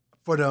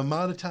 For the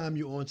amount of time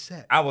you're on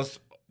set.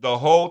 The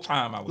whole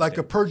time I was like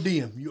there. A per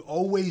diem. You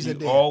always are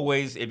there.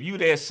 Always. If you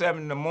there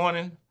 7 in the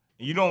morning,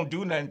 you don't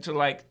do nothing until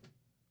like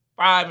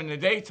 5 in the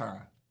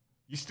daytime.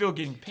 You're still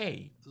getting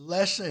paid.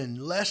 Lesson,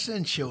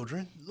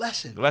 children.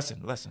 Lesson.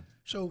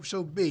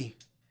 So B,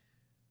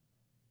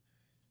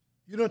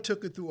 you done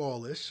took it through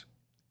all this.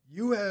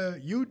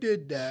 You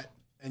did that,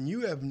 and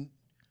you have.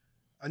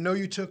 I know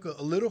you took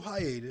a little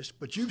hiatus,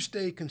 but you've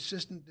stayed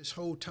consistent this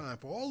whole time.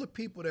 For all the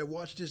people that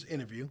watch this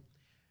interview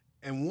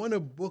and want to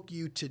book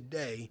you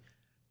today,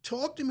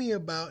 talk to me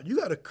about. You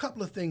got a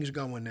couple of things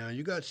going now.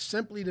 You got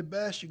Simply the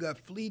Best. You got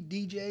Fleet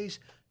DJs.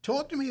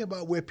 Talk to me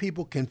about where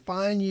people can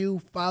find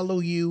you, follow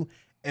you,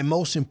 and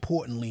most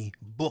importantly,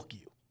 book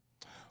you.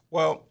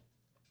 Well,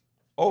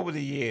 over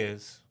the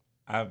years,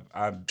 I've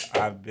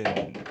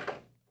been.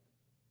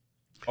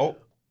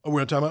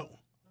 We're on timeout?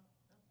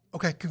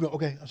 Okay, keep going.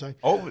 Okay, I'm sorry.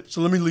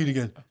 So let me lead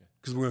again,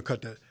 because we're going to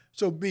cut that.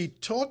 So B,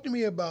 talk to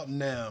me about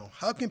now.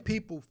 How can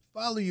people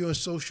follow you on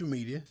social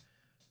media?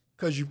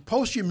 Because you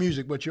post your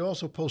music, but you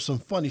also post some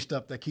funny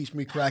stuff that keeps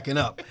me cracking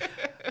up.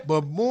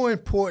 But more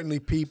importantly,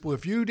 people,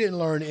 if you didn't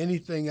learn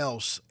anything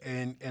else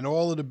and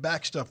all of the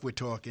back stuff we're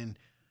talking,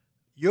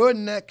 your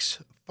next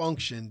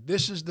function,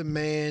 this is the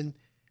man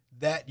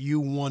that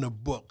you want to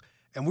book.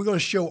 And we're going to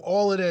show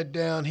all of that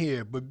down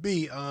here. But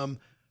B,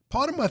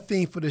 part of my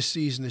theme for this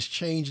season is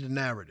change the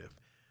narrative.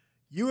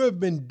 You have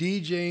been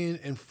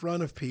DJing in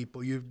front of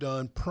people. You've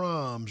done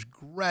proms,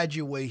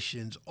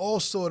 graduations, all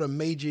sort of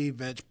major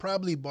events,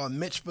 probably bar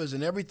mitzvahs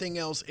and everything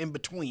else in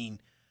between.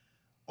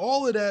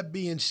 All of that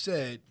being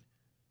said,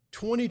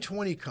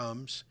 2020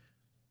 comes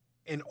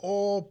and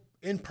all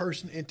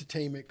in-person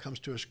entertainment comes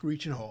to a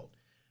screeching halt.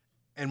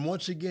 And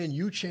once again,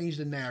 you change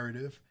the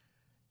narrative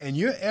and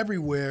you're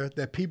everywhere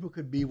that people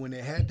could be when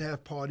they had to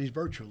have parties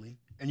virtually.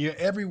 And you're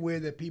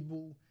everywhere that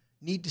people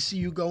need to see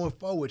you going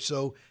forward.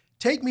 So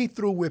take me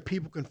through where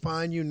people can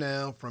find you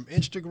now, from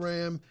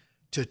Instagram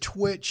to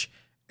Twitch,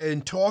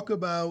 and talk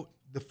about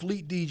the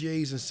Fleet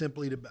DJs and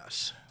Simply the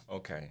Best.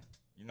 Okay.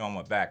 You know I'm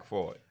a back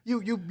for it.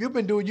 You've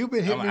been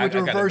hitting me with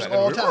the reverse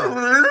all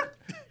time.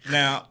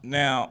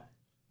 Now,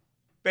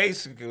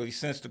 basically,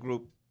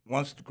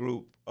 once the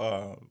group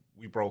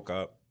we broke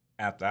up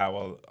after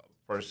our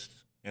first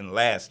and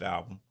last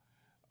album,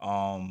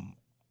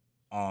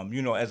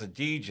 as a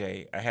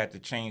DJ, I had to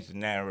change the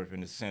narrative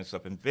in the sense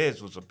of, and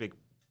Biz was a big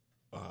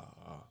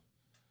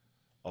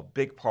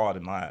part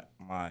of my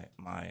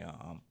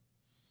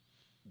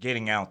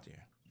getting out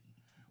there.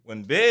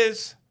 When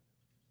Biz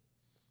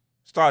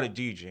started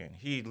DJing,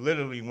 he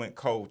literally went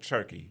cold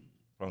turkey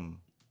from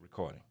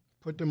recording.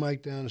 Put the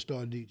mic down and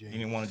start DJing. He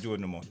didn't want to do it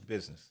no more, the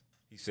business.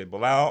 He said,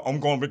 Belal, I'm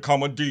going to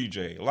become a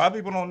DJ. A lot of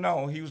people don't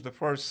know he was the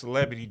first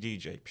celebrity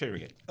DJ,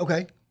 period.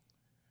 Okay.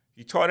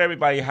 He taught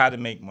everybody how to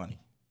make money.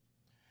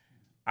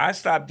 I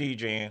stopped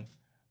DJing.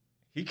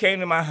 He came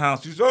to my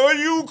house. He said, are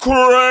you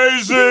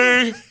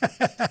crazy?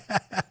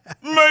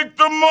 Make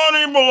the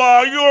money,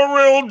 Belal. You're a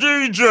real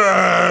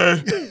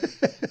DJ.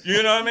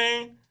 You know what I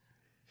mean?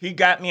 He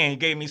got me and he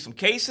gave me some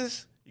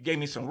cases. He gave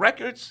me some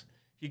records.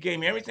 He gave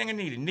me everything I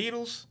needed,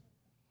 needles.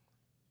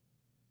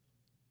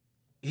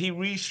 He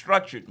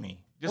restructured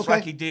me, just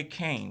like he did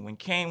Kane. When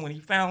he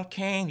found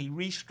Kane, he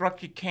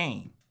restructured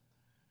Kane.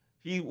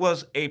 He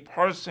was a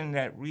person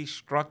that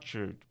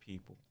restructured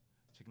people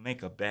to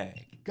make a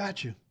bag.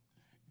 Got you.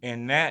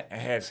 And that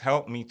has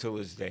helped me to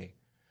this day.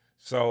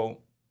 So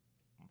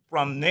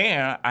from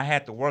there, I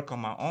had to work on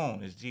my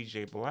own as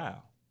DJ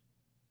Belal.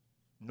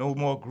 No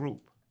more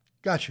group.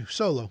 Got you.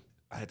 Solo.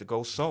 I had to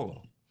go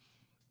solo.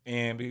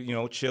 And,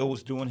 Chill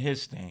was doing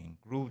his thing.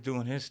 Groove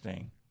doing his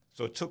thing.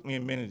 So it took me a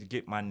minute to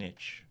get my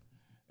niche.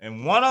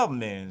 And one of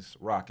them is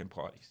rockin'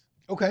 parties.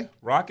 Okay.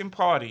 Rockin'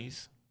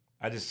 parties,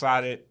 I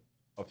decided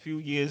a few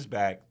years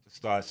back to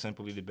start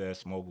Simply the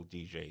Best mobile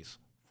DJs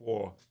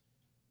for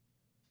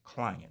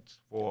clients,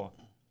 for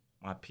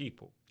my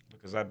people.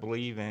 Because I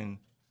believe in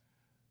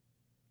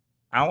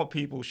our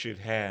people should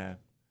have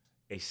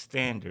a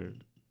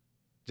standard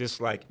just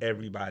like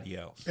everybody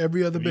else.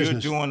 Every other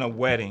business. You're doing a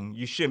wedding,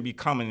 you shouldn't be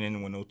coming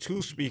in with no 2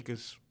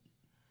 speakers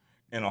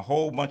and a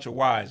whole bunch of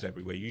wires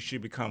everywhere. You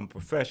should become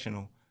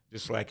professional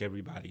just like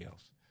everybody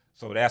else.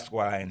 So that's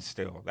what I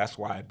instill. That's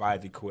why I buy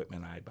the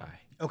equipment I buy.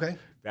 Okay.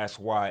 That's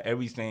why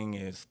everything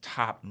is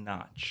top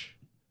notch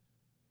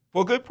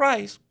for a good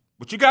price,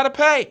 but you got to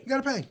pay. You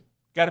got to pay.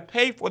 Got to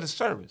pay for the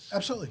service.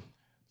 Absolutely.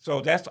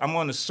 So I'm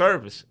on the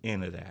service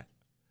end of that.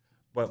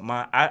 But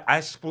I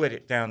split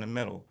it down the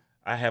middle.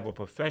 I have a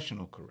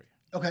professional career.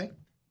 Okay.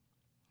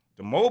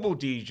 The mobile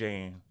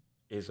DJing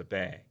is a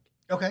bag.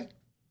 Okay.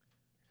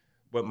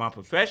 But my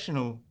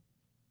professional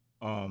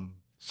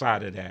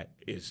side of that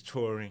is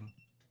touring,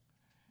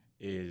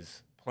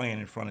 is playing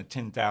in front of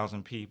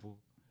 10,000 people,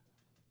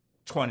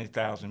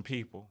 20,000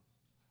 people.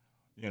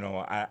 You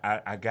know,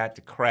 I got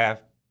the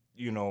craft,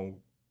 you know,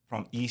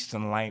 from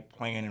Eastern Light,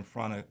 playing in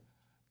front of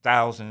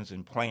thousands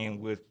and playing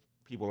with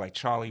people like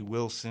Charlie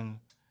Wilson,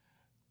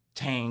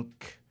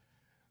 Tank,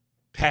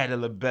 Patti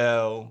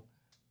LaBelle,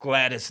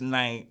 Gladys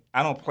Knight.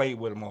 I don't play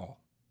with them all,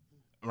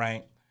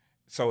 right?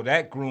 So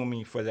that groomed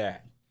me for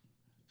that.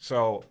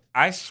 So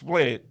I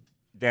split it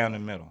down the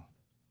middle,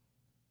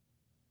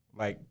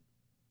 like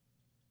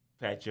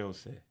Pat Joe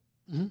said.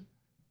 Mm-hmm.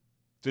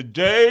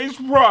 Today's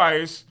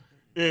price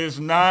is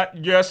not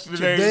yesterday's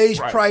price. Today's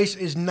price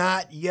is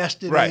not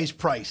yesterday's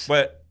price.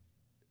 But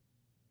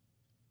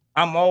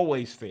I'm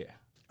always fair.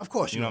 Of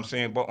course you know what I'm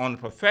saying? But on the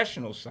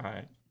professional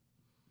side,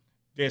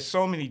 there's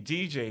so many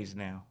DJs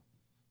now.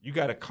 You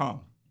got to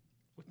come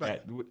with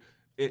that.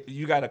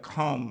 You got to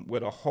come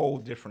with a whole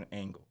different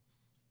angle.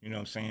 You know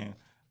what I'm saying?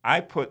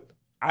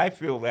 I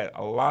feel that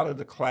a lot of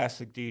the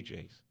classic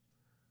DJs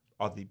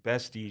are the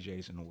best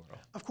DJs in the world.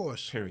 Of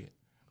course. Period.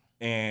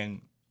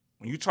 And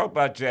when you talk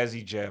about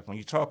Jazzy Jeff, when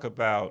you talk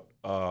about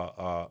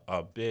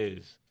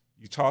Biz,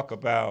 you talk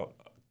about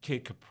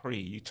Kid Capri,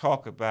 you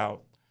talk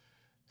about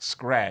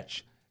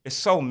Scratch, it's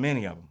so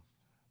many of them.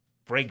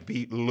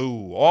 Breakbeat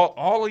Lou,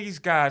 all of these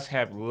guys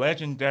have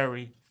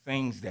legendary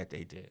things that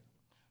they did.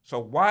 So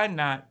why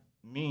not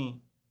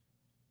me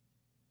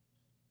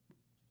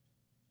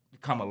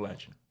become a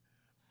legend?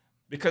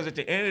 Because at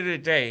the end of the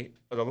day,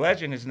 the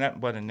legend is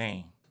nothing but a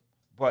name,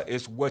 but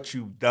it's what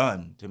you've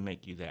done to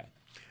make you that.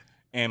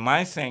 And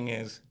my thing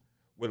is,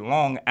 with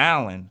Long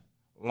Island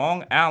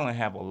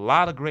have a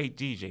lot of great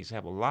DJs,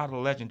 have a lot of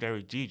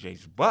legendary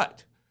DJs,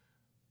 but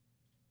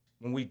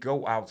when we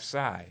go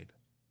outside,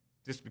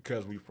 just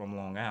because we're from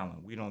Long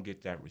Island, we don't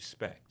get that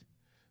respect.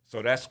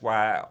 So that's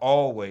why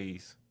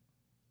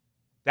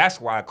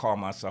I call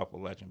myself a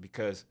legend,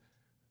 because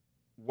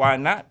why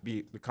not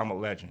become a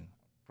legend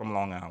from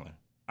Long Island?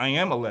 I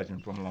am a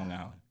legend from Long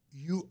Island.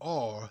 You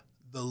are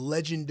the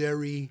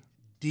legendary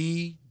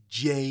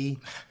DJ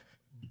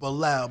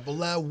Belal.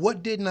 Belal,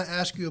 what didn't I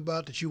ask you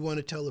about that you want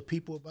to tell the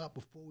people about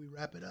before we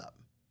wrap it up?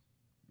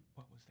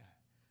 What was that?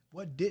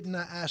 What didn't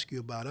I ask you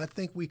about? I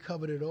think we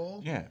covered it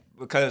all. Yeah,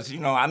 because,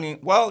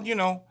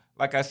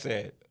 like I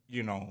said,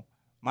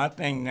 my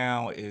thing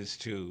now is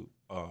to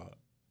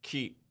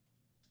keep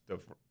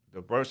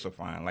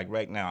diversifying. Like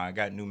right now, I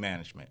got new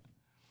management,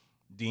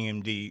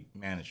 DMD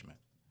management.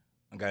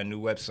 I got a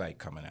new website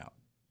coming out,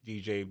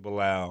 DJ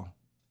Belal,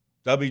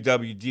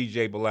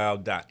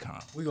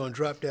 www.djbelal.com. We're going to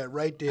drop that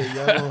right there.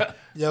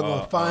 Y'all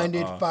gonna find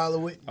it,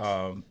 follow it.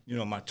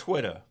 My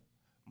Twitter,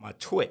 my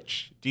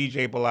Twitch,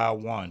 DJ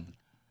Belal1.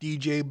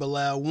 DJ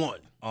Belal1.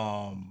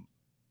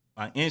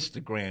 My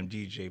Instagram,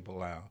 DJ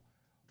Belal.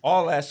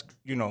 All that's,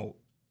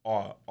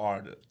 are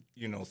the,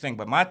 thing.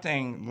 But my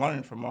thing,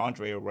 learning from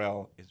Andre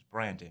Arell, is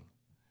branding.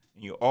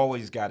 And you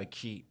always got to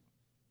keep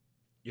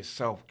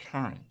yourself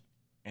current.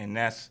 And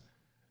that's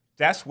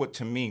what,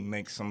 to me,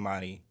 makes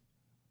somebody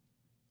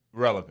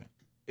relevant.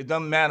 It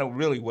doesn't matter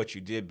really what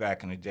you did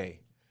back in the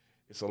day.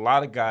 It's a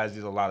lot of guys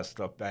did a lot of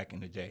stuff back in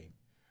the day.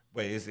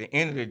 But at the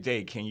end of the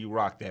day, can you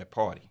rock that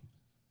party?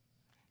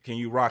 Can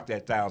you rock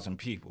that 1,000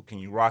 people? Can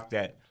you rock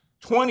that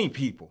 20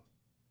 people?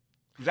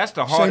 That's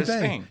the hardest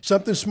thing.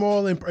 Something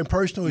small and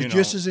personal is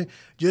just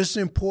as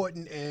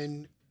important.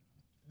 And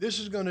this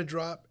is going to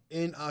drop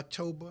in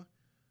October.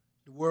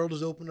 The world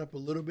is opening up a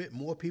little bit.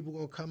 More people are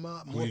going to come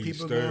out. More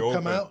people are going to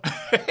come out.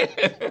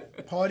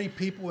 Party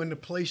people in the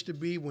place to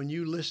be when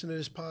you listen to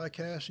this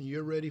podcast and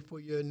you're ready for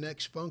your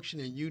next function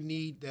and you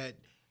need that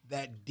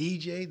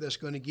DJ that's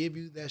going to give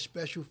you that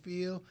special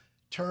feel,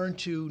 turn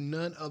to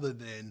none other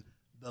than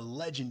the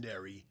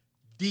legendary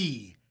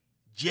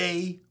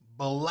DJ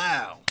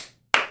Belal.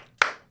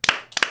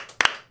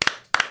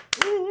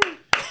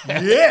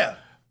 Yeah.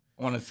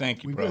 I want to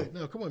thank you, bro. Good.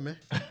 No, come on, man.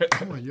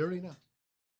 Come on, you already know.